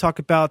wanted to talk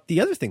about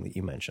the other thing that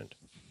you mentioned,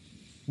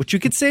 which you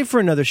could save for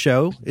another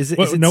show. Is it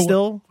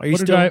still? Are you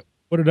still?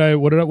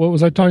 What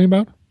was I talking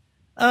about?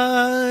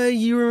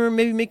 You were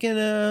maybe making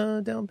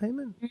a down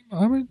payment.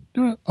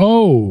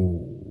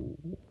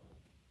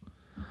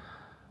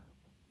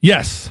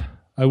 Yes,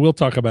 I will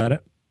talk about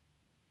it.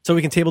 So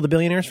we can table the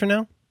billionaires for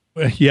now?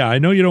 Yeah, I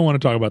know you don't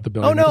want to talk about the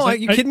billionaires. Oh, no, are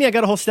you kidding me? I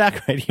got a whole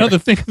stack right here. No, the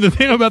thing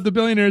about the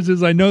billionaires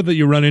is I know that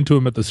you run into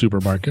them at the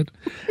supermarket,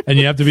 and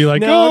you have to be like,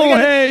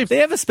 they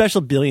have a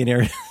special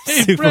billionaire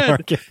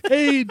supermarket. Fred,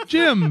 hey,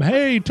 Jim,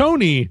 hey,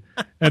 Tony.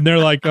 And they're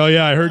like, oh,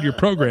 yeah, I heard your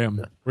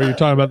program where you're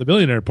talking about the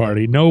billionaire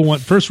party.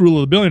 First rule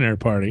of the billionaire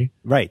party.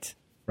 Right.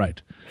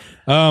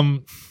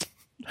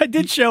 I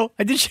did show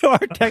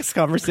our text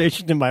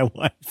conversation to my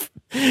wife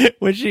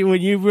when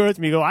you were with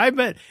me. I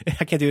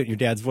can't do it in your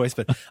dad's voice,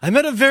 but I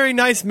met a very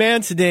nice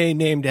man today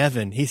named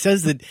Evan. He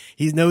says that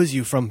he knows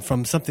you from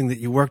something that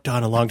you worked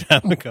on a long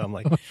time ago. I'm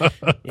like,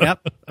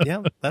 yep,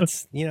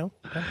 that's Yeah,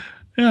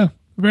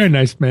 very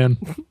nice man.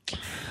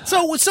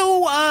 So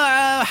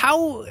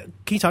how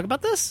can you talk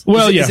about this?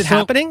 Well, is it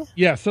happening?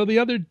 Yeah. So the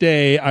other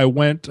day a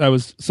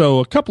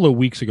couple of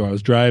weeks ago I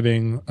was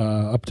driving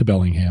up to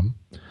Bellingham.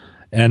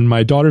 And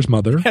my daughter's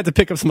mother had to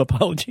pick up some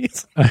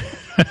apologies.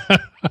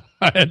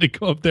 I had to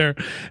go up there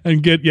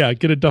and get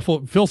a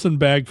duffel Filson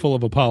bag full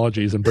of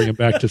apologies and bring it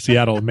back to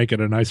Seattle and make it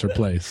a nicer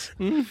place.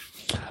 You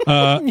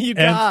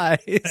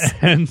guys.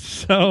 And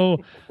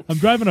so I'm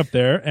driving up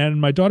there,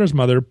 and my daughter's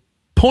mother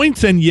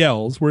points and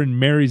yells. We're in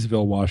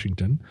Marysville,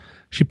 Washington.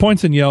 She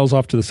points and yells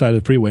off to the side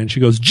of the freeway, and she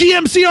goes,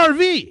 "GMC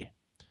RV!"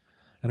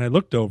 And I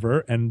looked over,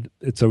 and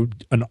it's an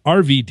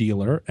RV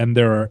dealer, and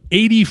there are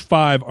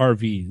 85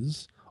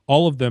 RVs,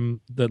 all of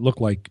them that look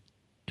like,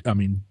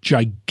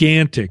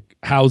 gigantic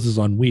houses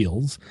on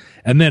wheels.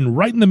 And then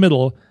right in the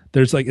middle,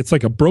 it's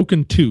like a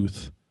broken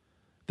tooth.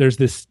 There's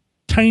this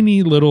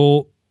tiny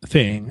little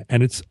thing,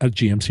 and it's a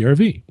GMC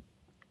RV.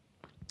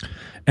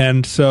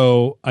 And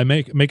so I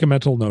make a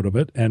mental note of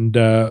it. And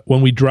when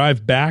we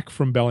drive back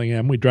from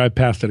Bellingham, we drive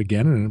past it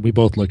again, and we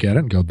both look at it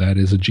and go, that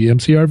is a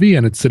GMC RV,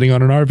 and it's sitting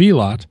on an RV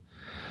lot.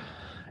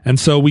 And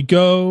so we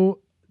go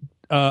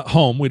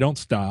home. We don't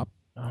stop.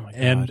 Oh my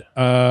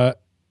God.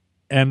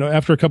 And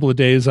after a couple of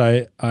days,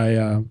 I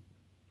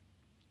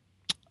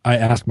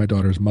asked my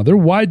daughter's mother,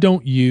 why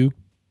don't you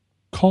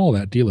call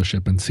that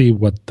dealership and see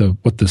what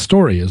the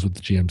story is with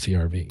the GMC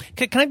RV?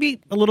 Can I be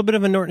a little bit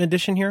of a Norton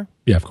addition here?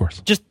 Yeah, of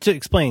course. Just to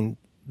explain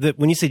that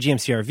when you say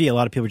GMC RV, a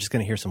lot of people are just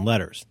going to hear some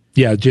letters.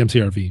 Yeah,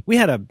 GMC RV. We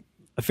had a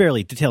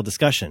fairly detailed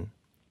discussion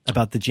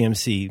about the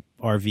GMC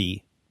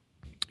RV.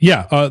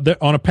 Yeah,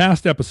 on a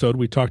past episode,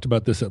 we talked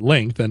about this at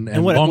length.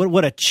 And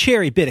what a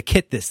cherry bit of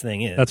kit this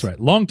thing is. That's right.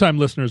 Longtime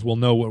listeners will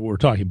know what we're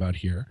talking about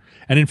here.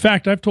 And in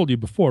fact, I've told you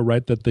before,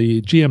 right, that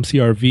the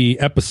GMC RV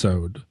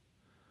episode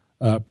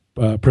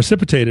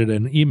precipitated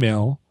an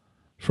email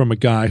from a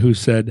guy who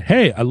said,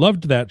 "Hey, I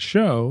loved that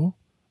show.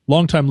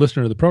 Longtime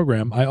listener to the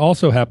program. I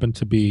also happen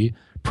to be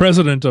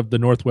president of the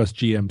Northwest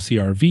GMC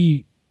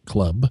RV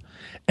Club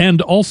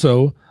and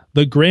also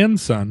the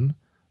grandson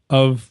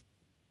of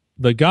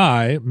the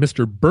guy,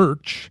 Mr.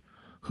 Birch,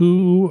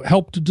 who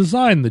helped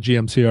design the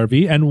GMC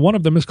RV, and one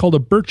of them is called a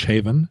Birch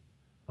Haven.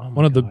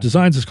 One of the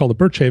designs is called a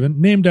Birch Haven,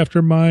 named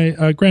after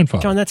my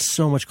grandfather." John, that's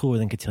so much cooler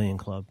than Cotillion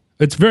Club.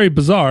 It's very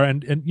bizarre,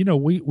 and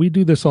we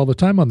do this all the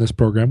time on this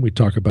program. We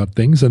talk about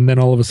things, and then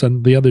all of a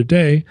sudden, the other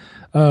day,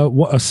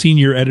 a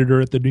senior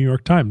editor at the New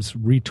York Times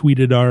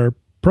retweeted our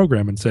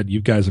program and said, "You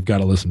guys have got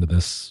to listen to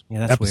this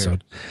episode."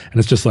 Weird. And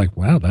it's just like,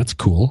 wow, that's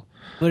cool.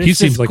 But he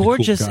seems like a cool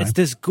guy. It's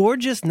this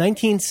gorgeous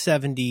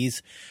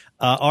 1970s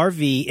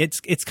RV.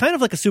 It's kind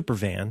of like a super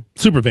van.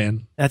 Super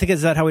van. I think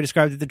is that how we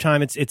described it at the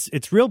time.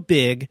 It's real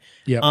big.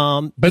 Yeah.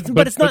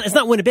 But it's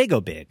not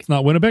Winnebago big. It's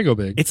not Winnebago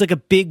big. It's like a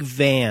big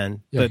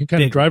van. Yeah, you can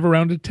kind of drive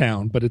around to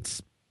town, but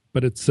it's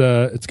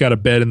got a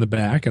bed in the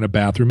back and a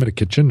bathroom and a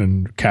kitchen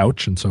and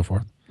couch and so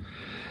forth.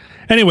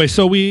 Anyway,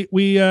 so we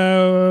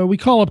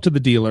call up to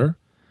the dealer.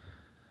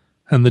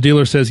 And the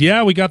dealer says,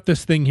 "Yeah, we got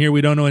this thing here.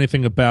 We don't know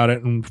anything about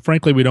it, and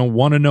frankly, we don't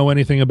want to know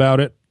anything about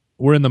it.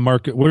 We're in the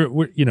market.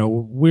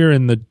 We're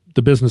in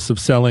the business of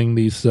selling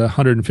these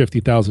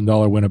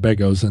 $150,000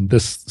 Winnebagos, and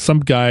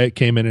some guy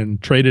came in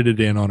and traded it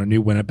in on a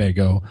new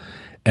Winnebago,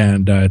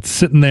 and it's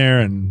sitting there,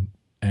 and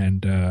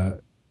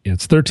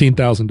it's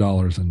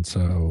 $13,000, and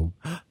so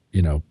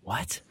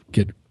what?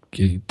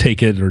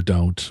 Take it or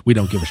don't. We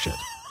don't give a shit."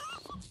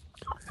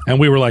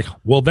 And we were like,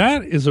 "Well,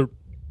 that is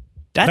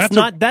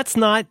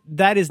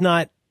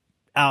not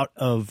out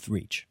of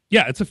reach."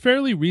 Yeah, it's a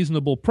fairly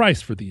reasonable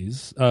price for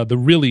these. The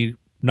really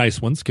nice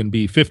ones can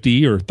be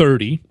 50 or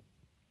 30.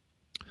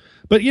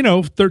 But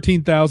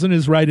 13,000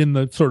 is right in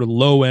the sort of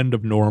low end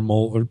of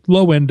normal, or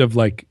low end of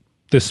like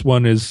this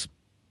one is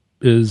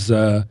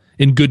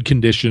in good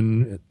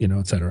condition,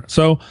 et cetera.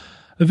 So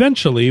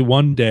eventually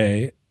one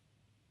day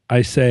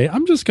I say,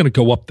 I'm just going to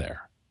go up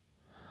there.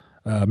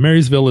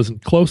 Marysville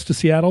isn't close to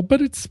Seattle, but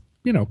it's,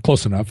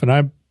 close enough. And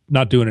I'm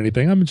not doing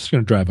anything. I'm just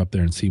going to drive up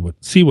there and see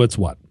what's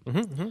what. Mm-hmm,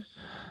 mm-hmm.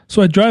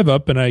 So I drive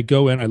up and I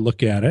go in, I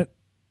look at it,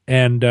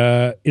 and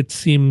it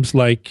seems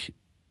like,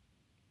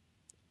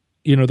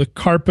 the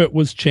carpet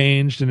was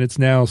changed and it's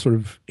now sort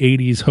of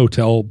 80s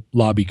hotel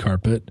lobby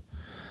carpet.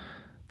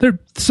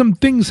 Some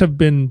things have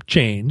been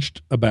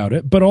changed about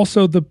it, but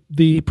also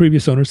the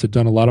previous owners had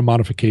done a lot of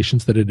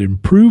modifications that had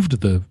improved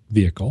the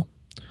vehicle.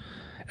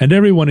 And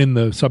everyone in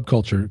the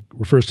subculture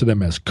refers to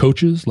them as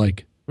coaches,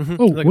 like, like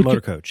a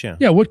motor coach, yeah.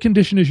 Yeah, what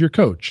condition is your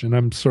coach? And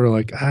I'm sort of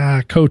like,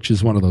 coach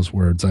is one of those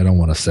words I don't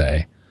want to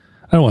say.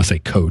 I don't want to say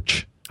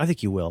coach. I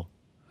think you will.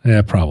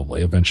 Yeah,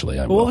 probably. Eventually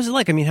I will. What was it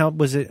like? I mean, what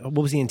was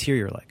the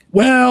interior like?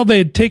 Well, they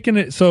had taken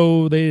it,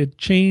 so they had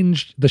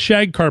changed, the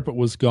shag carpet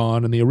was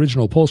gone and the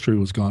original upholstery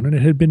was gone, and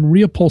it had been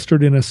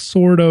reupholstered in a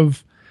sort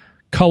of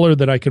color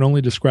that I can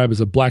only describe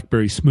as a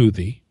blackberry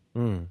smoothie.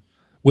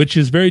 Which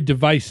is very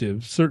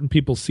divisive. Certain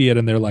people see it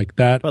and they're like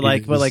that. But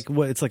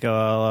it's like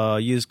a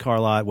used car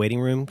lot waiting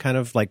room, kind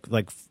of like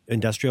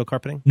industrial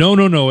carpeting.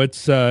 No.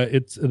 It's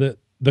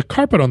the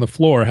carpet on the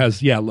floor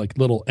has like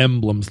little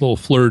emblems, little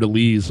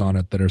fleur-de-lis on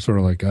it that are sort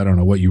of like, I don't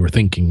know what you were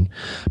thinking,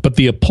 but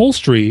the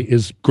upholstery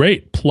is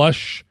great,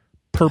 plush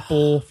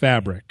purple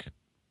fabric.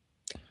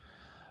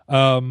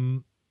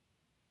 I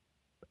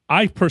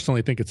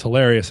personally think it's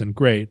hilarious and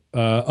great.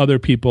 Other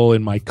people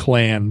in my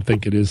clan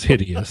think it is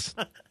hideous.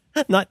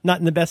 Not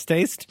in the best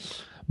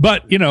taste.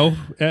 But,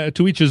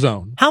 to each his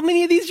own. How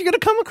many of these are you going to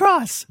come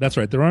across? That's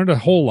right. There aren't a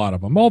whole lot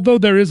of them, although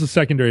there is a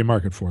secondary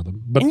market for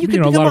them. But And you can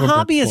a become lot a of them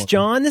are hobbyist, full.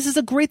 John. This is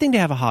a great thing to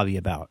have a hobby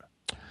about.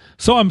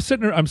 So I'm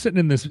sitting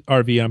in this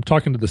RV and I'm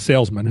talking to the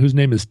salesman whose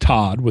name is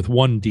Todd with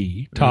one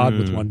D. Todd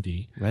with one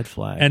D. Red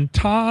flag. And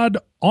Todd,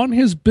 on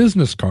his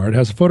business card,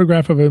 has a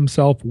photograph of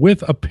himself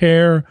with a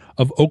pair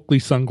of Oakley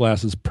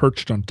sunglasses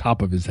perched on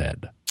top of his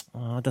head.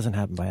 Oh, it doesn't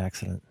happen by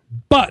accident.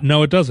 But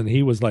no, it doesn't.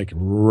 He was like,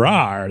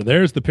 rawr,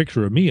 there's the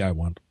picture of me I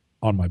want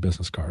on my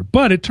business card.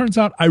 But it turns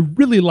out I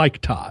really like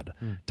Todd.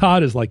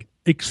 Todd is like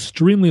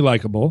extremely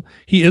likable.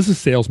 He is a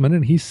salesman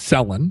and he's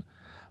selling,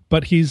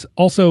 but he's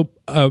also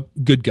a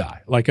good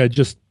guy. Like I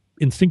just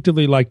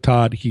instinctively like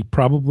Todd. He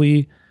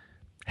probably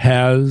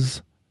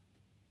has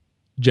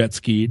jet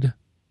skied,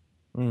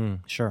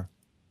 Sure.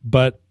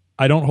 but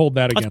I don't hold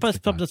that against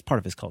him. That's part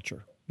of his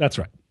culture. That's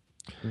right.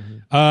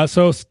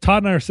 So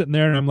Todd and I are sitting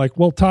there and I'm like,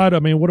 well, Todd, I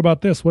mean, what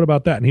about this? What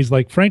about that? And he's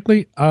like,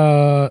 frankly,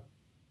 the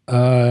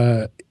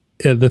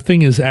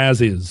thing is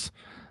as is.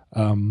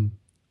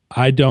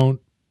 I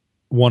don't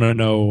want to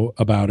know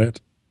about it,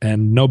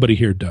 and nobody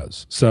here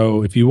does.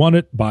 So if you want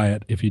it, buy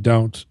it. If you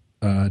don't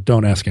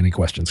ask any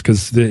questions.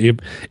 Because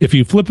if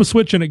you flip a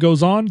switch and it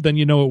goes on, then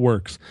you know it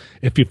works.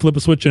 If you flip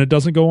a switch and it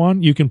doesn't go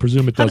on, you can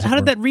presume it doesn't How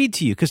did work. that read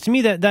to you? Because to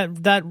me,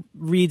 that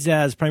reads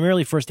as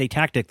primarily first a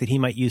tactic that he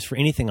might use for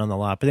anything on the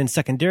lot, but then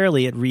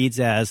secondarily it reads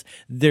as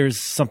there's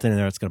something in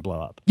there that's going to blow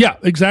up. Yeah,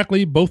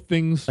 exactly. Both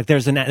things. Like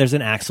there's an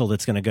axle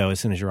that's going to go as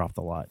soon as you're off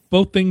the lot.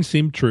 Both things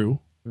seem true.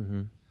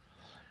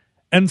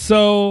 And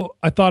so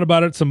I thought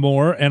about it some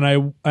more,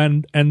 and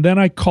then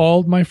I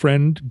called my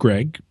friend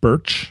Greg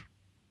Birch,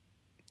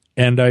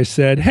 and I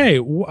said, "Hey,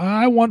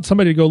 I want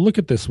somebody to go look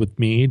at this with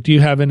me. Do you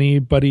have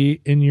anybody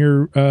in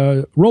your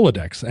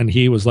Rolodex?" And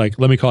he was like,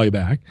 "Let me call you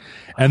back,"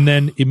 and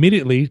then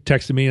immediately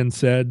texted me and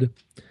said,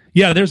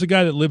 "Yeah, there's a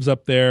guy that lives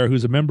up there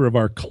who's a member of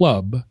our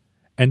club,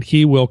 and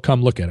he will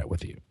come look at it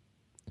with you."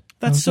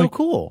 That's so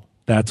cool.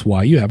 That's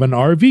why you have an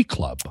RV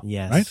club.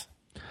 Yes. Right?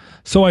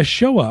 So I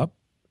show up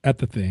at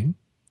the thing,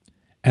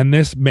 and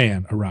this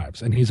man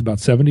arrives, and he's about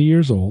 70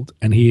 years old,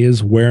 and he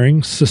is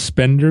wearing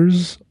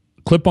suspenders,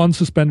 clip-on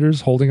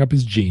suspenders, holding up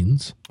his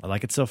jeans, I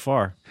like it so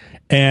far.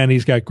 and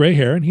he's got gray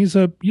hair, and he's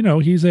a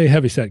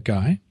heavyset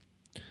guy,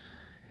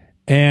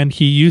 and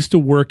he used to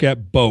work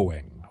at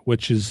Boeing,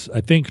 which is,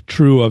 I think,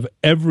 true of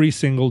every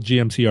single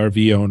GMC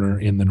RV owner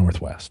in the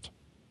Northwest.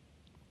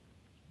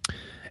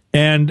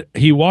 And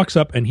he walks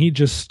up, and he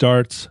just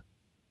starts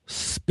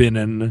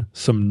spinning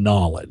some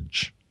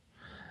knowledge.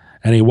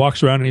 And he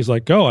walks around and he's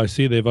like, "Oh, I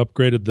see they've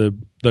upgraded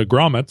the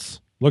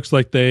grommets. Looks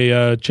like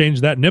they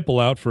changed that nipple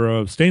out for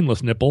a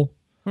stainless nipple.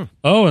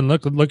 Oh, and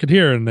look at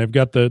here, and they've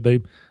got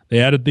they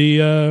added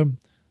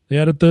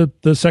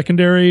the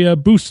secondary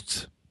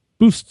boost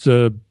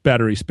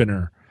battery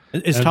spinner."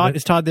 Is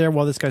Todd there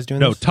while this guy's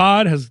doing No, this?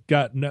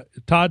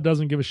 Todd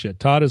doesn't give a shit.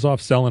 Todd is off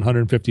selling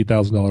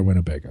 $150,000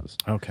 Winnebagos.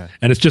 Okay.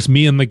 And it's just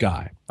me and the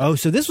guy. Oh,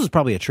 so this was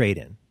probably a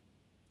trade-in.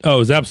 Oh,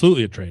 it's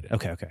absolutely a trade.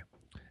 Okay.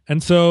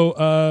 And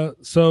so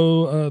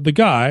the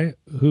guy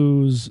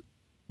whose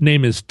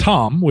name is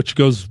Tom, which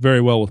goes very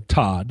well with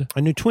Todd.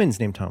 I knew twins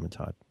named Tom and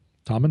Todd.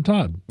 Tom and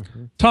Todd.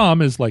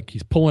 Tom is like,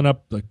 he's pulling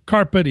up the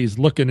carpet. He's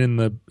looking in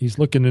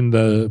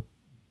the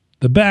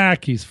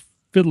back. He's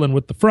fiddling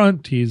with the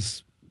front.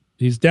 He's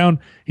down.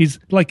 He's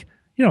like,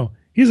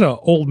 he's an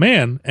old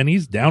man, and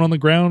he's down on the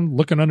ground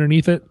looking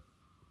underneath it.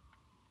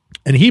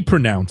 And he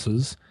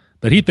pronounces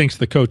that he thinks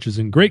the coach is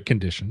in great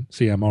condition.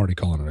 See, I'm already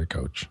calling it a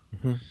coach.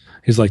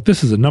 He's like,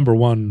 this is a number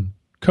one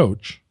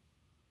coach.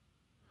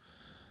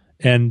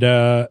 And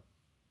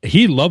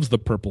he loves the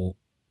purple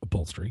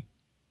upholstery.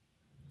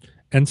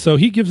 And so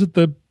he gives it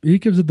the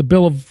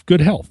bill of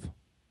good health.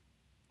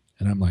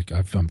 And I'm like,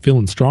 I'm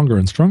feeling stronger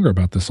and stronger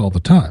about this all the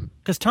time.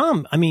 Because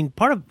Tom, I mean,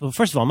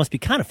 first of all, it must be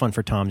kind of fun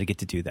for Tom to get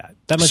to do that.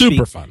 That must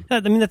Super be fun.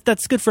 I mean,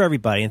 that's good for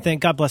everybody. And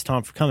thank God bless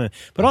Tom for coming.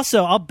 But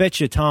also, I'll bet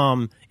you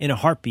Tom, in a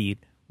heartbeat,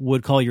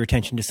 would call your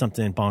attention to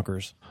something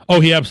bonkers.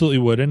 Oh, he absolutely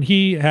would. And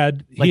he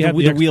had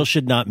The wheel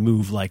should not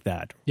move like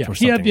that. Yeah, or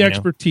he had something, the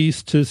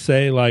expertise to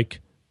say, like,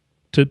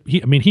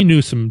 he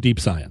knew some deep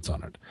science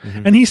on it.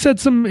 And he said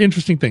some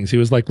interesting things. He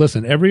was like,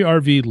 listen, every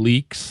RV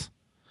leaks.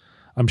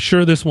 I'm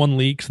sure this one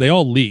leaks. They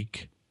all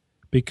leak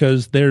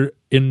because they're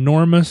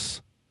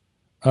enormous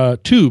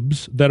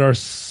tubes that are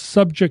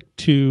subject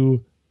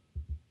to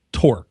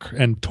torque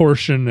and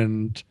torsion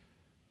and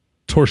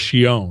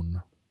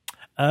torsion.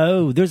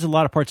 Oh, there's a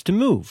lot of parts to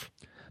move.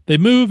 They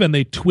move and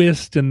they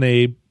twist and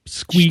they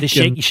squeak.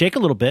 You shake a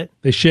little bit.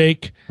 They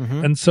shake.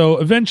 And so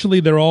eventually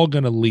they're all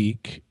going to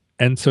leak.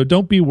 And so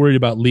don't be worried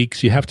about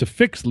leaks. You have to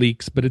fix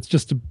leaks, but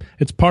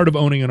it's part of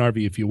owning an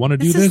RV. If you want to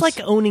do this. This is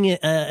like owning it.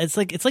 It's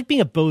like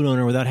being a boat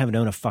owner without having to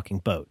own a fucking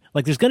boat.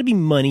 Like there's going to be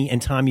money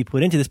and time you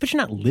put into this, but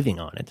you're not living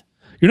on it.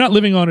 You're not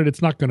living on it.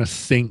 It's not going to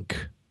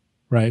sink.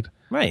 Right.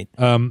 Right.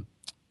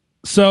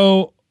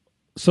 So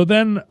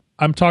then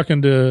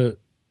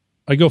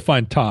I go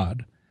find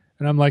Todd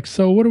and I'm like,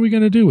 so what are we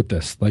going to do with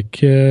this? Like,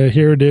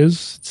 here it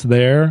is. It's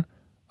there.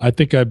 I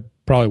think I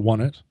probably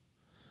want it.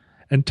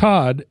 And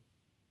Todd,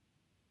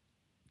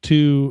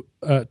 to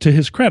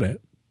his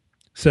credit,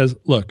 says,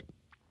 look,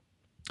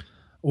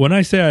 when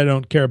I say I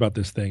don't care about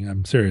this thing,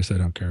 I'm serious. I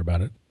don't care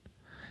about it.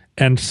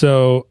 And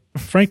so,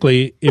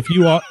 frankly, if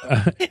you are,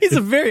 he's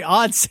a very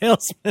odd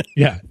salesman.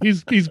 yeah,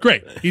 he's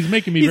great. He's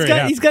making me very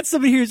happy. He's got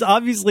somebody who's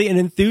obviously an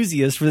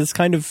enthusiast for this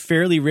kind of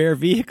fairly rare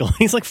vehicle.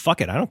 He's like,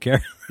 fuck it, I don't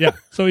care. Yeah.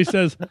 So he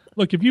says,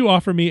 look, if you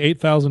offer me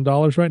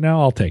 $8,000 right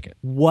now, I'll take it.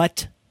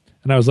 What?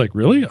 And I was like,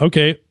 really?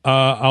 Okay,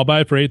 I'll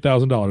buy it for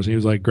 $8,000. And he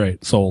was like,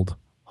 great, sold.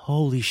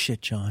 Holy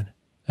shit, John.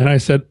 And I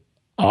said,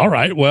 all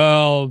right,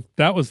 well,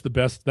 that was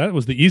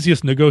the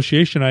easiest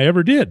negotiation I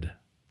ever did.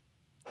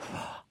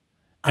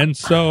 And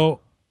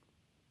so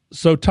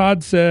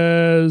Todd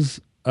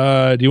says,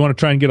 do you want to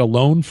try and get a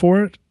loan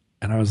for it?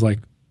 And I was like,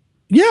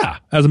 yeah,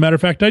 as a matter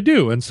of fact, I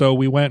do. And so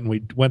we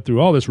went through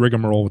all this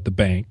rigmarole with the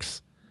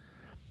banks.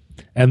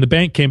 And the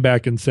bank came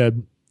back and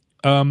said,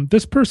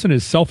 this person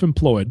is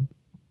self-employed.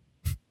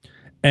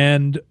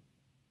 And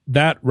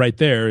that right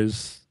there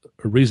is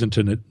a reason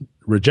to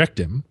reject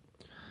him.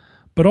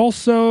 But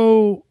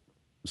also,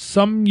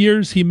 some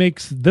years he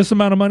makes this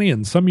amount of money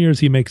and some years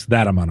he makes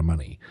that amount of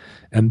money.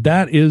 And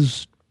that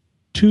is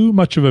too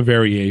much of a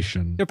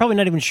variation. They're probably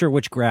not even sure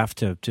which graph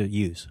to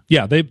use.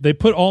 Yeah, they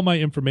put all my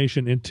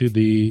information into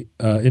the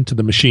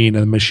machine,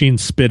 and the machine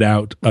spit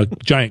out a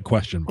giant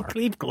question mark.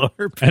 Clean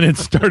glorp. And it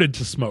started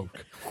to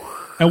smoke.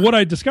 And what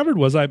I discovered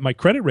was my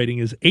credit rating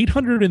is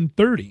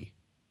 830.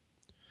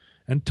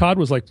 And Todd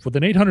was like, with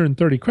an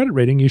 830 credit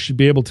rating, you should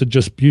be able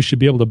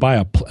to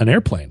buy an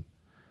airplane.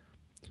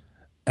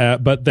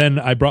 But then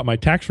I brought my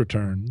tax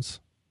returns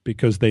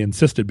because they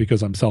insisted,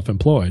 because I'm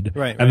self-employed.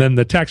 Right. And then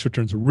the tax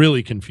returns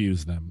really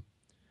confused them.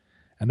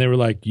 And they were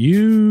like,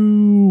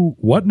 you,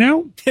 what now?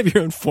 You have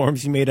your own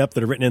forms you made up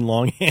that are written in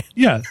longhand.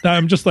 Yeah.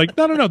 I'm just like,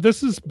 no.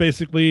 This is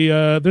basically,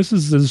 this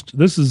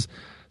is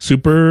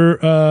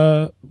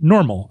super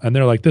normal. And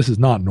they're like, this is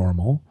not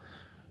normal.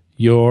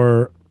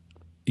 Your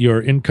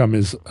income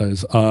is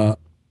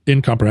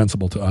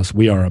incomprehensible to us.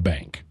 We are a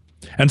bank.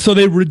 And so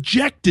they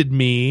rejected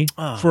me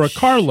for a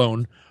car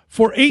loan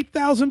for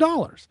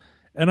 $8,000.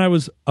 And I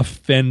was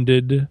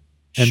offended,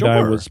 and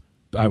sure.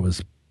 I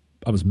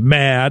was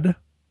mad.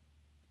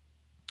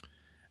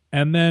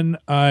 And then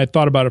I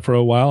thought about it for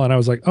a while, and I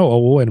was like, oh,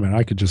 well, wait a minute,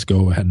 I could just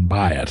go ahead and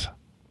buy it.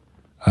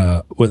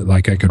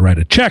 Like I could write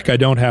a check. I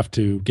don't have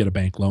to get a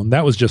bank loan.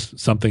 That was just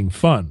something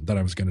fun that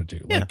I was going to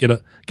do. Yeah.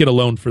 Like get a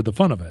loan for the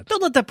fun of it.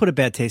 Don't let that put a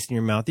bad taste in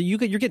your mouth. You're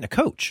getting a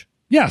coach.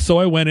 Yeah, so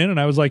I went in and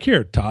I was like,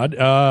 here, Todd,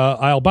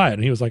 I'll buy it.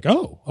 And he was like,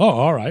 oh,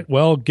 all right.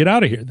 Well, get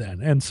out of here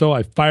then. And so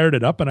I fired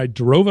it up and I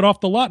drove it off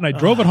the lot and I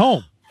drove it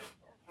home.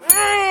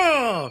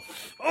 I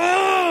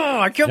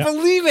can't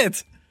believe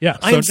it. Yeah,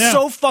 I'm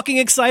so fucking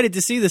excited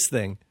to see this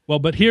thing. Well,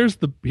 but here's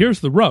the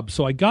rub.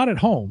 So I got it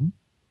home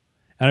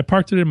and I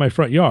parked it in my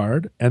front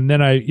yard, and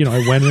then I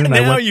went in and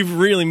now you've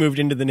really moved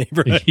into the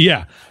neighborhood.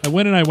 Yeah. I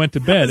went and I went to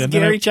bed. And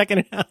Gary then checking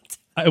it out.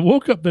 I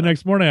woke up the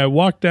next morning, I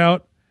walked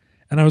out,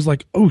 and I was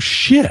like, oh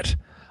shit,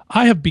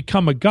 I have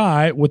become a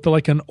guy with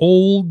like an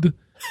old,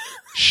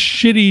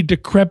 shitty,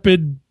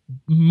 decrepit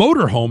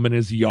motorhome in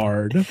his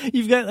yard.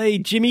 You've got a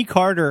Jimmy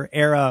Carter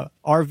era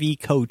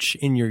RV coach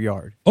in your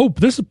yard. Oh,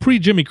 this is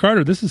pre-Jimmy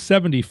Carter. This is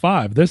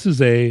 75. This is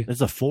a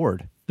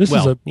Ford. This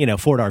is a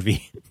Ford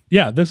RV.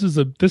 Yeah, this is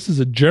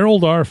a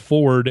Gerald R.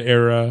 Ford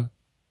era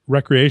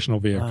recreational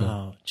vehicle.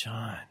 Oh,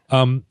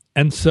 John.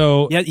 And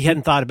so you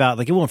hadn't thought about,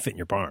 like, it won't fit in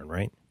your barn,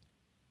 right?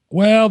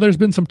 Well, there's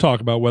been some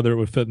talk about whether it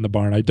would fit in the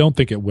barn. I don't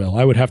think it will.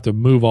 I would have to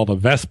move all the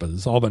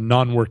Vespas, all the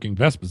non-working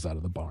Vespas out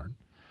of the barn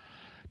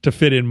to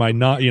fit in my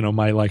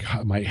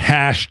my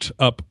hashed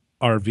up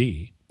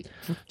RV.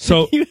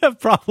 So you have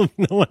problems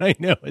no one I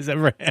know has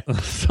ever had.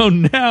 So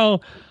now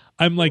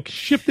I'm like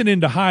shifting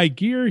into high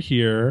gear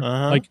here.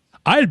 Like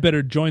I had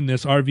better join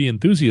this RV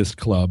enthusiast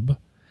club.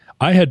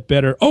 I had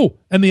better. Oh,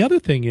 and the other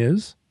thing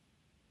is,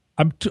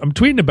 I'm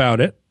tweeting about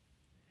it,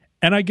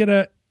 and I get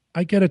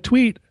a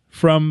tweet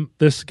from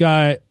this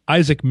guy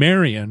Isaac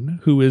Marion,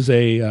 who is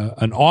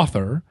an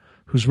author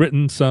who's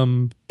written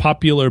some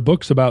popular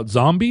books about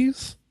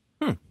zombies.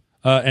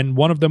 And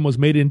one of them was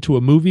made into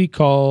a movie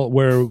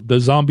where the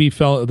zombie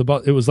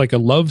it was like a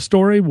love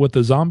story with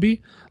the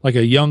zombie, like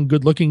a young,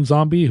 good-looking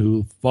zombie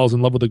who falls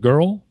in love with a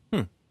girl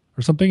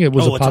or something. It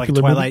was a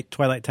popular like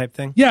Twilight type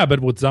thing. Yeah, but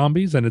with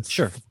zombies, and it's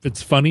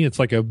it's funny. It's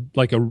like a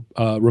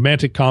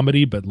romantic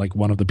comedy, but like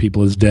one of the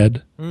people is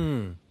dead.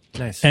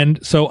 Nice.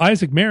 And so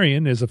Isaac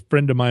Marion is a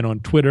friend of mine on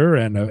Twitter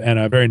and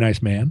a very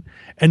nice man.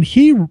 And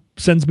he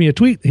sends me a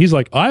tweet. He's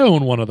like, I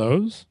own one of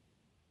those.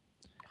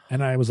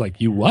 And I was like,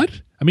 you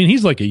what? I mean,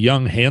 he's like a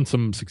young,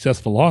 handsome,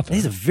 successful author.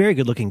 He's a very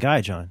good-looking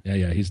guy, John.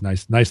 Yeah, he's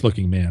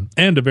nice-looking man.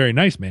 And a very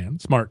nice man.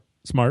 Smart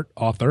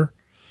author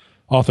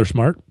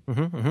smart.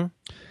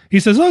 He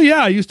says, oh,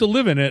 yeah, I used to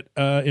live in it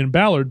in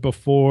Ballard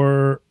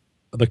before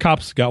the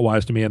cops got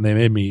wise to me and they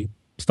made me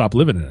stop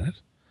living in it.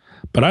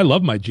 But I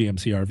love my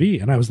GMC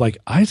RV. And I was like,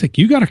 Isaac,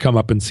 you got to come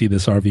up and see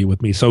this RV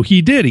with me. So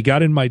he did. He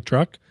got in my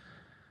truck.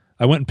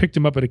 I went and picked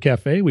him up at a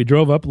cafe. We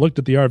drove up, looked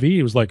at the RV.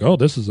 He was like, oh,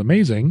 this is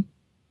amazing.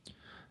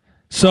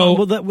 So,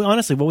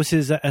 honestly, what was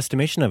his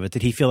estimation of it?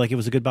 Did he feel like it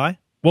was a good buy?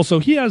 well, so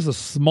he has a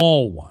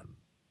small one.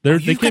 They you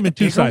came got in the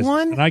 2 sizes, bigger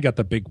one? and I got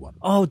the big one.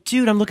 Oh,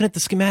 dude, I'm looking at the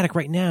schematic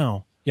right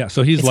now. Yeah,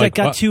 so he's It's like,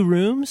 got 2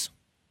 rooms.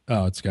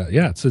 oh, it's got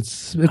it's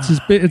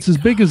as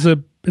big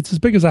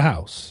as a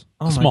house,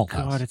 Oh a small my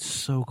god, house. it's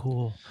so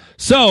cool.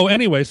 So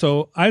anyway,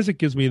 so Isaac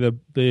gives me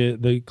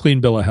the clean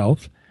bill of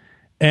health,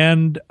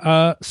 and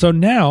so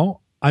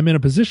now I'm in a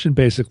position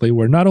basically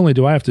where not only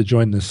do I have to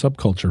join this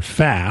subculture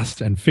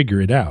fast and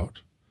figure it out,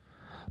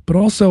 but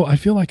also I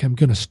feel like I'm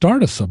going to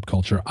start a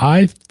subculture.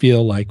 I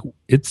feel like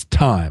it's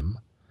time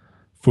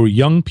for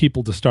young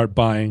people to start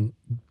buying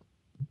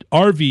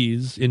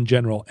RVs in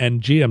general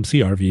and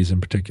GMC RVs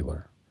in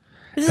particular.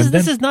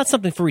 This is not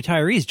something for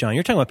retirees, John.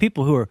 You're talking about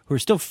people who are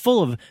still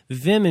full of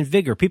vim and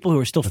vigor, people who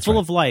are still full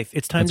of life.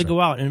 It's time to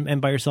go out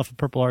and buy yourself a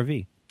purple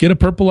RV. Get a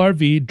purple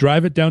RV,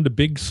 drive it down to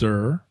Big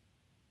Sur,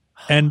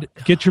 and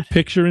get your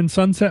picture in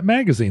Sunset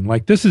Magazine.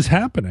 Like, this is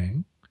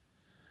happening.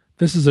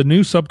 This is a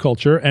new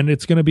subculture, and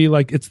it's going to be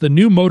like, it's the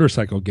new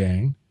motorcycle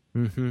gang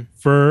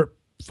for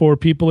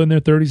people in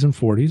their 30s and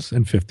 40s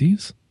and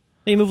 50s.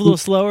 They move a little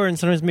slower, and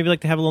sometimes maybe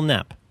like to have a little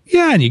nap.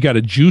 Yeah, and you got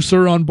a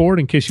juicer on board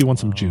in case you want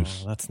some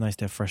juice. That's nice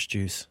to have fresh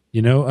juice.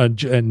 You know, and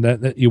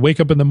that you wake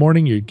up in the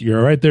morning,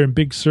 you're right there in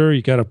Big Sur.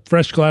 You got a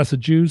fresh glass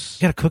of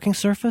juice. You got a cooking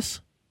surface?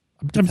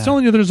 I'm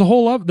telling you, there's a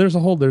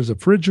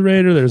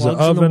refrigerator, there's an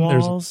Plugs in oven, the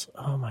walls.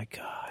 Oh my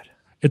god!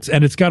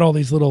 It's got all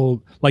these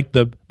little, like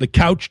the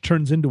couch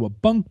turns into a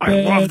bunk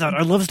bed. I love that.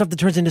 I love stuff that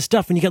turns into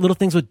stuff, and you got little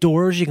things with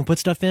doors you can put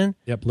stuff in.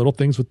 Yep, little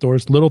things with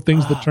doors, little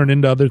things that turn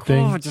into other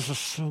things. God, this is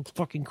so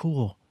fucking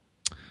cool.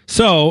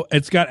 So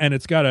it's got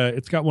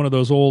one of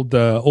those old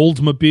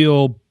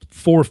Oldsmobile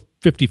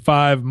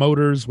 455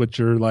 motors, which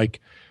are like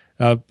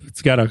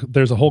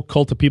there's a whole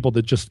cult of people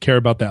that just care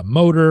about that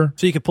motor.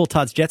 So you could pull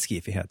Todd's jet ski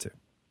if you had to.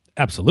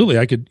 Absolutely,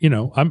 I could.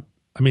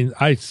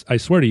 I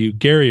swear to you,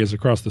 Gary is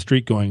across the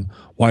street going,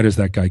 "Why does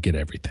that guy get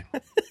everything?"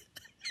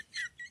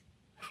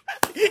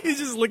 He's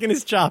just licking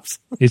his chops.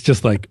 He's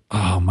just like,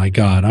 "Oh my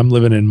god, I'm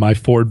living in my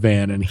Ford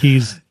van," and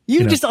he's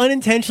you just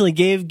unintentionally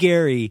gave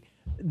Gary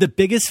the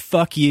biggest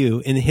fuck you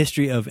in the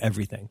history of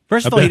everything.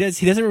 First of all, he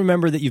doesn't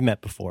remember that you've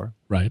met before.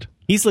 Right.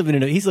 He's living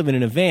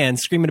in a van,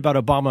 screaming about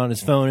Obama on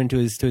his phone and to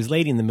his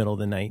lady in the middle of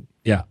the night.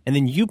 Yeah. And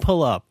then you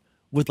pull up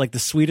with like the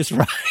sweetest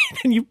ride,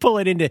 and you pull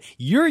it into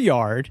your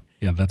yard.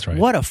 Yeah, that's right.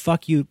 What a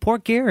fuck you, poor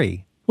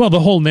Gary. Well, the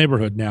whole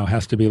neighborhood now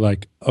has to be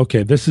like,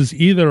 okay, this is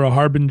either a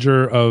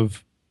harbinger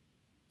of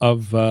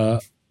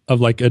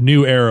like a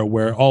new era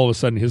where all of a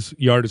sudden his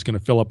yard is going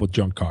to fill up with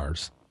junk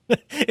cars.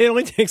 It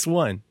only takes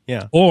one.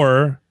 Yeah.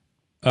 Or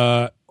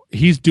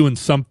he's doing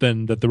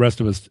something that the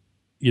rest of us,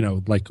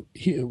 like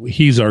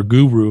he's our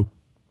guru.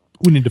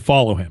 We need to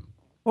follow him.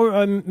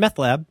 Or meth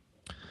lab.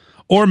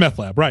 Or meth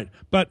lab, right?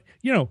 But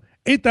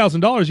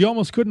 $8,000, you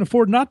almost couldn't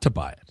afford not to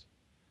buy it.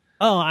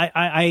 Oh,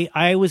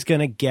 I was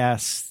gonna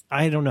guess.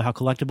 I don't know how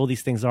collectible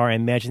these things are. I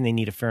imagine they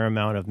need a fair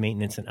amount of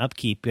maintenance and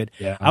upkeep. But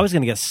yeah. I was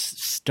gonna guess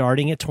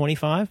starting at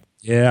 25.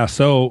 Yeah.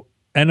 So,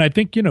 and I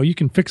think you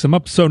can fix them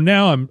up. So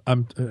now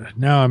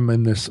I'm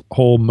in this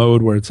whole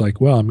mode where it's like,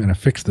 well, I'm going to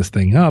fix this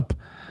thing up.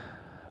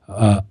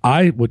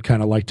 I would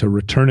kind of like to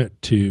return it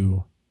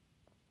to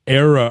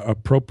era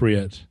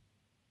appropriate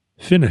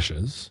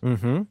finishes,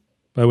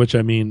 by which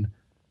I mean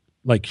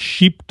like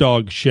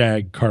sheepdog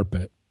shag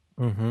carpet.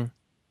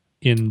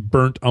 In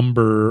burnt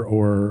umber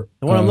or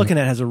the one I'm looking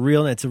at has a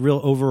real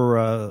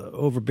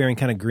overbearing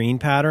kind of green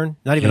pattern.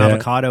 Not even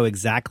avocado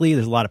exactly.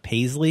 There's a lot of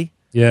paisley.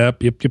 Yep.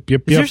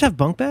 Does yours have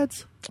bunk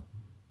beds?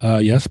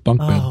 Yes, bunk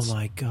beds. Oh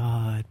my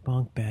god,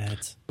 bunk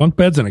beds. Bunk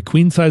beds and a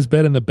queen size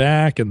bed in the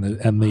back, and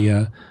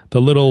the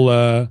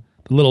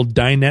little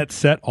dinette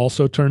set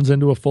also turns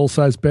into a full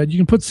size bed. You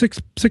can put six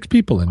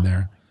people in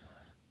there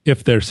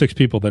if they're 6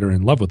 people that are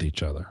in love with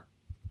each other.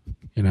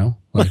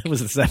 Like it was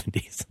the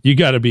 70s. You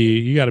got to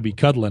be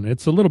cuddling.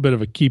 It's a little bit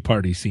of a key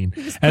party scene.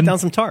 And down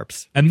some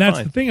tarps. And that's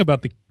the thing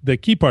about the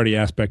key party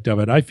aspect of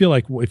it. I feel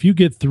like if you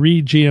get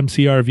 3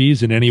 GMC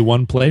RVs in any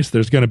one place,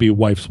 there's going to be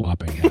wife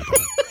swapping happening.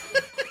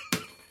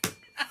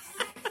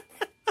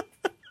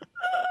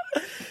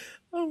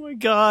 Oh my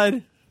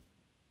god.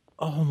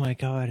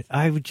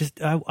 I want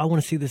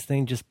to see this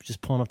thing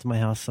just pulling up to my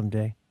house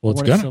someday. Well, I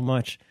want it so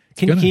much.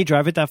 Can you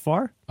drive it that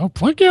far? Oh,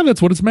 fuck yeah,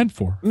 that's what it's meant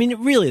for. I mean,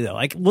 really though,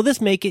 like, will this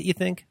make it, you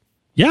think?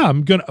 Yeah,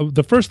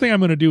 the first thing I'm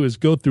going to do is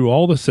go through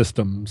all the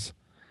systems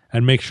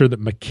and make sure that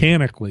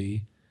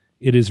mechanically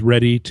it is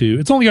ready to,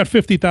 it's only got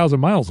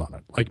 50,000 miles on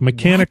it. Like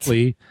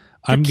mechanically,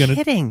 I'm going to.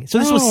 Kidding. So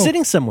this was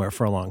sitting somewhere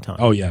for a long time.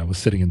 Oh yeah, it was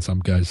sitting in some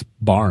guy's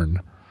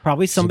barn.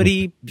 Probably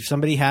somebody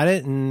had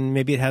it, and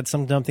maybe it had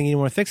something he didn't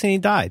want to fix, and he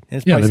died. And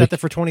it's probably sat there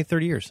for 20,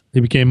 30 years. He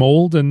became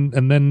old, and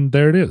then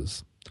there it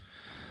is.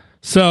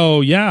 So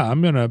yeah,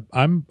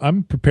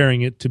 I'm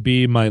preparing it to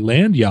be my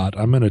land yacht.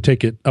 I'm gonna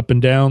take it up and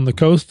down the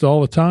coast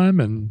all the time,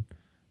 and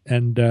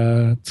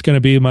it's gonna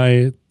be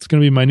my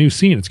new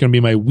scene. It's gonna be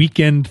my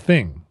weekend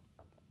thing.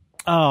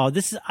 Oh,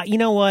 this is, you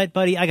know what,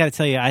 buddy? I got to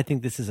tell you, I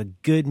think this is a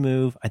good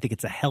move. I think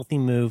it's a healthy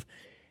move,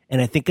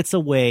 and I think it's a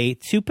way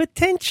to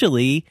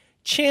potentially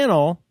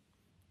channel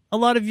a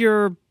lot of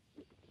your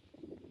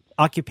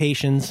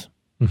occupations,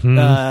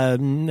 pseudo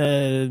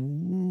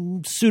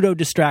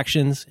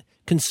distractions,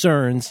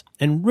 concerns,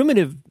 and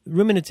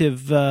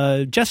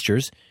ruminative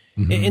gestures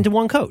into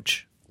one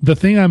coach.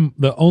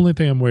 The only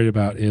thing I'm worried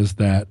about is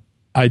that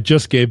I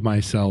just gave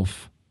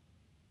myself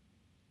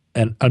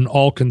an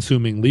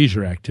all-consuming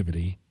leisure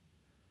activity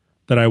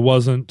that I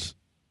wasn't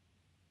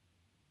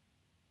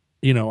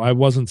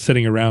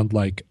sitting around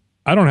like,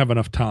 I don't have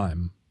enough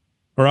time,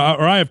 or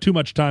I have too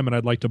much time and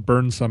I'd like to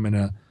burn some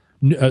in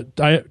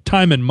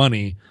time and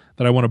money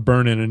that I want to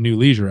burn in a new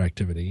leisure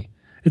activity.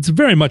 It's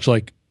very much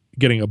like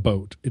getting a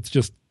boat. It's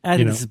just, I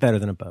think this is better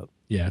than a boat.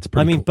 Yeah, it's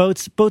pretty cool.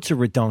 Boats are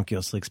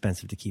redonkulously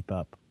expensive to keep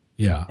up.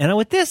 Yeah. And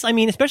with this,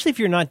 especially if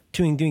you're not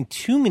doing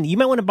too many, you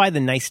might want to buy the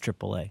nice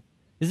AAA.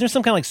 Is there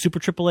some kind of like super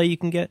AAA you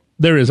can get?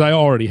 There is. I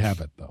already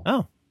have it though.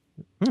 Oh.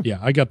 Yeah,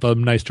 I got the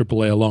nice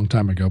AAA a long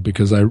time ago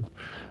because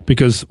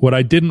what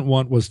I didn't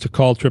want was to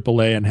call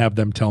AAA and have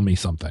them tell me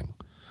something.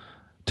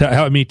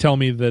 Tell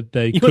me that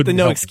they couldn't. You put the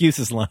no help.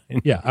 excuses line.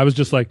 Yeah, I was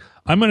just like,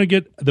 I'm going to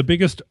get the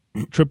biggest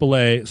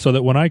AAA so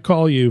that when I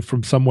call you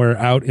from somewhere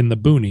out in the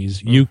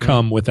boonies, you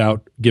come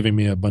without giving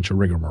me a bunch of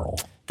rigmarole.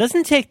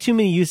 Doesn't take too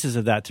many uses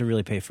of that to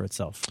really pay for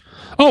itself.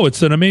 Oh,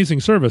 it's an amazing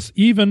service.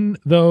 Even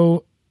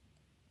though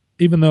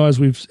as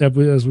we've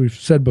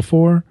said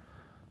before,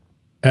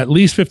 at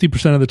least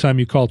 50% of the time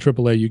you call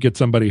AAA, you get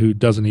somebody who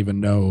doesn't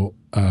even know.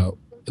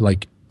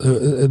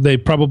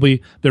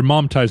 Their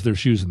mom ties their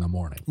shoes in the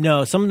morning.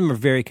 No, some of them are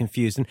very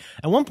confused. And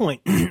at one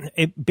point,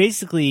 it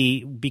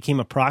basically became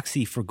a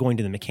proxy for going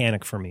to the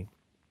mechanic for me.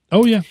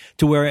 Oh yeah,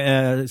 to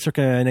where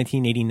circa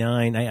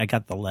 1989, I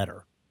got the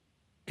letter.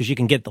 Because you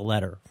can get the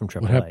letter from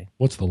AAA.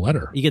 What's the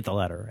letter? You get the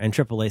letter, and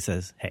AAA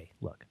says, "Hey,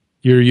 look,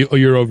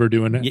 you're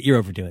overdoing it. You're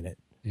overdoing it.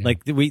 Yeah.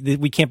 Like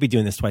we can't be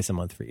doing this twice a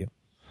month for you."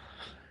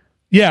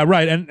 Yeah,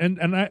 right.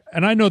 And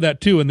I know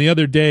that too. And the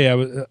other day, I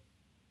was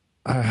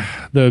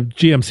the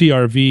GMC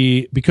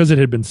RV, because it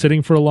had been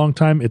sitting for a long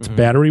time, its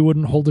battery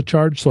wouldn't hold a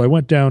charge. So I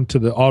went down to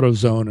the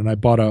AutoZone and I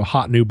bought a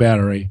hot new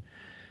battery,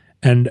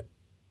 and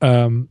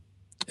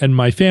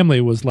my family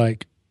was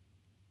like,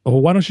 "Oh,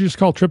 why don't you just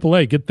call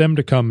AAA, get them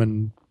to come?"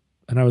 And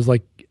I was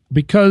like,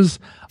 because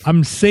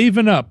I'm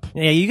saving up.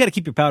 Yeah, you got to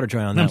keep your powder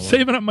dry on that. I'm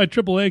saving up my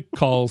AAA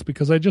calls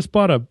because I just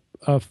bought a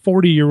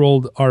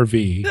 40-year-old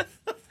RV.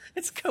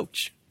 It's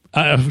Coach.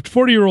 A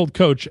 40-year-old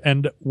Coach,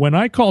 and when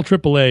I call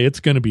AAA, it's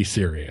going to be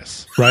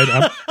serious,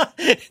 right?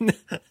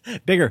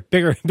 Bigger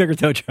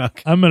tow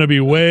truck. I'm going to be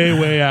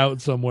way out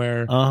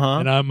somewhere,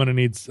 and I'm going to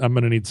need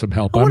some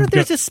help. I wonder if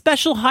there's a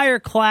special higher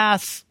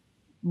class,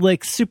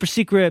 like super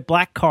secret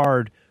black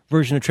card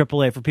version of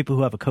AAA for people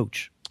who have a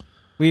Coach,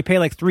 where you pay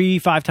like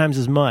 3-5 times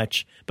as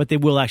much, but they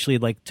will actually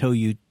like tow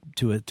you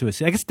to a.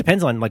 I guess it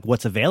depends on like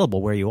what's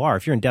available where you are.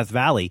 If you're in Death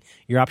Valley,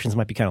 your options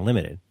might be kind of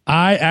limited.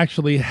 I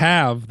actually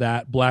have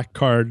that black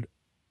card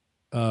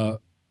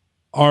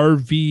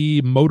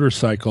RV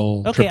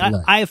motorcycle. Okay,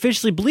 AAA. I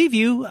officially believe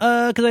you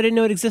because I didn't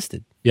know it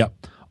existed.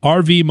 Yep.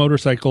 RV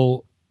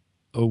motorcycle,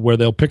 where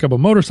they'll pick up a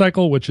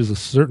motorcycle, which is a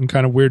certain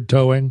kind of weird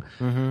towing,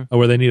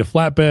 where they need a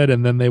flatbed,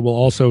 and then they will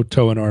also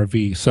tow an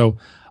RV. So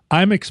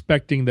I'm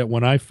expecting that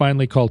when I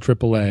finally call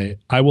AAA,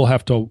 I will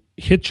have to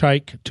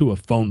hitchhike to a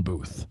phone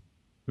booth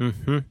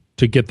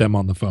to get them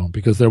on the phone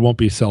because there won't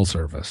be cell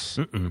service.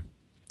 And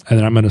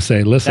then I'm going to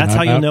say, listen. That's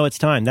how you'll know it's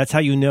time. That's how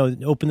you know,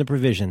 open the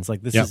provisions.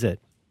 Like, this is it.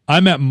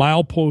 I'm at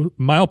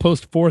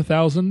milepost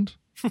 4,000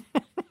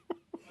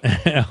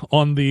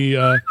 on the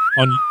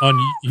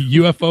on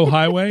UFO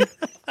highway.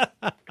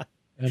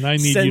 And I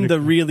need send the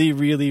really,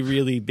 really,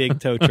 really big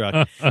tow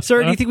truck.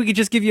 Sir, do you think we could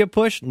just give you a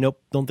push? Nope,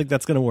 don't think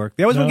that's going to work.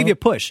 They always want to give you a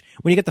push.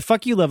 When you get the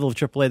fuck you level of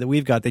AAA that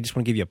we've got, they just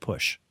want to give you a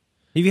push.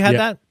 Have you had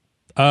that?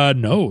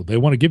 No, they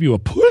want to give you a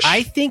push.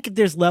 I think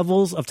there's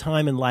levels of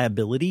time and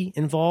liability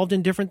involved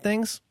in different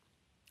things.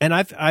 And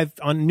I've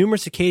on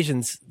numerous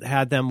occasions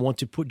had them want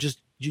to put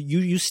just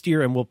you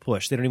steer and we'll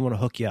push. They don't even want to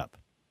hook you up.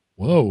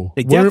 Whoa.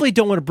 They definitely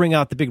don't want to bring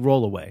out the big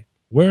rollaway.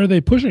 Where are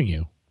they pushing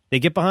you? They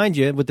get behind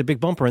you with the big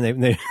bumper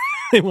and they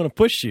they want to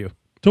push you.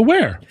 To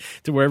where?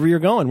 To wherever you're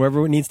going,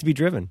 wherever it needs to be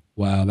driven.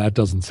 Wow, that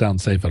doesn't sound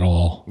safe at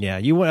all. Yeah,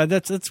 you want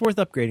that's worth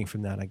upgrading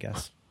from that, I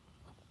guess.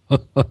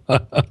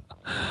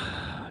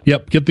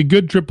 Yep, get the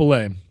good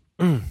AAA.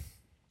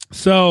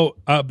 So,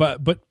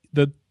 but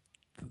the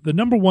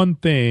number one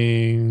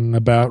thing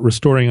about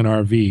restoring an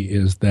RV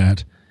is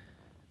that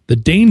the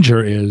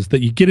danger is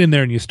that you get in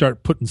there and you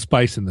start putting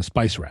spice in the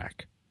spice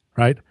rack,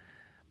 right?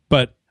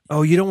 But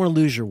you don't want to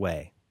lose your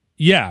way.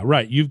 Yeah,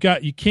 right. You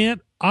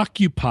can't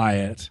occupy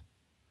it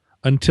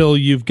until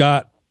you've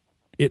got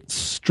it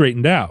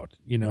straightened out.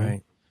 You know,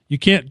 right. You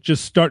can't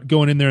just start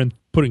going in there and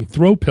putting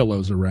throw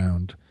pillows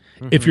around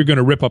if you're going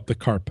to rip up the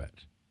carpet.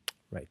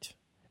 Right.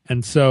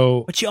 And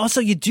so, but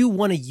you do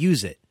want to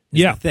use it.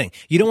 Yeah. The thing.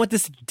 You don't want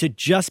this to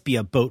just be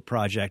a boat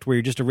project where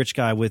you're just a rich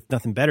guy with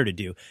nothing better to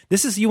do.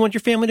 You want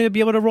your family to be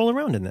able to roll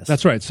around in this.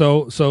 That's right.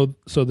 So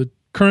the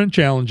current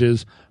challenge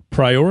is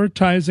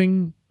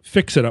prioritizing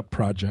fix-it-up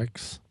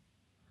projects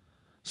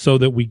so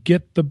that we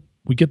get the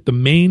the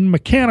main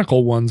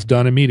mechanical ones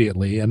done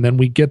immediately, and then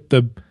we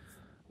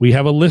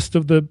have a list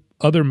of the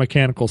other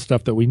mechanical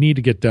stuff that we need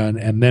to get done,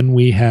 and then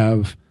we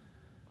have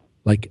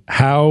like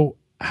how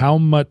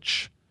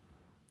much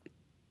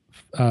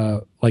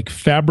like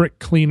fabric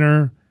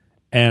cleaner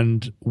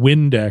and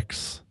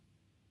Windex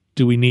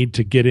do we need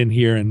to get in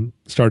here and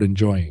start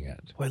enjoying it.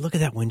 Boy, look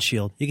at that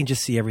windshield. You can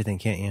just see everything,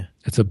 can't you?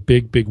 It's a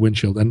big, big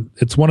windshield. And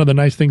it's one of the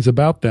nice things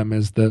about them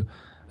is that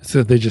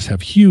they just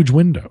have huge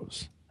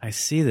windows. I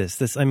see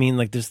this. I mean,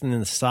 like there's in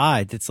the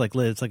side. It's like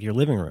your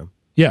living room.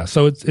 Yeah.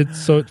 So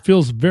it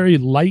feels very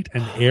light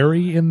and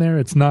airy in there.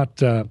 It's not,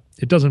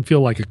 it doesn't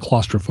feel like a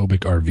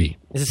claustrophobic RV.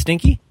 Is it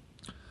stinky?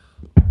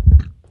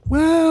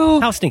 Well,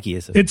 how stinky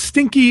is it? It's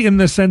stinky in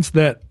the sense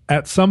that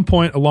at some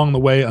point along the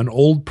way, an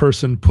old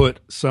person put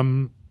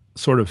some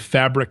sort of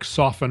fabric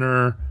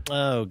softener.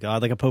 Oh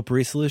God, like a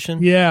potpourri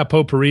solution? Yeah,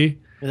 potpourri.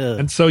 Ugh.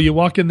 And so you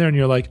walk in there and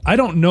you're like, I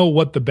don't know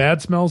what the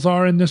bad smells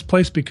are in this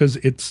place because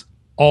it's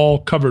all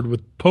covered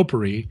with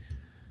potpourri.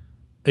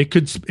 It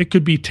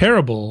could be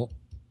terrible.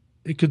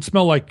 It could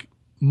smell like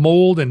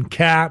mold and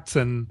cats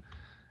and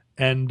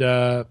end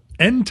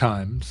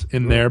times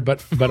in there,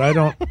 but I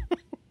don't.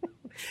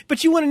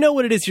 But you want to know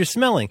what it is you're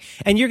smelling,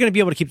 and you're going to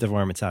be able to keep the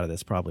varmints out of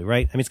this, probably,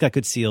 right? I mean, it's got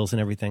good seals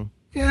and everything.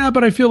 Yeah,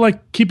 but I feel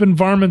like keeping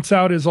varmints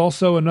out is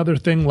also another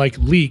thing like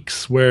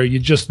leaks, where you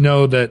just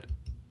know that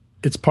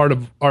it's part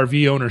of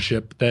RV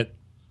ownership that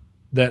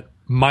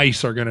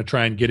mice are going to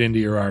try and get into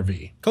your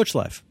RV. Coach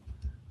life.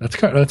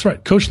 That's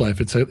right. Coach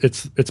life.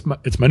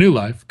 It's my new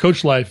life.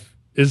 Coach life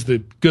is the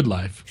good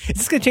life. Is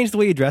this going to change the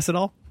way you dress at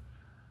all?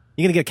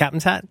 You going to get a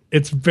captain's hat?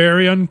 It's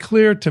very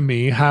unclear to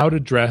me how to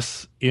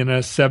dress in a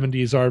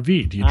 70s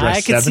RV. Do you dress 70s?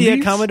 I could see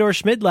a Commodore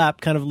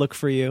Schmidlap kind of look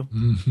for you.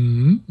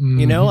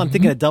 You know, I'm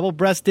thinking a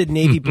double-breasted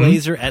navy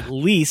blazer at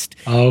least.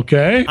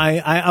 Okay.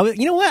 I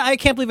you know what? I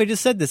can't believe I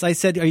just said this. I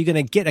said, are you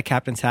going to get a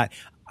captain's hat?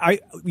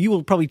 You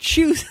will probably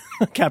choose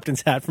a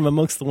captain's hat from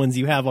amongst the ones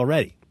you have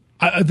already.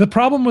 The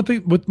problem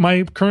with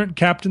my current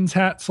captain's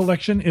hat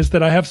selection is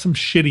that I have some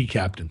shitty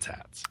captain's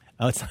hats.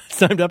 Oh, it's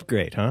time to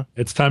upgrade, huh?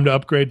 It's time to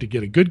upgrade to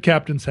get a good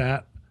captain's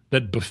hat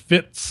that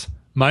befits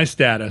my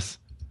status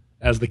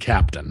as the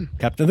captain.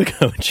 Captain of the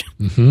coach.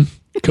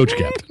 Coach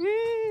captain.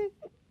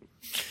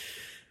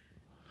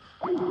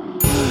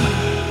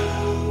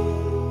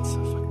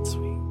 So fucking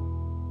sweet.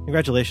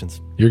 Congratulations.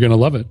 You're going to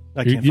love it.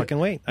 I can't fucking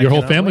wait. Your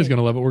whole family's going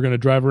to love it. We're going to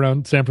drive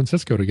around San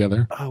Francisco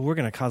together. We're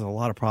going to cause a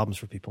lot of problems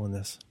for people in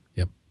this.